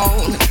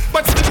alone.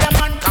 But still them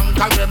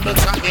unconquerable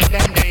talking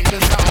them in the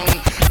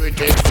zone.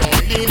 Critics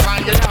don't leave I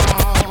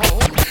alone.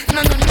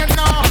 No.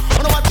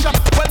 Watch out,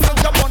 well, no,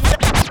 jump on them.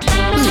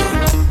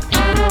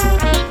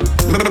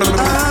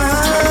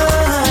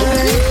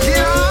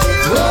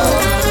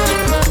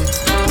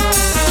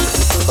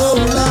 Oh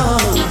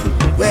Lord,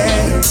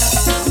 well,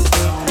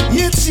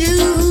 it's you.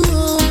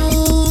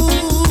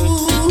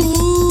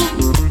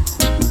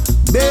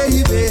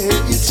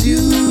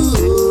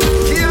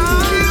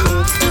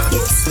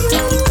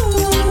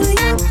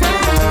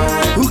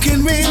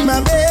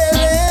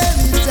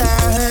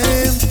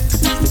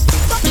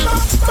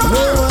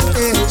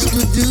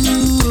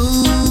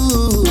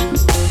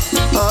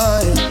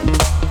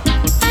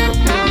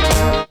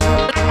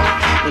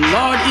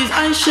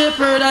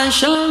 I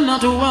shall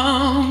not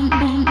want.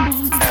 You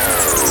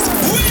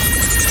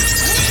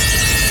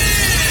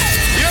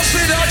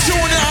see that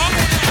tune now?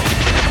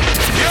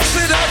 You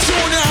see that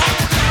tune now?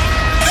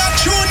 That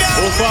tune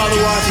now? Oh, Father,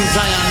 what is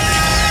Zion?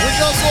 We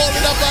just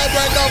holding that vibe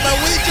right now, man.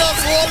 We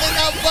just holding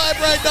that vibe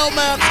right now,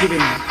 man. Give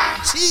him.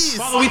 Jeez.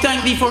 Father, we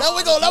thank thee for. Let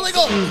we go.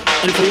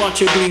 And for what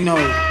you're doing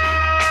now.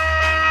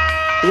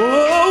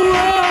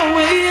 Oh,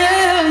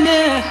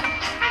 yeah.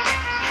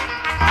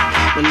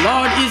 The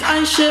Lord is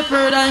my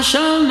shepherd, I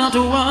shall not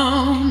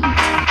want.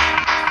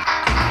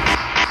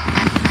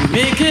 He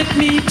maketh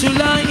me to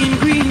lie in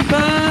green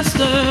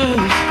pastures.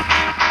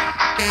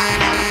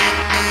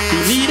 He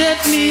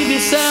leadeth me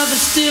beside the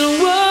still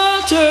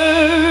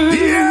waters.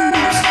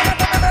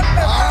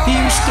 He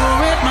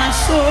restoreth my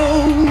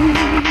soul.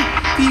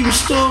 He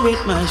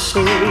restoreth my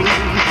soul.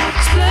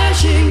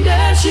 Splashing,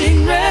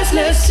 dashing,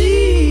 restless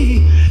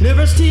sea.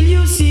 Never still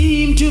you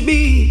seem to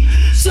be.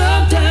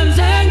 Sometimes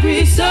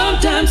angry,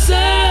 sometimes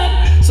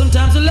sad.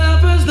 Sometimes you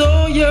laugh as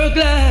though you're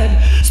glad.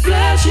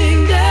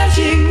 Splashing,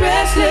 dashing,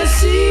 restless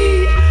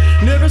sea.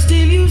 Never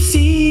still you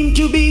seem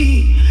to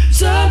be.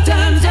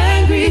 Sometimes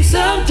angry,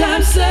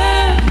 sometimes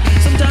sad.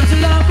 Sometimes you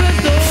laugh as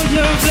though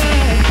you're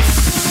glad.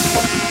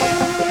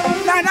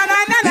 Na na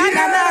na na na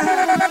na na.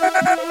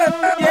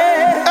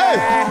 Yeah.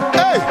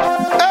 Hey.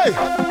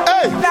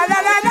 La la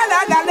la la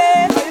la la.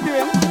 How you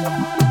doing?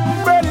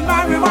 Burning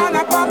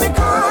marijuana for me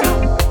calm.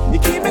 You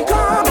keep me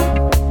calm.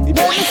 You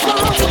make me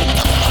strong.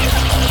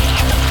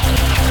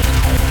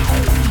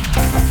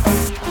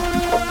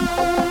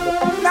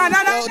 Na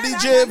na na. Yo,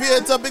 DJ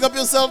Aviator, big up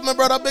yourself, my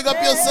brother. Big up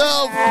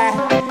yourself.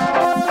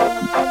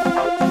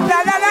 La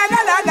la la la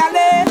la la.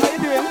 How you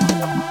doing?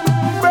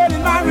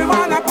 Burning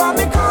marijuana for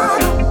me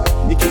calm.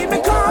 You keep me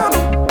calm.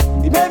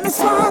 You make me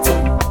smart.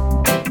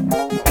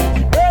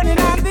 Burning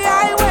on the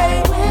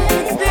highway.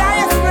 It's the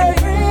highest grade.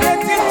 Get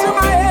into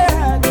my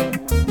head.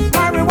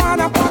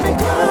 Marijuana for me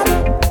calm.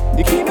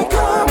 You keep me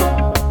calm.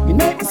 You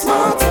make me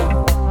smart.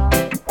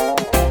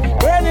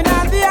 Burning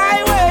on the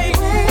highway.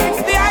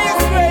 It's the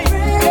highest grade.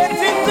 Get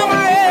into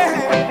my head.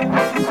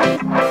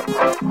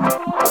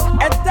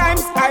 At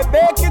times I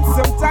bake it.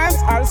 Sometimes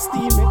I'll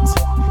steam it.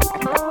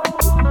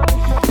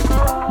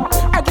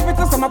 I give it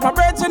to some of my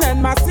brethren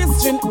and my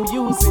sister who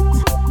use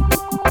it.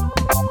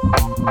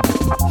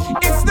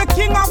 It's the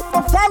king of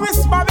the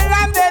forest,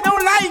 Babylon, they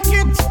don't like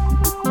it.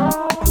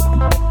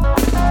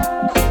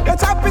 They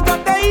chop it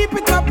up, they heap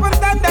it up, and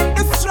then they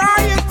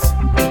destroy it.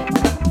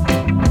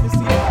 You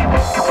see,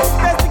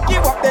 they stick you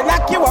up, they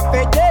lock you up,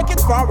 they take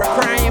it for a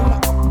crime.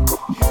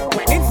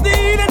 When it's the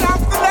healing of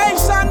the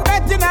nation,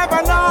 bet you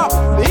never know.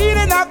 The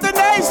healing of the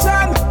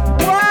nation.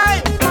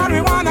 Why?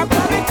 Marijuana,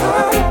 for me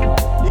calm.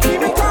 You keep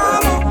me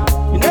calm.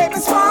 You make me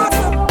smart.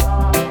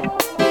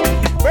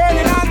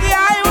 Burning on the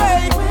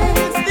highway.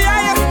 It's the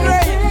highest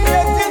grade.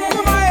 Get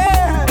into my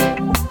head.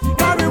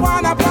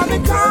 Marijuana, for me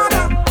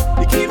corner.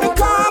 You keep me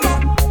calm.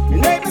 You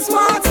make me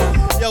smart.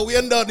 Yo, we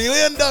ain't done. On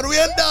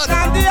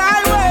the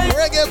highway.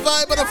 Reggae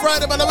vibe on a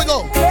Friday, man. There we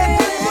go. Get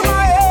into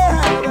my head.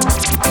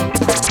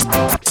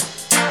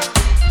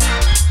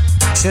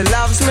 She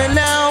loves me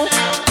now.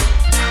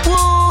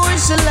 Ooh,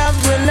 she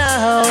loves me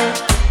now.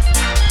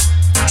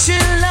 She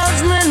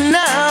loves me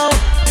now.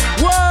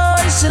 Whoa,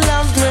 she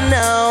loves me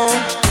now.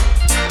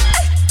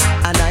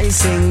 And I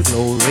sing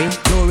glory,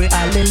 glory,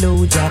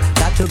 hallelujah.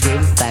 Got to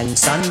give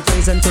thanks and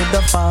praise unto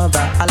the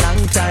Father. A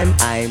long time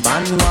I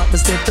man walk the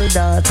step to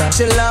daughter.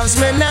 She loves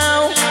me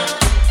now.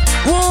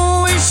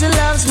 Ooh, she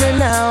loves me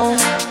now.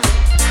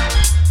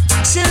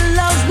 She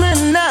loves me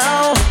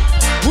now.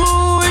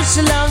 Ooh,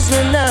 she loves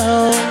me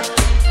now.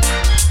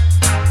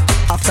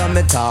 After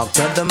me talk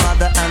to the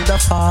mother and the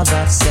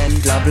father,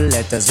 send love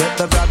letters with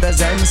the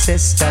brothers and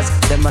sisters.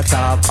 Them a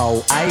talk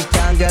how I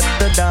can't get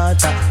the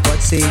daughter,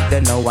 but see they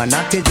know I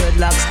not the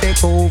dreadlocks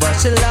take over.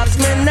 She loves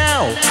me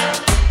now.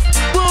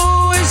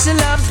 Ooh, she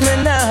loves me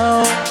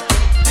now.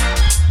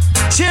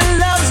 She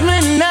loves me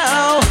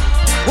now.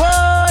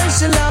 Whoa,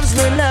 she loves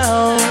me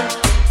now.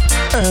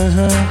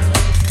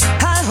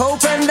 I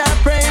hope and I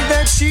pray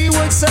that she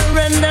would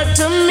surrender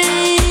to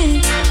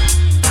me.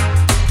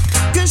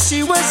 Cause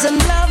she was in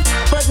love,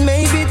 but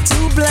maybe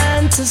too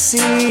blind to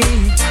see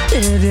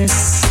it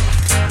is.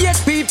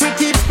 Yet people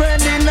keep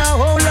spreading a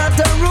whole lot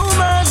of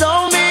rumors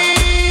on me.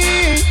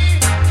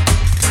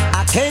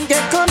 I can't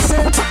get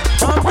consent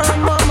from her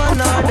mama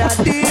nor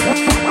daddy.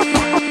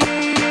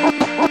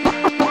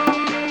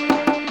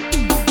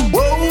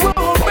 Whoa,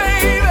 whoa,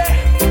 baby,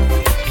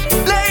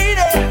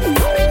 lady.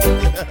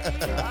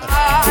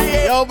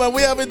 Yo, man,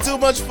 we having too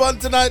much fun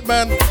tonight,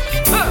 man.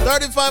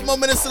 35 more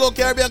minutes to go,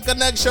 Caribbean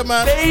Connection,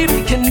 man.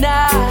 Baby, can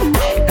I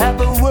have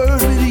a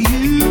word with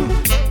you?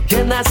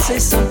 Can I say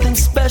something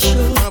special?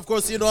 And of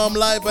course, you know I'm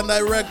live and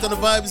direct on the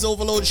Vibes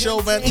Overload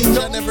show, man. Each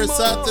and every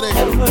Saturday,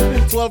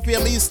 12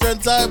 p.m. Eastern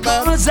time,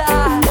 man. 9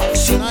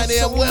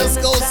 a.m. West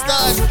Coast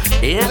time.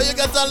 Well, you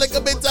got a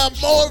little bit of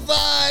more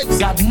vibes.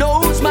 God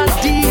knows, my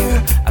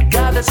dear, I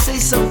gotta say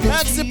something.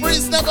 Maxi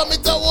Priest never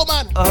meet a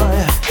woman.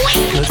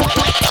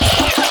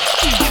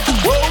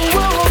 Whoa,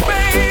 whoa,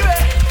 baby.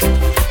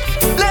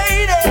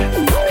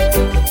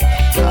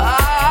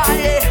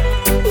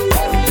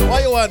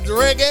 want?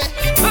 Reggae?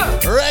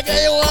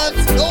 Reggae you want?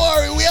 Don't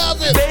worry, we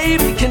have it.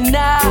 Baby, can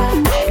I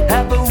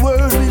have a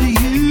word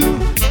with you?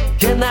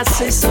 Can I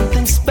say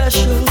something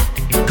special?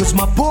 Cause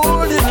my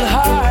poor little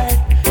heart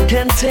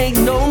can't take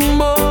no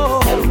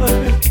more.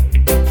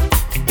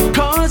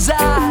 Cause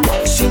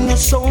I've seen you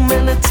so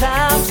many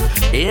times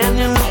and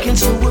you're looking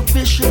so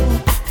official.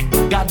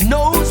 God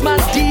knows, my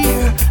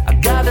dear, I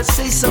gotta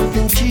say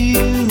something to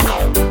you.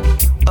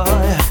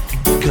 Oh yeah.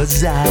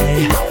 Cause I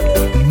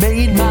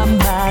made my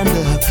mind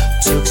up,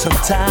 took some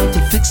time to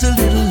fix a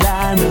little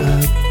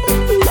lineup.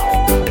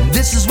 And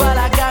this is what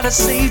I gotta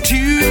say to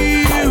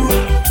you.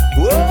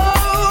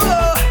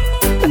 Whoa,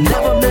 I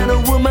never met a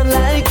woman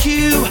like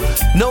you.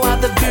 No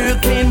other girl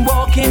can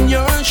walk in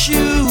your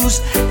shoes.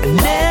 And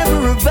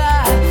never have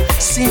I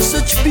seen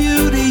such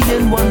beauty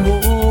in one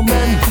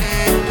woman.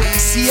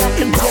 See, I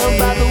can tell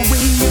by the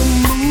way you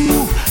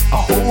move, a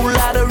whole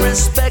lot of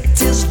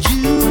respect is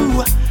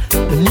due.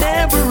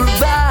 Never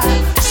have I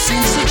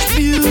seen such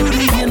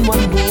beauty in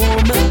one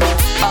woman.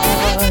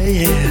 Oh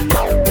yeah,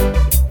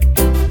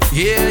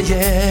 yeah,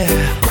 yeah.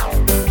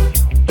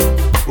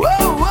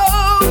 Whoa,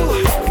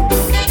 whoa.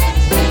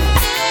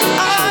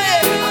 Oh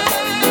yeah.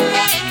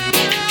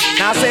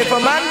 Now say if a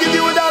man give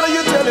you $1,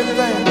 you tell him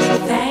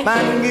thanks.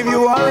 Man can give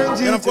you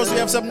oranges. And of course we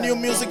have some new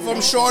music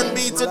from Sean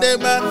B today,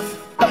 man.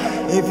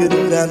 If you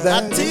do that,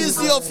 I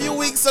teased you a few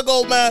weeks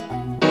ago, man.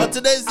 But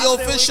today's the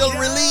official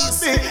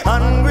release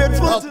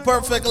of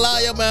Perfect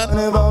Liar, man.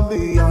 Never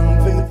be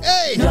ungrateful.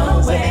 Hey!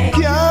 No way.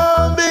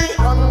 Can't be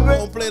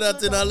ungrateful. Don't play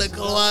that in a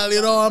little while,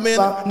 you know what I mean?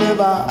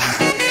 Never.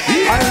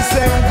 I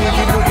say give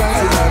you thanks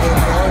in the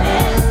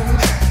morning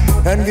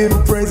and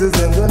give praises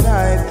in the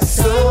night.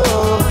 So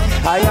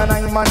I and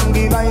I man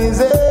give praises,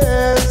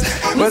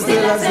 but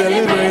still I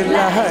celebrate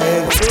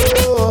life.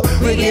 So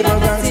we give a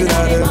thanks in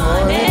the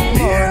morning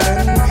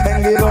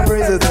and give a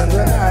praises in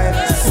the night.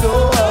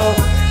 So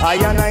I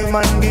and I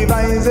man give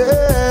praises,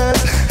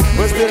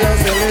 but still I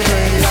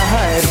celebrate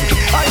life.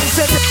 I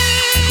said,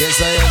 guess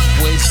I have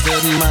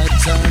wasted my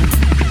time.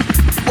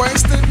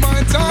 Wasted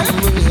my time.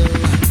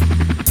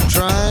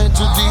 Trying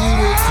to deal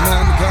with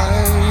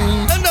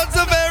mankind. And that's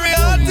a very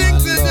hard thing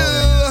to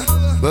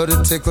do. But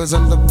it tickles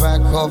in the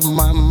back of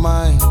my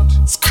mind.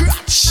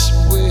 Scratch.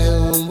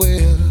 Will,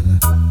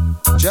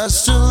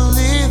 just to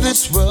leave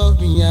this world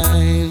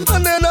behind.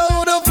 And then I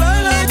would have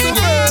fly like a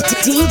bird.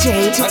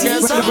 DJ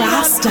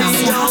Rasta.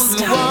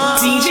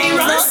 DJ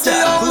Rasta. I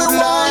would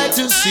like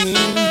to see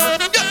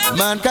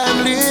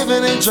mankind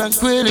living in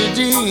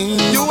tranquility.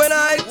 You and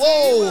I.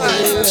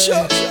 Whoa.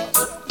 Sure.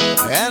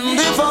 And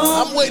if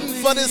I'm waiting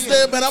for this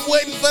day, man. I'm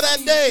waiting for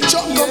that day.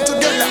 Come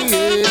together.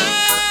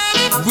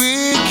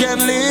 We can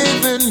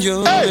live in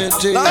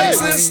unity. Like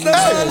sister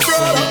and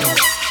brother.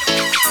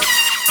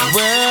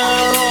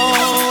 We're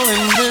all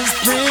in this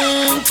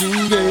thing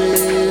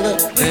together.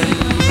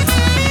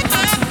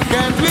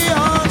 Can't we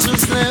all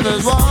just live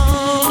as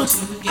one?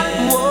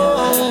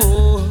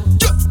 Whoa.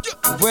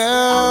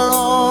 We're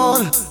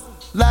all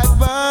like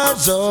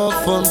birds of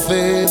one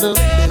feather.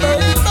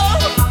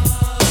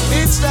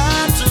 It's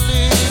time to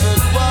live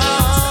as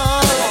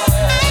one.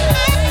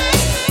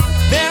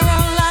 There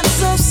are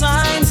lots of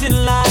signs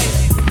in life,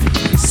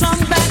 some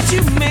that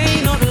you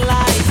may not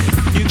like.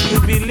 You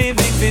could be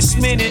living this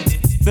minute,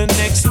 the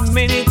next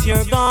minute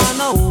you're gone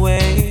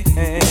away.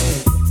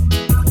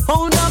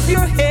 Hold up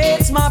your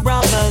heads, my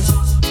brothers.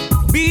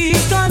 Be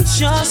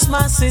conscious,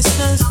 my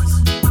sisters.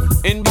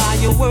 And by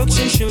your works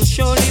you shall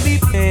surely be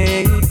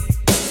paid.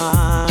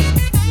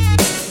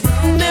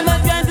 Never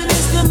try to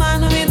miss the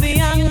man with the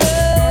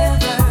anger,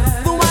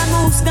 the one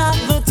who's got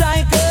the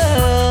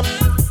tiger,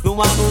 the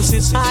one who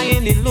sits high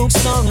and he looks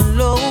down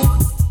low.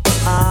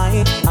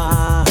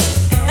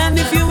 And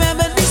if you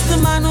ever miss the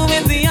man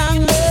with the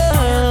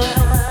anger,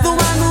 the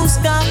one who's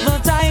got the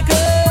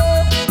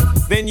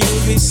tiger, then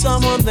you'll be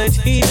someone that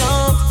he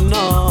don't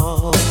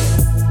know.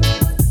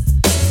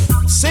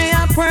 Say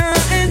a prayer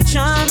and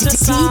chant a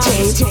song.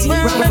 DJ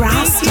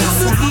Rasta.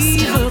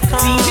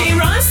 DJ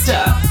Rasta.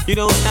 You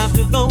don't have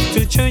to go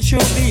to church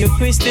or be a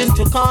Christian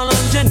to call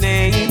on your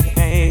name.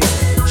 Hey.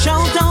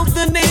 Shout out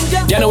the name.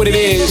 You know what it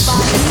is.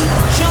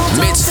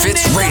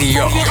 Misfits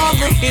Radio.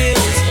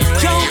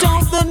 Shout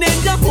out the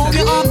name that put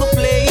me on the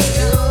plate.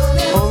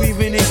 Or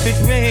even if it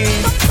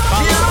rains,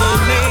 call on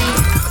the name.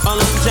 Call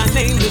on your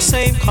name the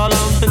same. Call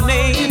on the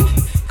name.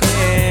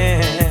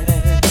 Yeah.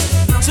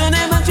 So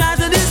never try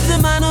to diss the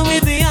man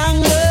with the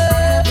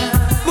anger,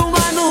 the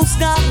one who's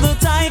got the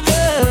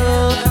tiger,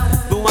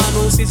 the one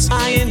who sits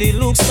high and he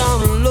looks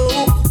down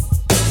low.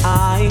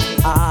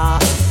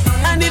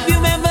 And if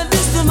you ever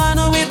diss the man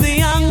with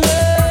the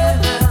anger,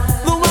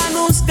 the one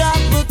who's got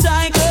the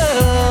tiger,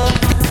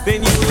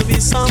 then you will be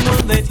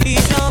someone that he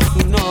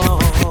don't know.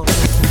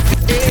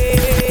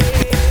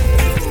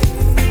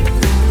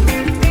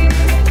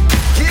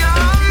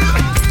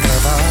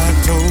 Have I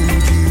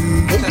told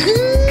you?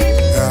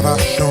 Have I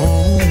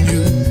shown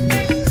you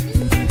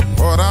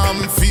what I'm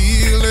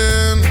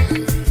feeling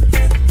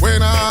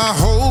when I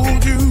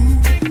hold you?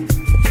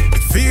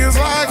 It feels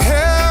like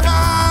heaven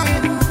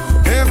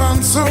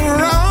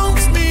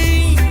surrounds me.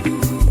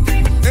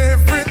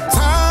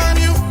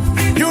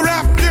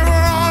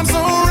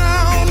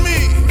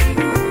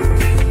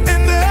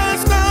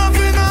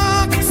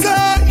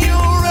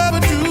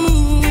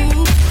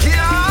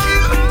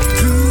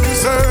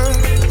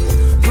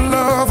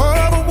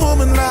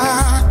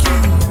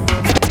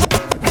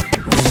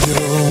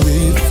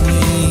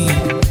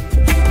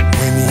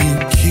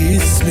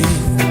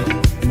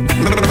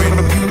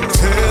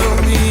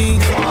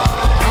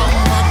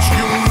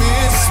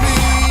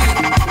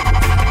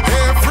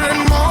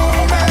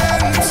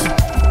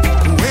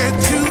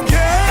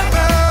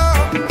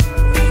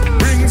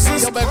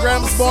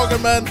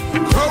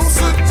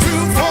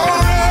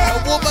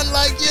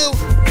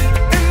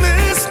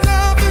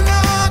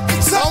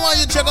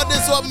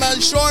 one,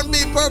 man. Sean B,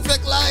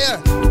 Perfect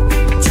Liar.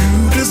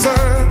 You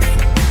deserve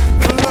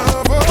the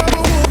love of a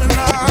woman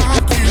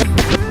like you.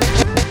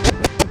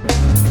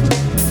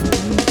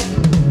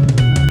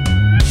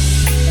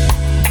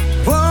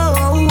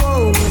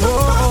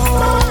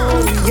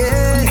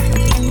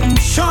 Yeah.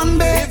 Sean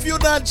B. If you're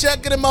not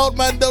checking him out,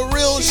 man, the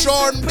real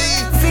Sean B.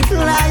 Perfect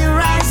Liar,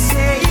 I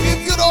say.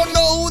 If you don't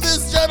know who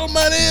this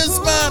gentleman is,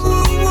 man,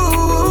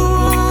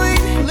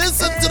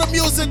 listen to the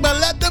music, man.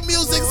 Let the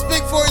music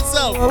speak for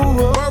itself.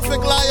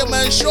 Perfect Liar,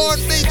 man. Sean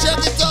B, check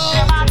it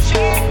out.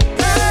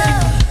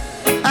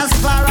 As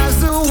far as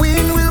the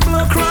wind will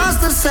blow across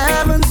the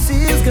seven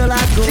seas, girl, I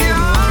go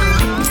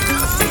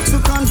to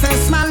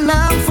confess my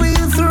love for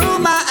you through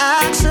my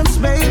actions,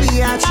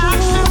 baby. I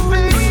choose.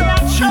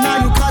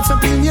 Now you caught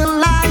up in your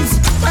lies,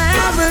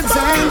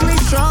 evidently,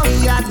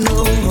 surely I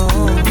know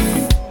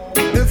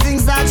the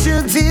things that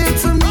you did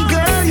to me,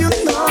 girl. You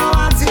know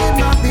I did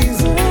not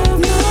deserve.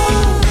 No,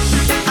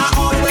 I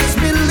always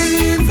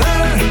believe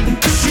her.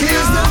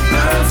 She's the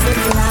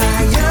perfect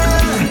liar.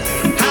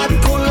 I'd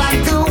go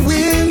like the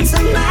wind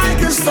tonight,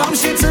 the storm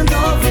she turned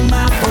over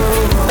my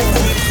boat.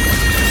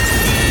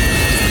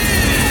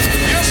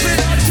 You see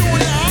that tune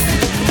now?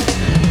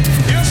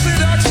 You see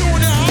that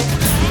tune now?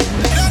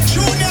 That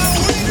tune now.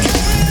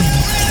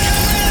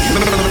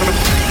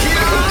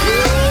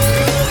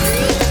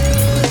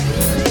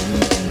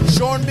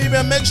 Sean B,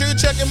 man, make sure you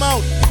check him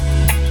out.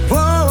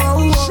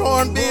 Whoa,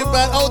 Sean B,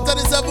 man, out of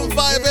the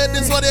 758.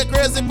 This one here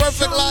crazy,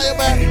 Perfect Liar,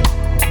 man.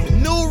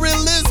 New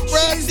release,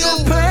 brand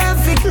new.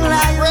 Perfect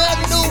Liar.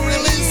 Brand new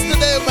release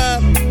today, man.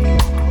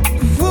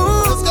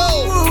 Let's go.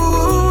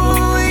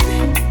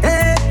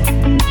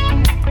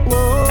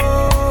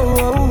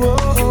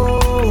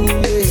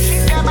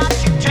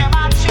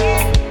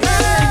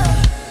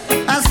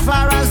 As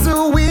far as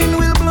the wind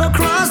will blow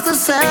across the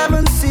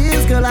seven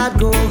seas, girl, I'd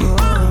go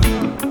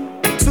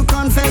to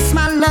confess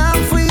my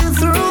love for you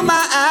through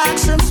my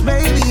actions,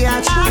 baby.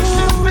 I choose.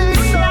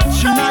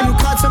 Now you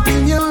caught up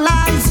in your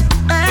lies,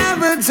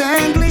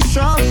 evidently,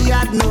 surely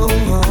I'd know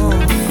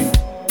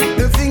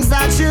the things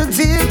that you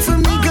did to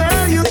me,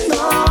 girl. You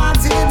know I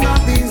did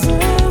not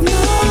deserve. No,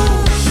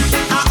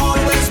 I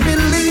always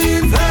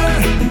believe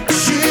her.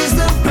 She's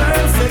the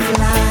perfect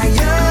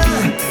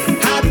liar.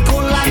 I'd go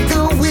like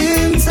the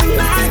wind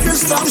tonight, the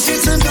storm she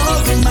turned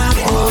over my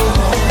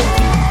boat.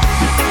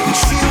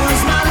 She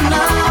was my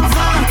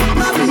lover,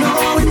 not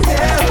knowing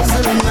there was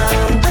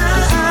another.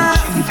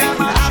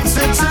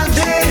 After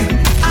today,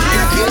 I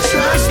can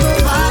trust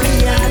nobody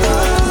at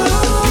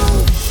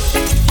all.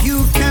 You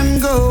can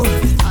go,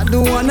 I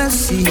don't wanna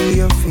see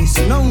your face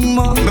no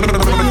more. You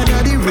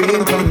got the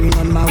rain coming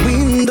on my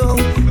window.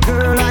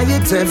 Girl, are you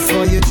dead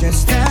for you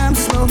just damn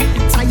slow?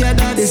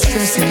 Tired of this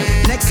stressing,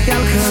 next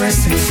gal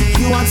caressing.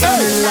 You want to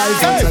live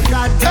life, it's a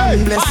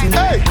goddamn blessing.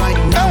 Right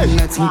now,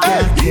 nothing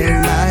can kill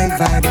my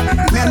vibe.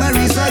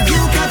 Memories of you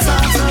got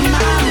out of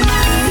my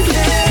mind.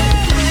 Yeah.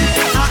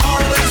 I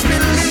always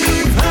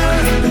believe her.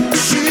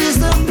 She's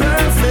the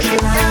perfect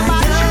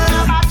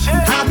liar.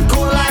 I'd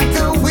go like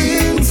the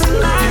wind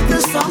tonight, the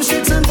storm she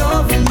turned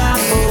over my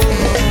boat.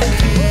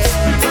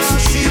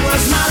 She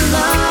was my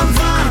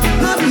lover,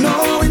 not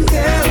knowing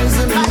there was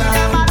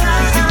another.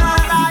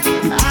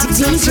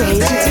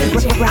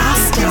 DJ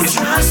Rasta.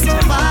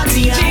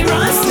 DJ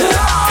Rasta.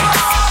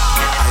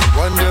 I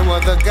wonder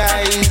what the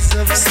guys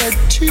have said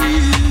to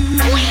you.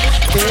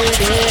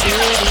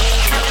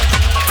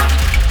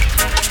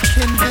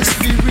 Can this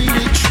be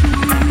really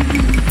true?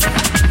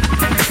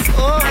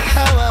 Oh,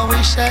 how I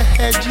wish I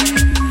had you.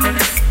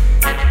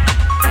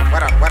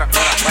 What up?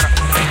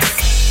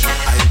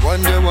 I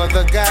wonder what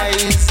the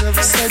guys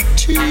have said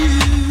to you.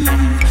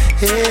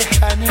 Hey,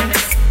 honey,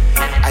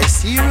 I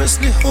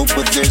seriously hope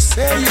what they're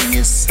saying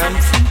is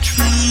something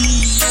true.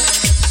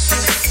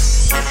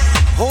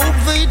 Hope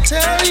they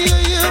tell you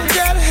you've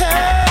got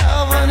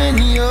heaven in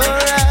your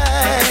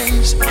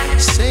eyes,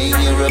 saying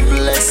you're a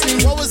blessing.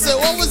 What was it?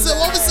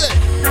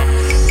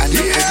 And if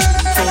they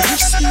didn't call you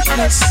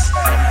sweetness,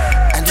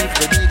 and if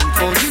they didn't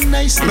call you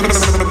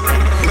niceness, and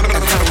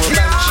how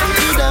about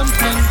chili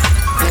dumpling,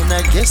 then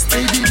I guess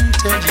they didn't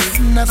tell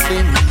you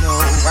nothing, no.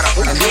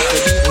 And if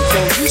they didn't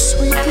call you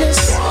sweetness,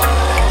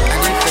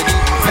 and if they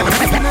didn't call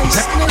you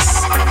niceness,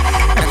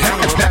 and how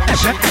about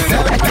chili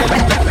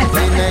dumpling,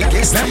 then I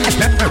guess they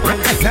didn't call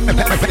you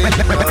nothing,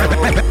 no.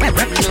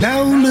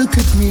 Now look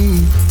at me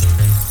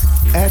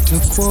at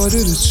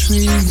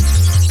 2:45.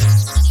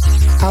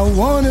 I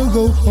wanna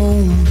go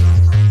home,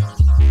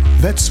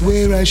 that's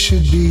where I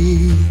should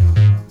be.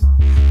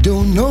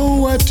 Don't know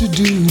what to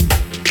do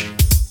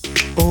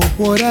or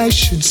what I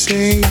should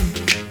say.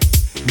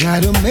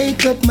 Gotta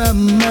make up my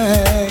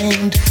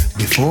mind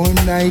before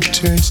night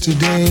turns to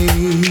day.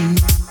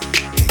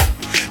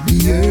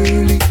 Be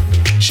early,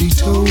 she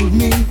told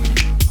me.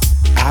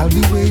 I'll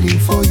be waiting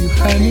for you,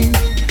 honey.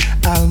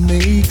 I'll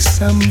make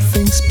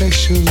something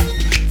special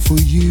for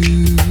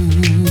you.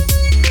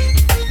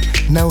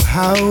 Now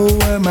how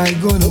am I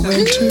gonna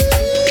enter?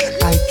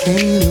 I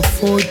can't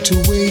afford to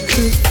wake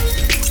her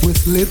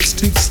with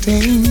lipstick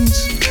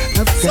stains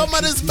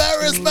Somebody's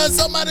embarrassed, man.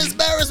 Somebody's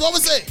embarrassed. What we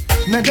say?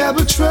 Now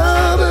double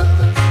trouble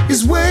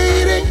is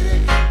waiting.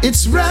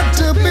 It's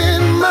wrapped up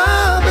in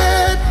my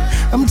bed.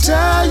 I'm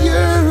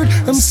tired,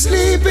 I'm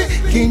sleepy.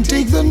 Can't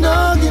take the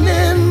noggin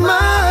in my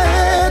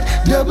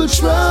head. Double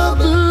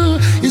trouble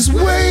is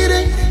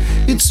waiting.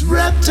 It's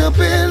wrapped up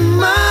in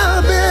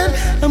my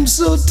bed. I'm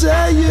so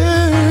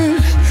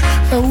tired,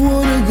 I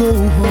wanna go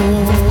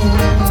home.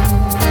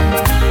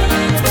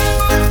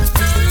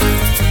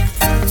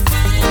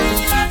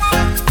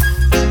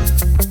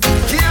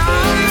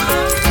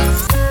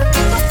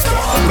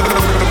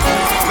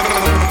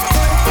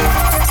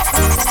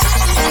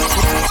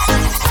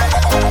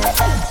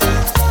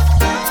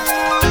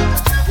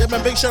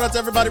 Man, big shout out to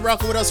everybody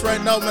rocking with us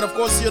right now, man. Of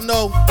course, you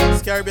know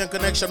it's Caribbean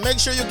Connection. Make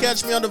sure you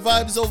catch me on the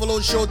Vibes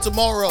Overload show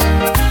tomorrow.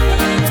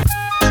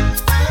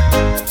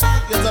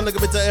 Get a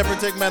little bit of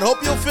everything, man.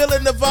 Hope you're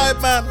feeling the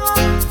vibe, man.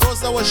 Of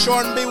course, that was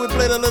Sean B. We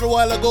played a little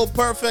while ago.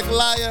 Perfect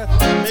Liar.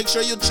 Make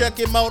sure you check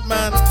him out,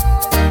 man.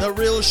 The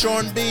real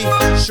Sean B.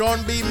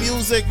 Sean B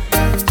Music.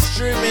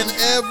 Streaming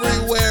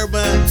everywhere,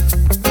 man.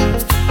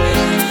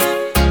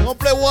 Gonna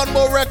play one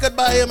more record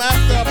by him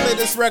after I play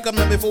this record,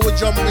 man, before we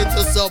jump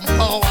into some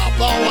power.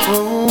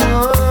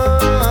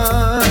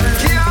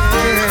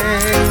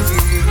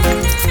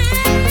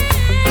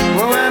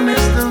 Oh, I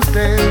miss those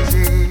days.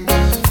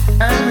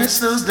 I miss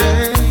those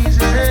days.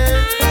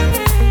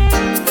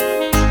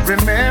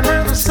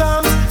 Remember the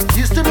songs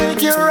used to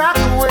make you rock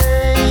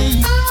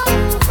away.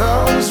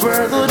 Those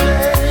were the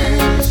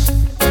days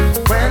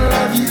when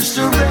love used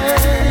to rain.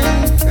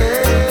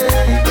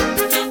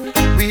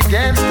 We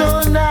danced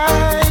all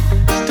night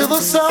to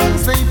the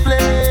songs they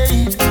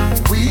played.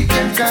 We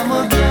can come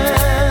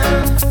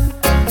again,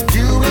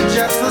 do it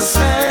just the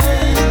same.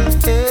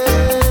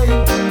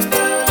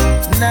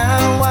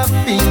 Now I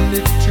feel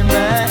it in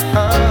my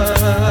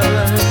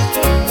heart.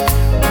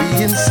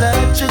 We in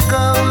such a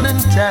golden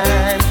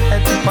time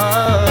at the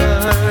park.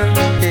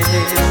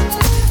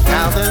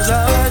 Now there's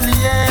hardly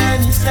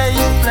any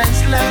safe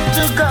place left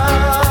to go.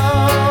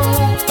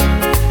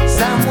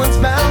 Someone's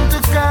bound to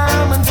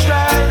come and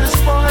try to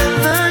spoil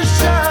the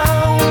show.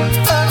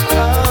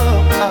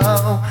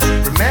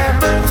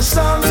 Remember the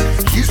songs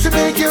used to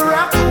make you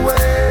rock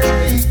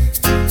away.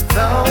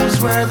 Those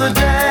were the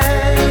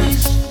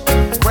days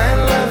when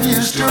love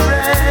used to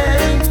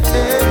rain.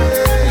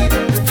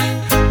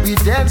 We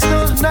danced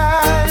all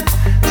night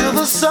till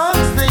the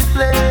songs they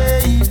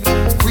played.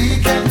 We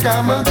can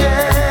come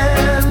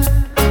again.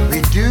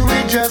 We do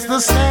it just the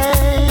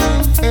same.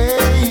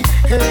 Hey,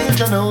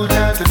 John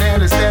Oldham,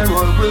 Nellis,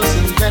 Delroy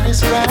Wilson,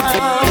 Dennis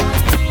Brown.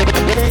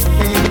 Hey,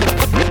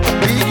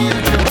 Big U,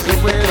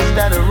 Joseph Wells,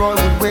 that a Roy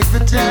would wake the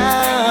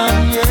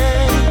town,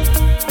 yeah.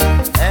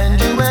 And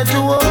you had to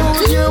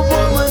hold your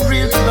woman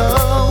real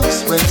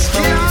close when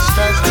story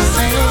starts to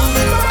sing.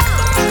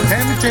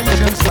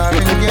 Temptations,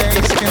 Marvin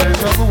Gaye,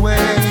 Skinners of the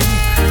Way,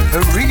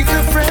 Aretha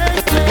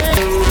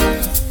Franklin.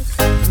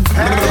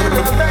 Patti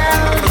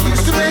LaBelle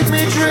used to make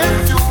me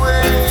drift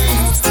away.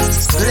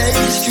 Play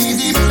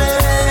Stevie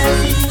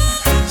play,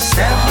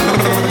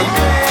 Saturday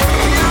day.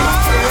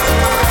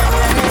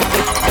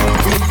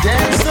 We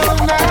dance all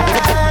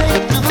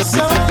night to the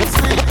songs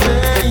we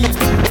play.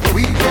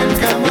 We can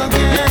come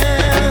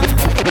again,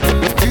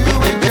 do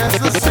it just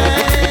the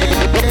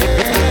same.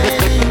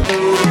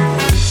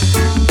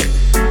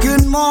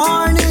 Good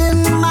morning,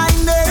 my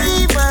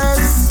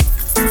neighbors.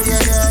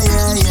 Yeah.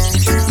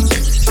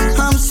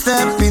 I'm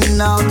stepping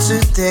out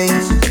today.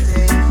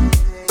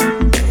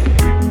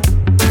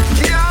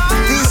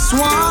 This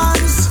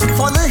one's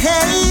for the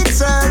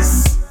haters.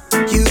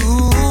 You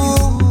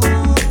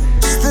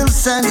still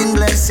sending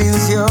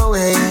blessings your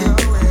way.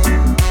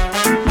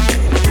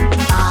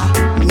 I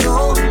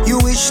know you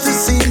wish to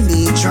see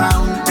me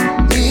drown.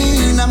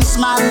 Mean I'm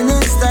smiling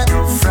instead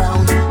of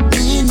frown.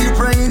 Mean you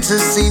praying to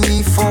see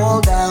me fall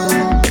down.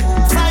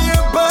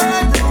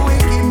 Firebird, the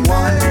wicked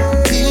one.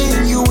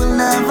 Mean you will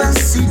never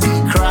see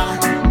me cry.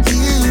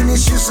 Mean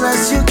it's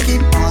useless, you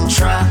keep on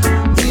trying.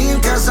 Mean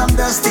cause I'm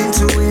destined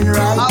to win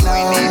right now.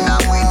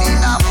 I'm winning.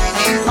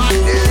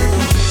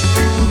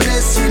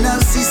 Bless you now,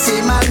 see,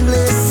 say man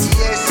bless.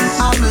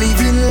 I'm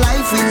living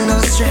life with no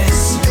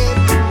stress.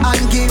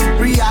 And give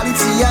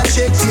reality a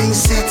check,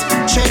 things it.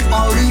 Check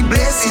all the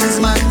blessings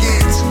man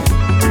get.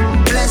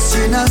 Bless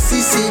you now,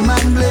 see, say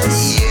man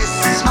bless.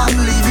 I'm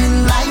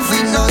living life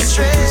with no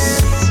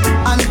stress.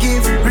 And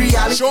give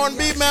reality. Sean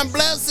B, man,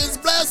 blessings.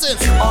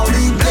 All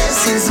the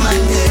blessings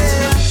man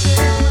get.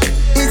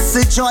 It's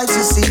a joy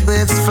to see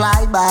birds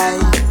fly by.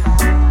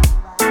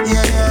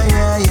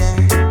 Yeah.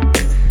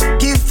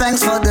 Give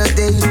thanks for the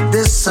day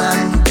the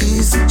sun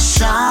is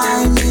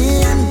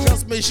shining.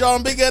 Trust me,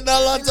 Sean B getting a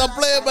lot to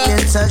play, man.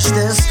 Can touch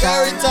the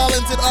sky. Very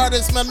talented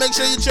artist, man. Make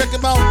sure you check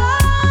him out.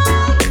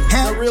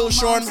 The real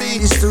Sean B.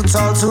 He's too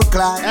tall to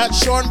climb. At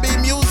Sean B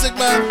Music,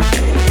 man.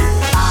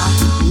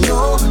 I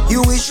know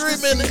you wish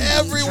streaming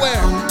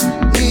everywhere.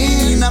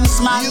 Mean I'm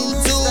smiling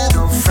instead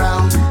of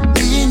frown.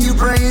 Mean you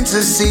praying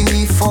to see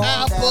me fall.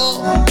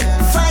 Apple,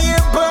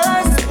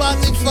 Firebird,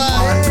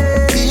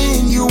 Spotify,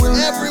 mean you will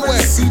everywhere.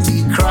 never see me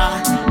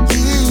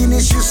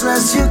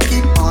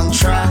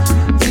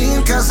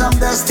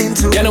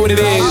You know what it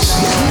is?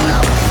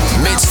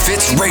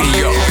 Misfits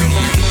Radio.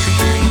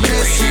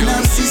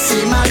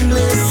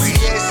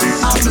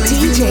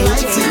 DJ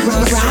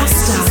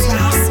Rasta.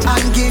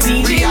 And give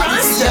DJ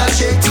Rasta.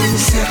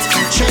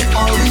 Check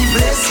all the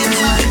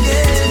blessings I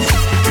get.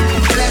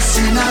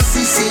 Blessing us,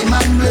 see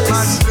man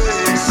bless.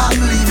 I'm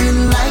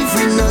living life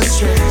with no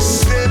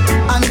stress.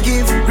 And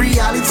give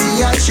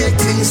reality a check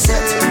things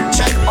set.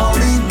 Check all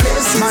the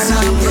blessings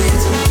I get.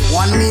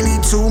 1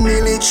 million, 2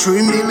 million,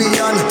 3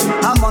 million.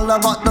 I'm all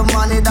about the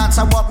money, that's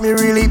what me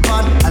really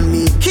want. And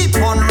me keep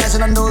on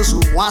rising on those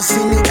who want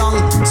see me down.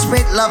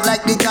 Spread love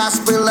like the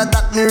gospel,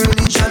 that me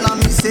religion.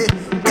 And me say,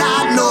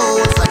 God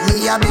knows that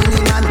me a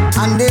Benny man.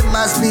 And they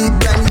must be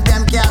blind,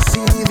 them can't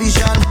see the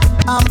vision.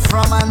 I'm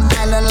from an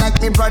island like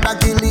me brother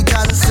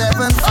Gilligan.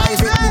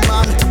 758 me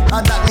man,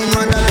 and that me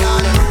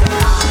motherland.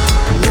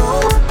 No,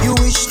 you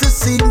wish to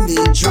see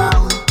me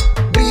drown.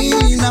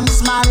 Being I'm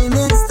smiling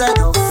instead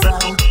of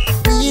frown.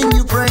 Being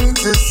you praying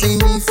to see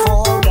me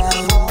fall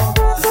down.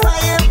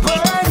 Fire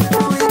burn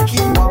the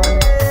wicked one.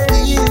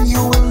 Being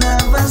you will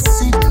never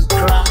see me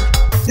cry.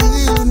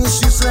 Being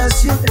is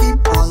useless, you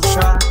keep on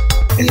trying.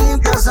 Being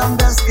cause I'm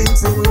destined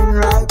to win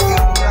right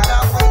now.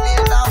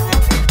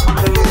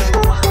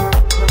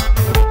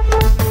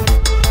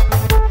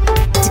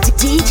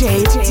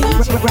 DJ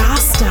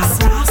Rasta.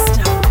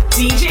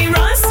 DJ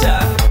Rasta.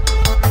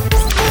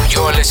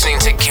 You're listening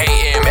to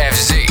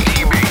KMFZ.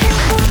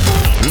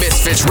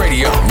 Misfits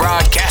Radio,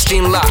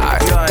 broadcasting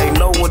live. I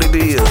know what it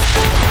is.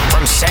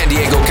 From San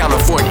Diego,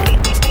 California,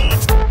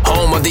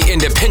 home of the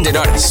independent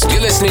artists.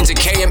 You're listening to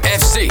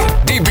KMFZ,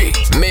 DB,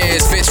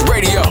 Misfits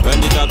Radio. When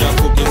the job you're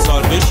cooking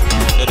saltfish,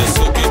 let it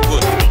soak it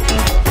good.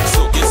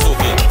 Soak it, soak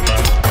it.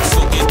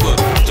 Soak it good.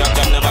 Jack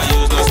can never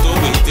use no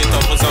stove, we heat it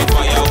up with some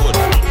firewood.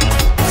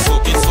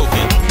 Soak it, soak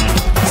it.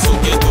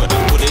 Soak it good.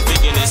 And put it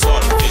big in the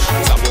saltfish.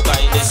 Saboka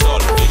in the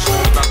saltfish.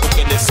 If I cook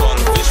in the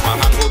saltfish, my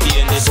hand will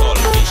be in the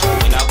saltfish.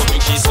 When I go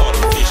bring she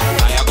saltfish,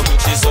 I go bring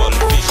she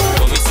saltfish.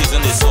 When we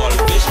season the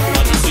saltfish,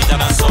 nothing sweeter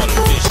than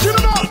saltfish. You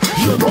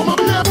know my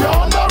behavior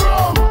on the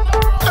rum.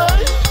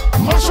 Hey,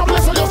 mash up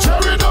less of your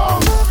cherry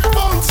down.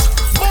 Bounce,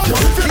 you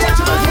if you like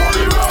to make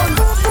money run.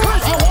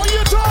 Hey, I want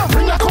you to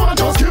bring that corner,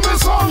 just give me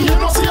some. You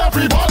know see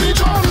everybody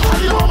drunk.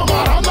 And you know my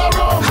man on the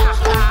rum.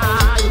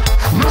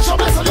 Mash up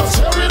less of your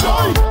cherry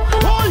down.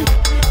 Hey,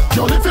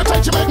 you if you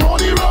like to make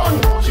money run.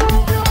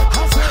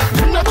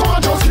 Bring that corner,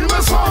 just give me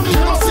some.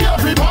 You know see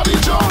everybody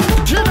drunk.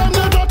 Give them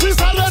the dirty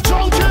style of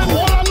drunken.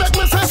 Wanna make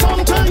me say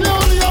something? You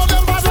know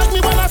them bad like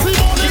me when I see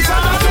money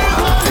style of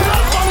drunken.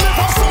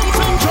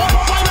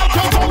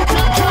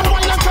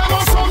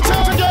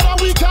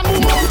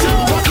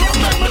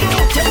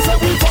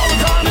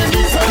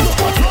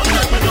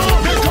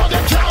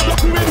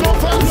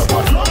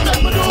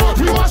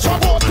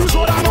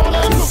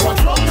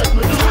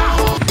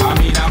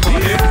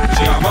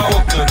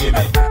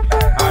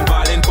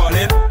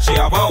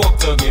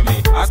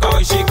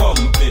 She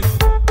complain.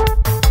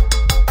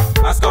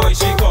 Ask her why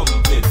she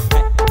complain.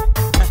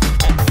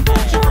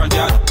 She front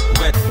yard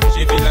wet.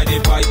 She feel like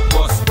the pipe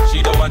bust.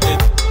 She don't want it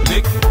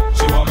lick.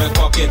 She want me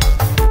pocket.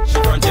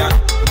 She front yard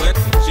wet.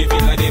 She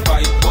feel like the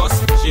pipe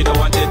bust. She don't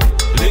want it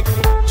lick.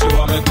 She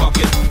want me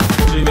pocket.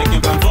 She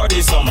making plan for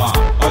the summer.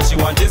 All she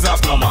want is a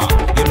plumber.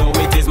 You know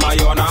it is my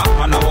honor.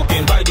 And I'm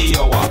walking by the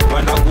hour.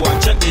 When I go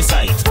and check the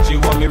site, she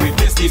want me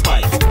replace the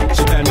pipe.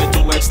 She tell me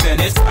to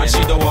extend it, and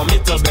she don't want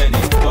me to bend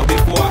it. But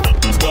before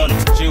done,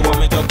 she want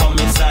me to come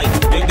inside.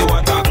 Make the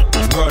water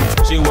run.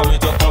 She want me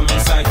to come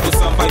inside. Put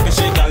some pipe in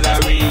she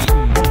gallery.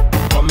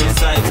 Come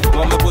inside.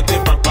 Want me put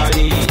it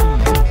properly.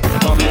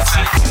 Come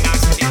inside.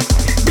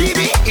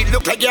 Baby, it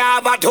look like you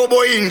have a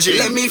turbo engine.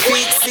 Let me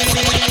fix it.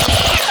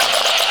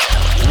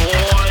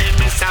 Boy,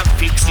 Mr.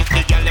 Fix it.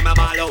 The girl in my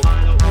malo.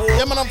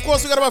 Yeah, man, of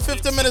course, we got about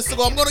 15 minutes to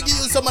go. I'm going to give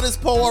you some of this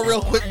power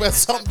real quick, man.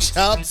 Some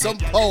chop, some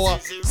power.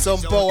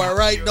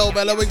 Right now,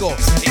 man. Let me go.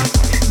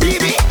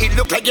 Baby, it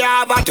look like you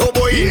have a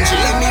turbo engine.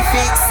 Let me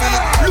fix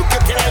it. Look at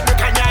the like you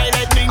can die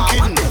like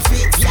Lincoln.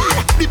 Yeah,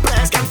 the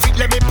players can fit,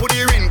 let me put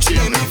the wrench in.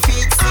 Let me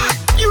fix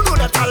it. You know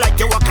that I like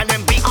to walk on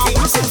them big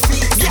things.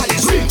 Yeah,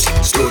 it's wrench.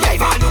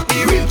 Screwdriver, look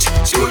the wrench.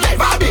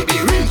 Screwdriver,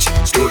 baby, wrench.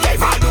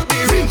 Screwdriver, look the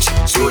wrench.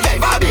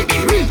 Screwdriver,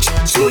 baby, wrench.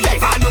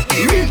 Screwdriver, look the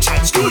wrench.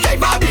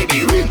 Screwdriver,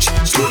 baby, wrench.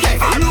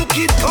 Screwdriver, look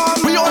it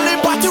come. We only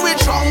party with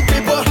strong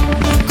people,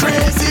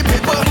 crazy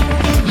people,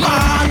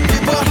 mad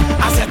people.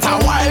 I said a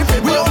wild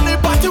people. We only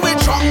party with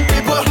strong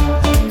people,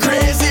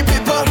 crazy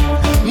people,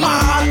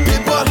 mad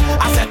people.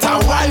 I said a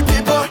wild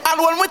people. And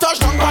when we touch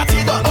down,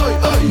 party done.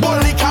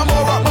 Bully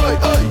Camora,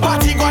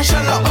 party go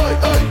shell up,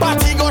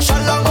 party go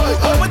shell up.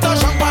 When we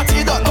touch down,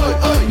 party done.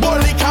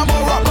 Bully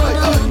Camora,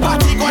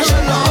 party go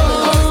shell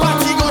up,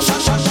 party go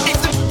shell up.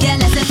 Girl,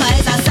 let's say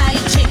a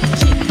side chick,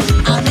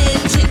 I'm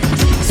in chick.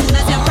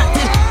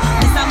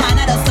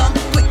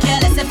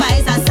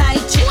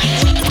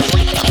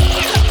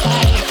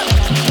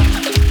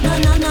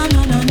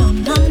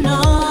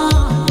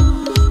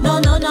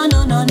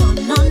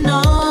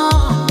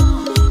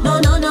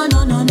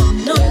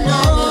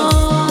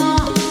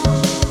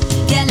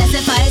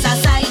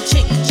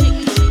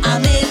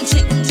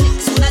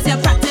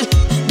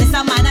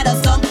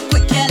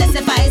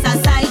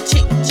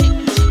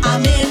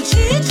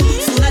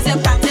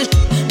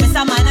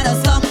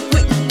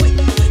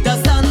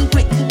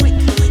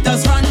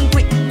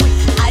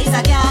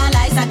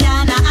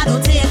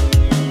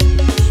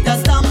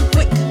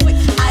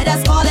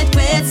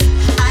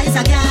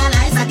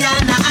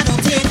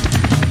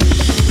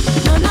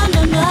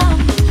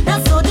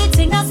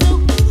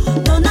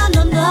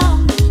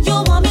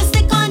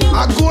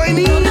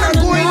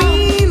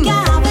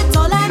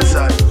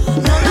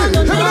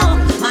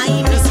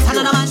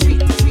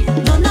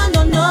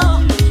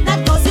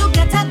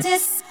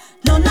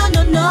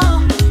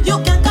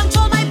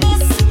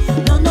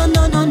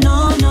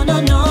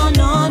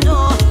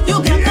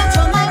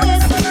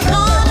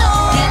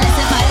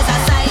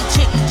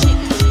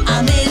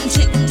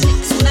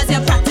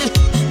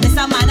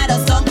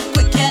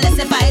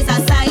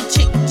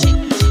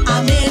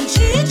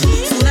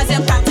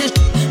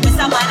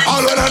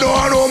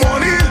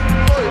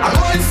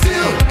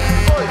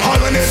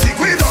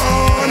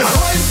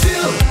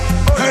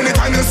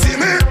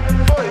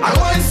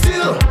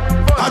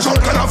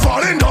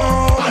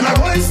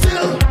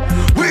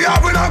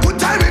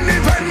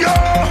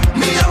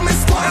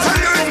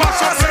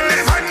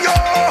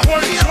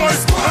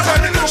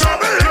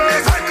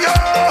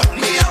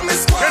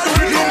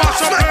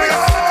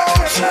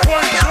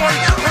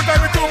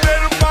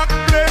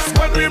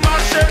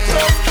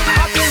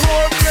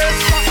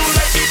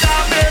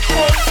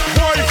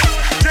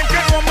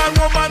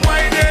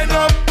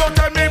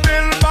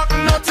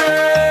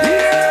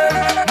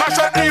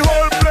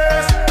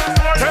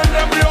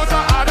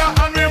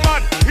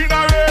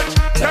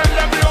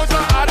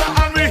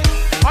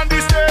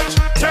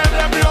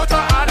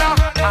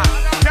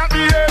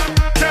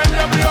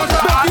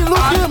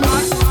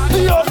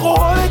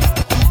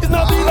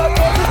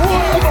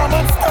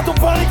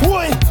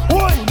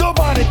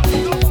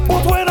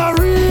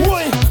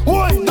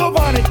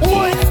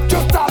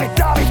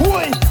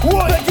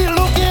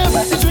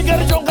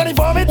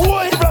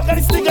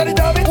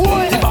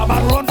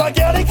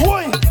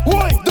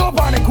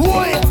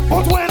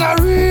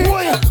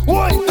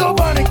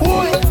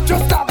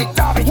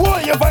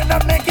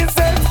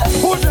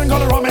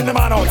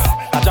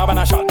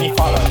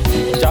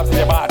 job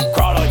say bad,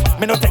 crawl out.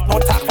 Me no take no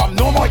talk from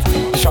no more.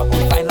 The shot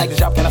fine like the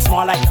job kinda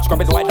small like,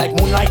 scrub it white like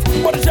moonlight.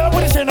 But the job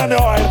with the chin on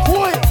the oil.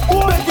 Boy,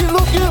 Becky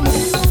look him,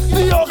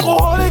 the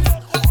alcoholic.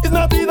 It's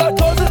not be that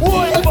cousin.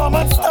 Boy, if a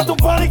man start to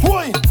panic.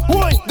 Boy,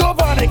 don't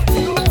panic.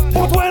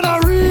 But when I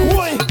read,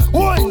 boy,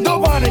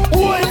 don't panic.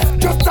 Boy,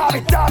 just stop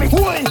it.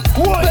 Boy,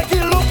 Becky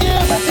look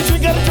him, the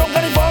drink and the junk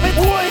and the vomit.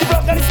 Boy, the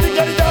black and the stick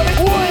and the damage.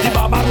 Boy, the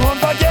bad man run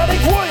forget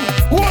it. Boy,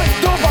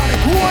 don't panic.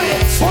 Boy,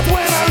 but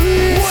when I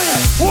read,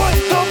 boy,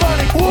 don't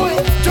panic. Boy,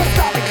 just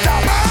stop it.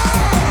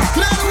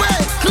 Clear the way.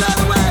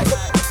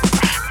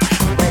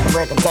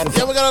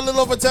 Yeah, we got a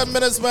little over 10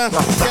 minutes, man.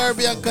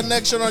 Caribbean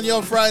Connection on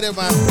your Friday,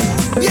 man.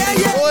 Yeah.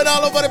 Going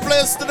all over the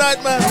place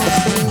tonight, man.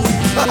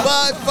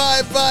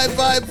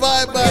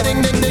 Vibe, man.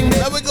 Ding, ding, ding.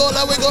 Let we go.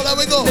 What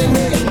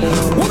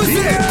is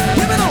it? Let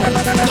me know.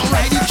 Don't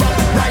ride it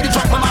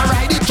truck, mama,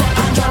 ride it truck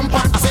and jump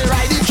on. I say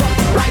ride it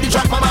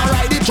truck, mama,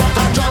 ride it truck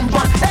and jump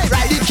on. Hey,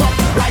 ride it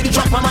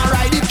truck, mama,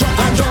 ride it truck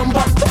and jump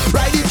on.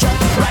 Ride it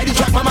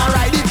truck, mama,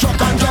 ride it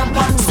truck and jump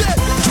on. Say,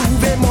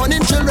 Juve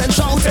morning children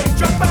shout. Hey,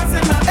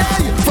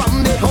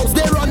 from the house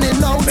they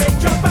running out. How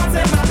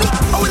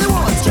they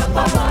want?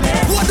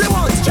 What they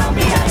want? How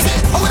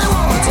they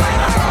want?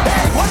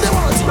 Hey, what they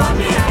want? Run.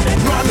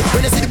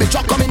 When they see the big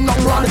truck coming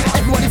down, run.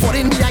 Everybody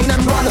falling behind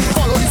and run.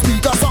 Follow the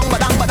speaker song,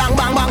 badang, badang,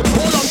 bang, bang.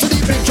 Hold on to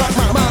the big truck,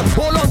 mama.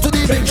 Hold on to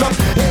the big truck.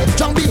 Hey,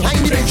 jump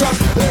behind the big truck.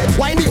 Hey,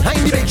 wind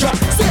behind the big truck.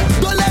 Say,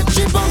 don't let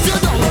she bounce you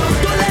down.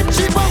 Don't let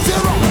she bounce you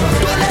wrong.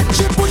 Don't let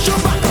she push you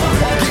back.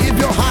 Or give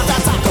your heart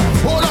attack.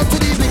 Hold on to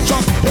the big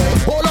truck. Hey,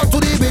 hold on to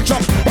the big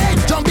truck. Hey,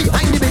 jump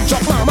behind the big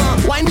truck, mama.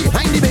 Wind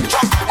behind the big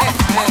truck. Hey,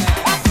 hey.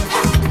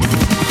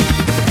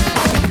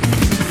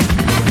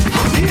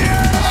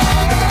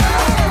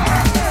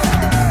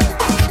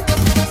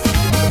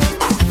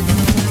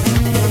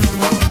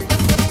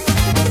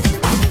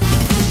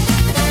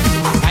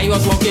 I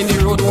was walking the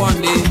road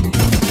one day.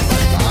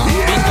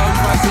 Big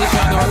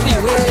conversation on the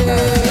way.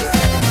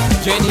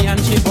 Jenny and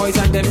she boys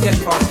and them get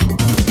fucked.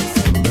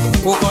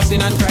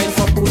 Focusing and trying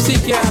for pussy,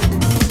 yeah.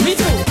 Me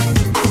too.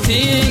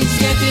 Things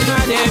getting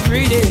hard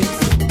every day.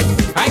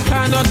 I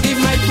cannot give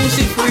my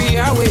pussy free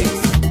away.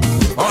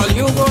 All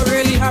you go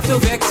really have to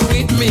vex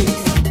with me.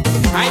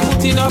 I'm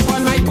putting up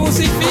on my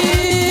pussy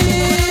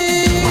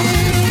feet.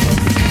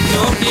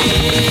 No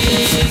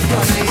kicks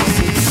for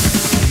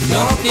 96.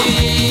 No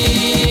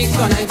kicks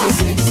for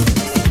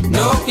 96.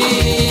 No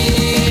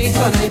kicks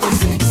for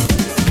 96.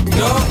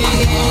 No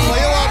kicks.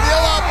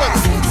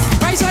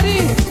 Price of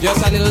it.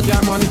 Just a little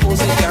jam on the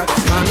pussy, girl.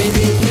 Mommy,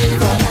 baby,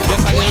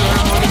 just a little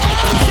jam on the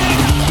pussy.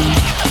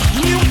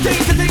 You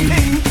take the thing.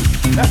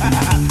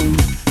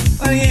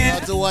 Oh, yeah. You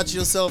have to watch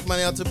yourself, man.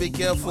 You have to be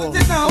careful.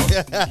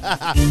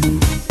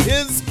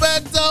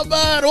 Inspector,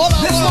 man. Hold on.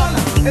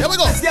 Here we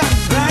go.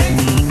 Right?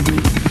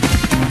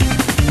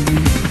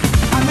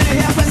 I'm gonna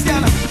hear a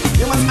question.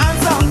 You must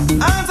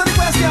answer the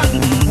question.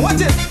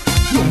 Watch it.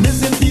 You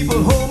missing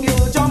people home, you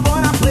jump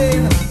on a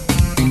plane.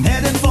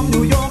 Heading from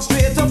New York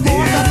straight to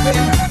Port of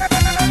Spain.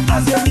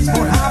 As you reach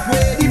for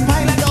halfway, the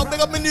pilot. Yo,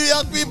 pick up the New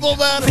York people,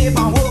 man.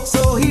 Paperwork,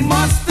 so he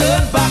must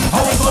turn back.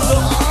 How it go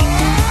look?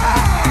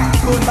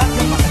 Turn back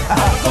your back.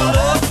 How it go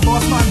look?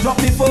 Boss man, drop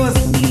me first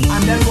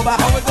and then go back.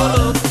 How it go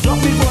look? Drop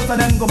me first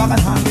and then go back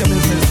and handle your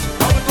business.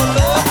 How it go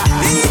look?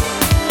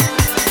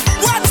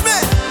 Watch me.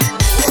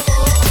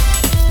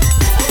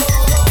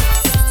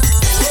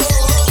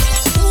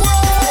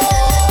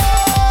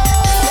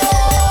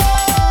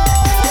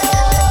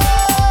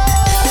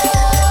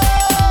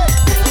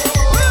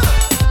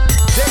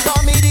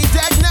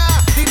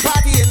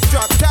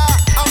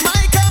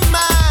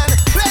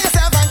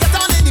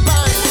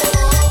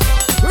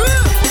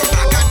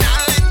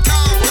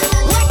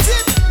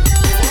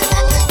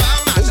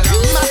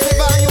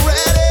 Massive, are you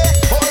ready?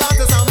 Hold on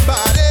to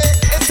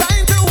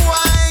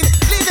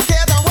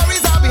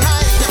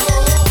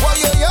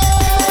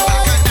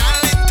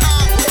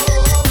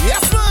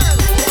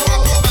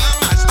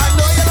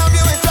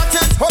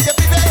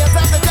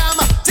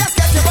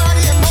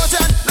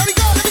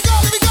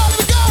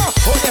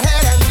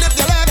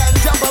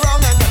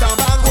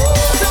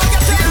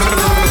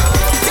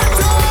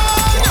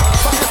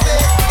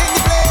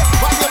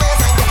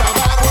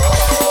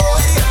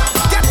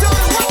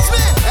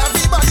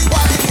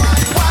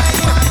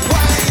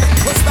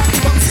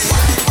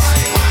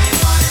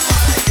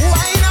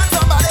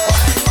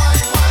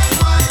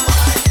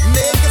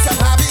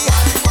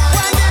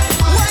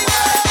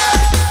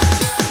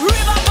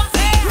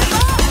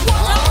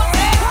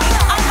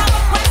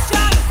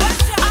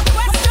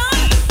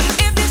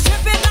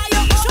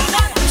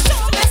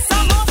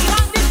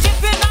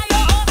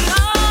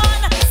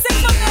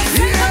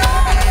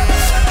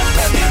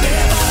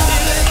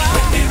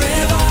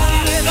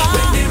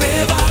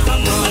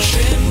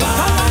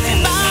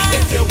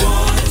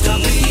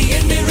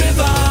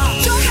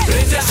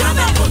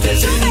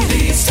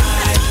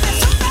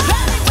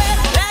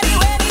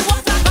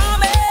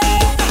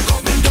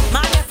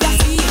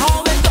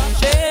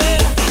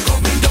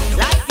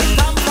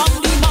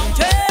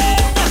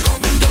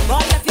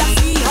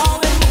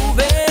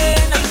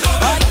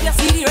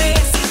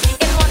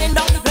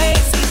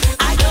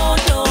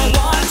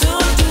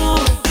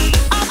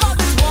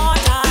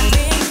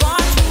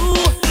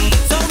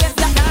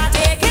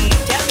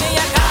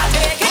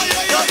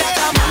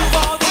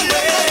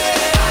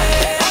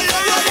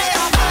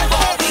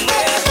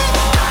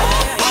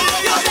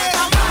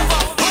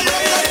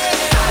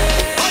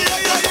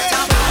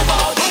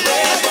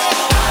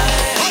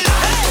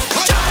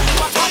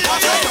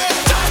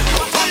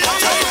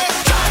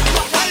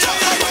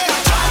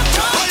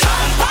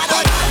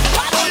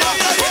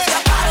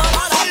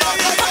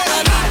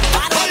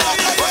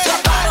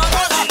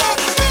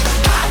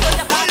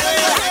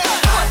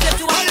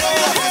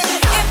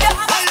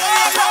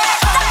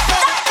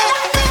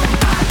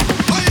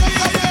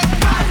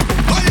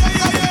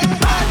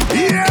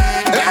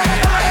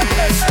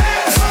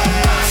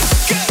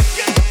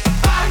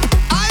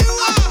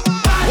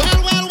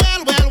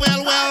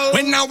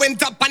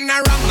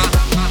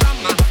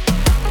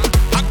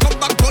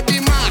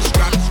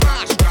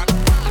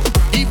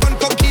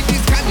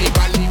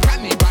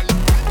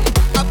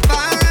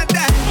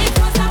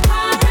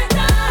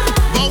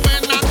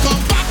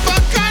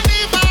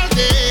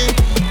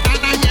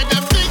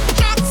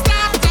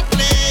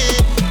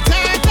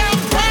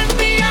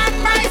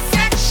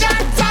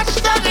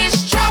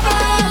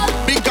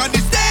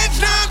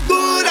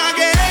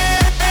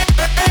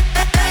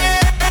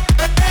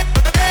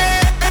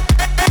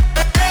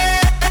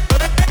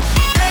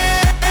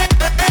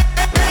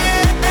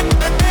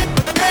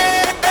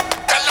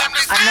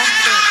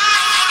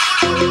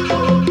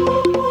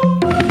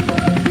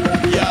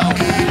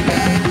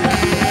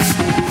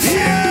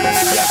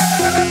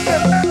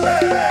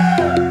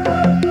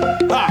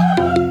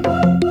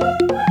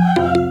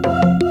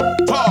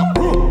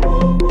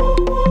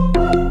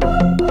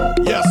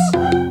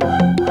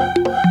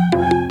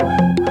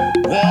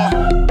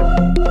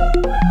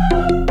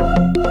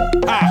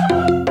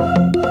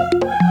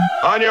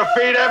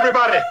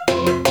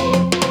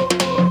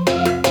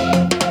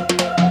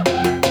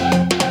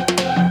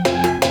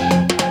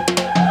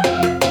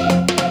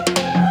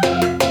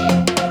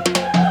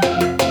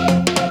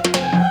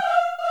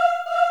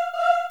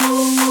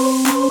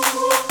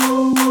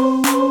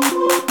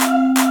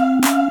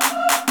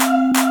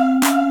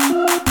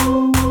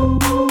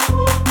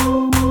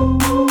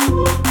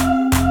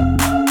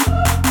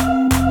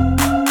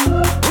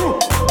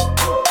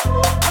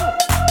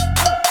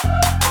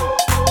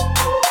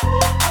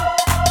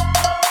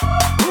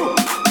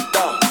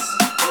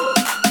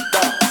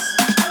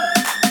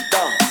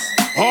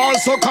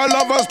soca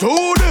lovers do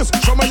this.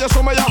 Show me your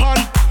hand.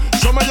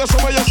 Show me your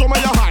hand. Show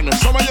me your hand.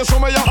 Show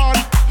me your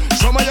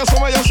hand. Show me your hand. Show me your hand.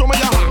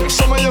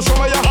 Show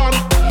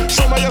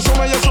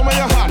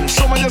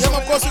me your hand.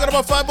 Of course, we got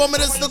about 5 more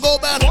minutes to go,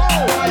 man.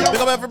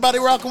 Big up everybody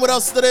rocking with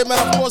us today, man.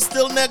 Of course,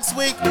 till next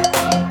week.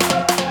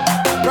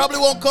 Probably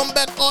won't come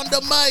back on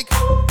the mic.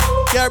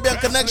 Caribbean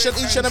Connection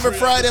each and every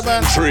Friday,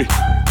 man. There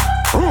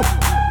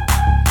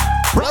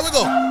we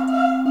go.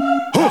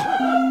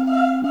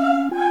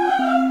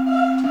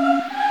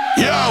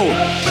 Yo,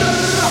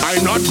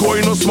 I'm not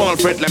going no small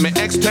fret. Let me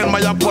extend my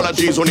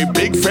apologies. Only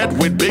big fret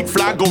with big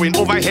flag going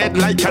overhead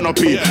like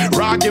canopy.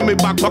 Rag in me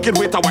back pocket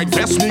with a white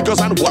vest,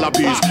 sneakers and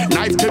wallabies.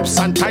 Knife tips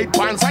and tight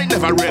pants. I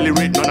never really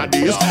read none of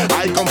these.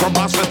 I come from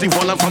Brass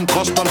Festival and from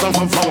customs and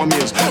from flour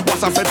mills.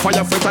 Was a fed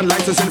fire fret and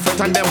licensing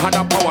fret and them had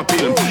a power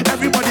pill.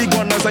 Everybody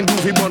gunners and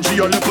goofy bunchy,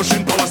 you're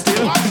pushing power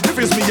still. If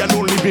it's me, I'll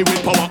only be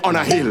with power on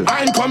a hill.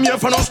 I ain't come here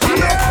for no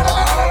stand up.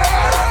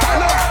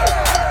 Stand up.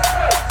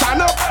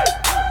 Stand up.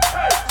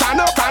 Stand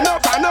up, stand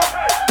up, stand up.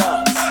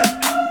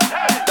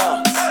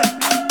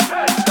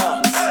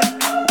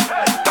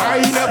 I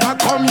never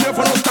come here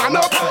for no stand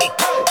up.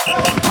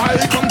 I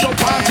come to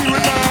party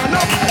with man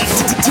up.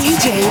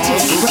 DJ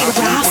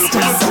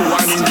Rasta.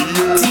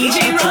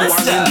 DJ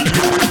Rasta.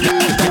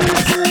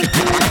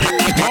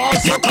 All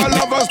sucker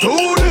lovers do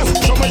this.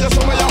 Show me your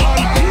hand.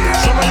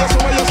 Show me your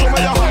hand. Show me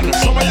your hand.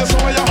 Show me your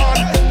hand.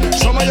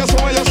 Show me your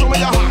hand. Show me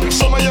your hand.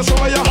 Show me your hand.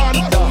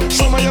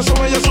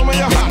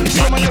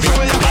 Show me your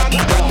hand.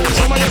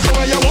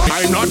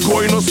 I'm not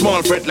going no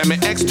small fret, let me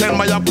extend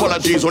my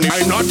apologies only.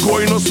 I'm not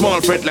going no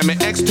small fret, let me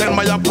extend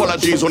my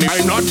apologies only.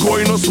 I'm not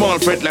going no small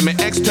fret, let me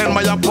extend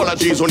my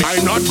apologies only.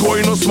 I'm not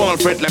going no small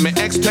fret, let me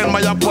extend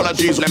my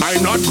apologies.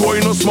 I'm not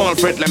going no small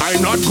fret,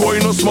 I'm not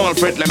going no small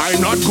fret,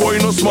 I'm not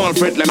going no small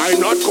fret, I'm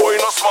not going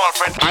no small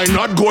fret, I'm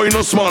not going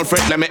no small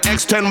fret, let me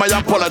extend my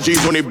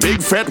apologies only. Big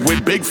fret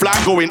with big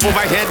flag going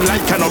overhead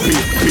like canopy.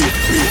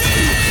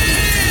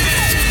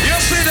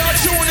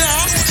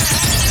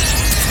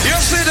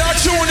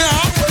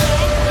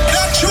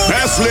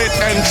 Best late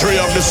entry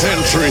of the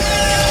century.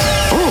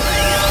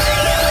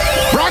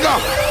 Braga.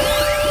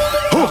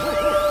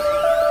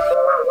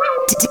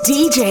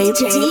 DJ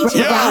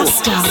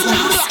Rasta.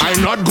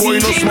 I'm not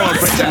going no small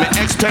fret. Let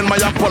me extend my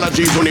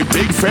apologies. Only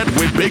big fret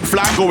with big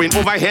flag going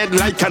overhead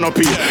like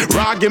canopy.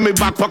 Rag in me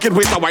back pocket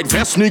with a white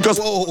vest, sneakers,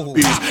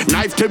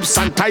 knife tips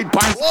and tight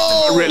pants.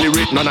 Really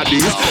read none of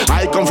these.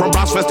 I come from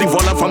Brass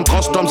Festival and from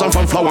customs and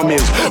from flour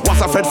mills.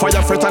 Was a fed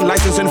fire fret and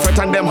licensing fret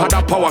and them had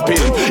a power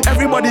pill.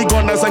 Everybody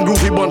gunners and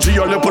goofy bunchy,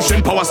 you're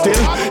pushing power still.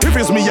 If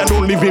it's me, I'll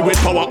only be with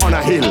power on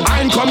a hill.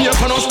 I ain't come here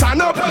for no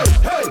stand up.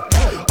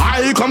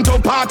 I come to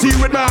party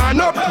with my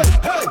hand up.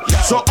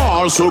 So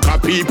all soca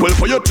people,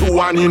 put your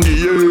 2-1 in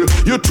the air.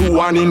 You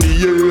 2-1 in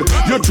the air.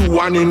 You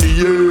 2-1 in the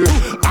air.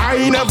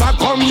 I never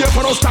come here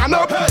for no stand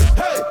up.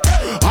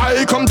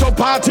 I come to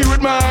party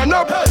with my hand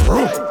up.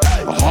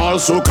 All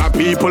soca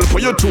people,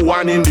 put your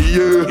 2-1 in the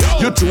air.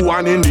 You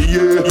 2-1 in the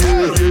air.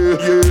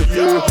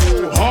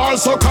 All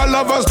soca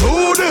lovers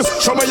do this.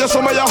 Show me your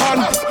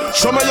hand.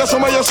 Show me your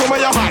hand. Show me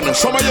your hand.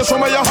 Show me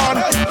your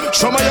hand.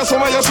 Show me your hand.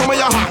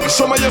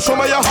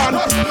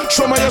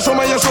 Show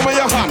me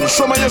your hand.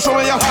 Show me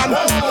your hand.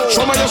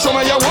 Show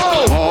me your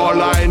whoa.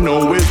 All I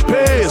know is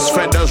pace.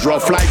 Feathers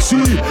rough like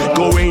sea.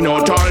 Going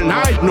out all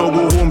night. No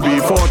go home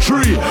before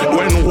 3.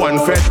 When one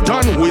fed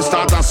done, we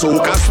start a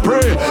soca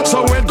spray.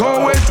 So we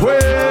go with way.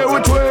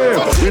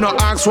 We no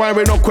ask why,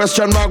 we no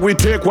question mark. We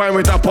take wine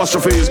with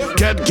apostrophes.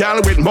 Get gal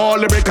with more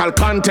lyrical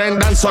content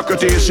than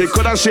Socrates. She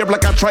could have shaped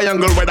like a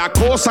triangle with a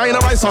cosine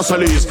or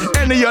isosceles.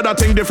 Any other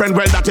thing different,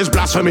 well, that is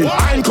blasphemy.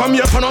 I ain't come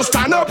here for no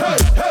stand up.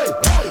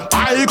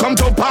 I come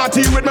to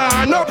party with my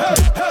hand up.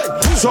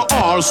 So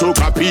all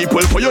soca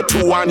people, put your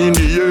 2-1 in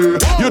the air.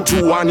 You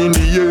 2-1 in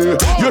the air.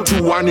 You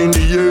 2-1 in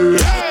the air.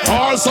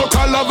 All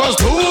soca lovers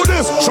do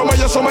this. Show me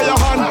your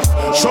hand.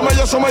 Show me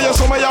your hand.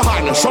 Show me your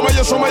hand. Show me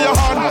your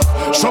hand.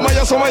 Show me your hand. Show me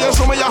your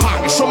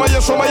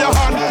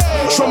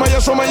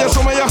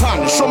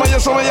hand. Show me your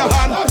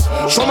hand.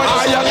 Show me I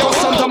am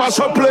custom to mash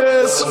up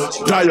place.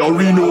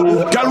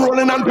 Diorino, girl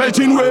rolling and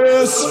pelting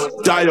waist.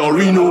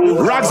 Diorino,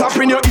 rags up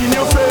in your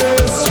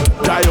face.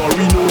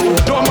 Diorino,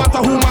 don't matter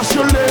who mash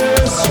your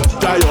lace.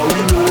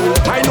 Diorino,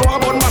 I know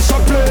about mash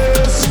up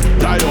place.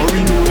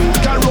 Diorino,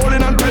 girl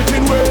rolling and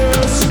pelting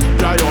waist.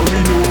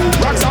 Diorino,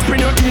 rags up in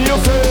your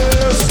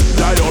face.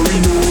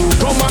 Diorino,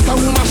 don't matter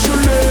who mash your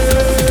lace.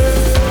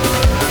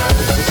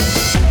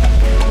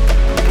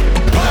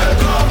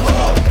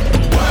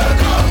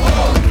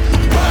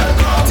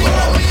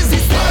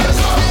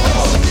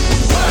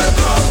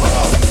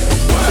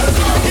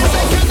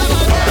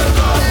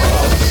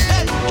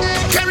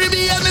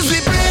 Caribbean is the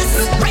place.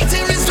 Right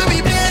here is to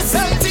be blessed.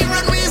 Empty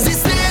runways the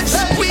stage.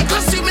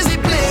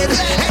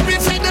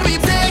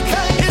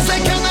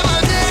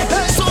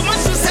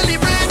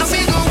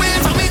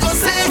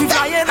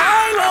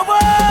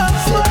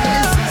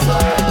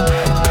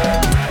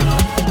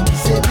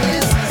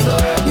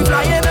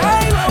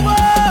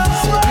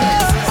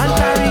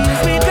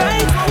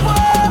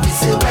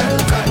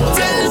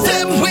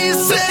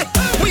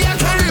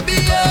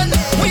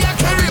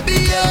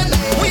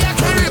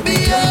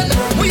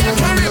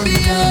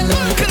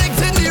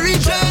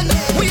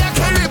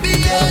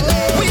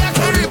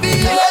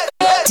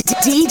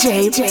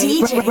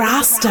 DJ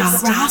Rasta.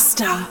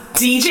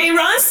 DJ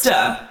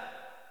Rasta.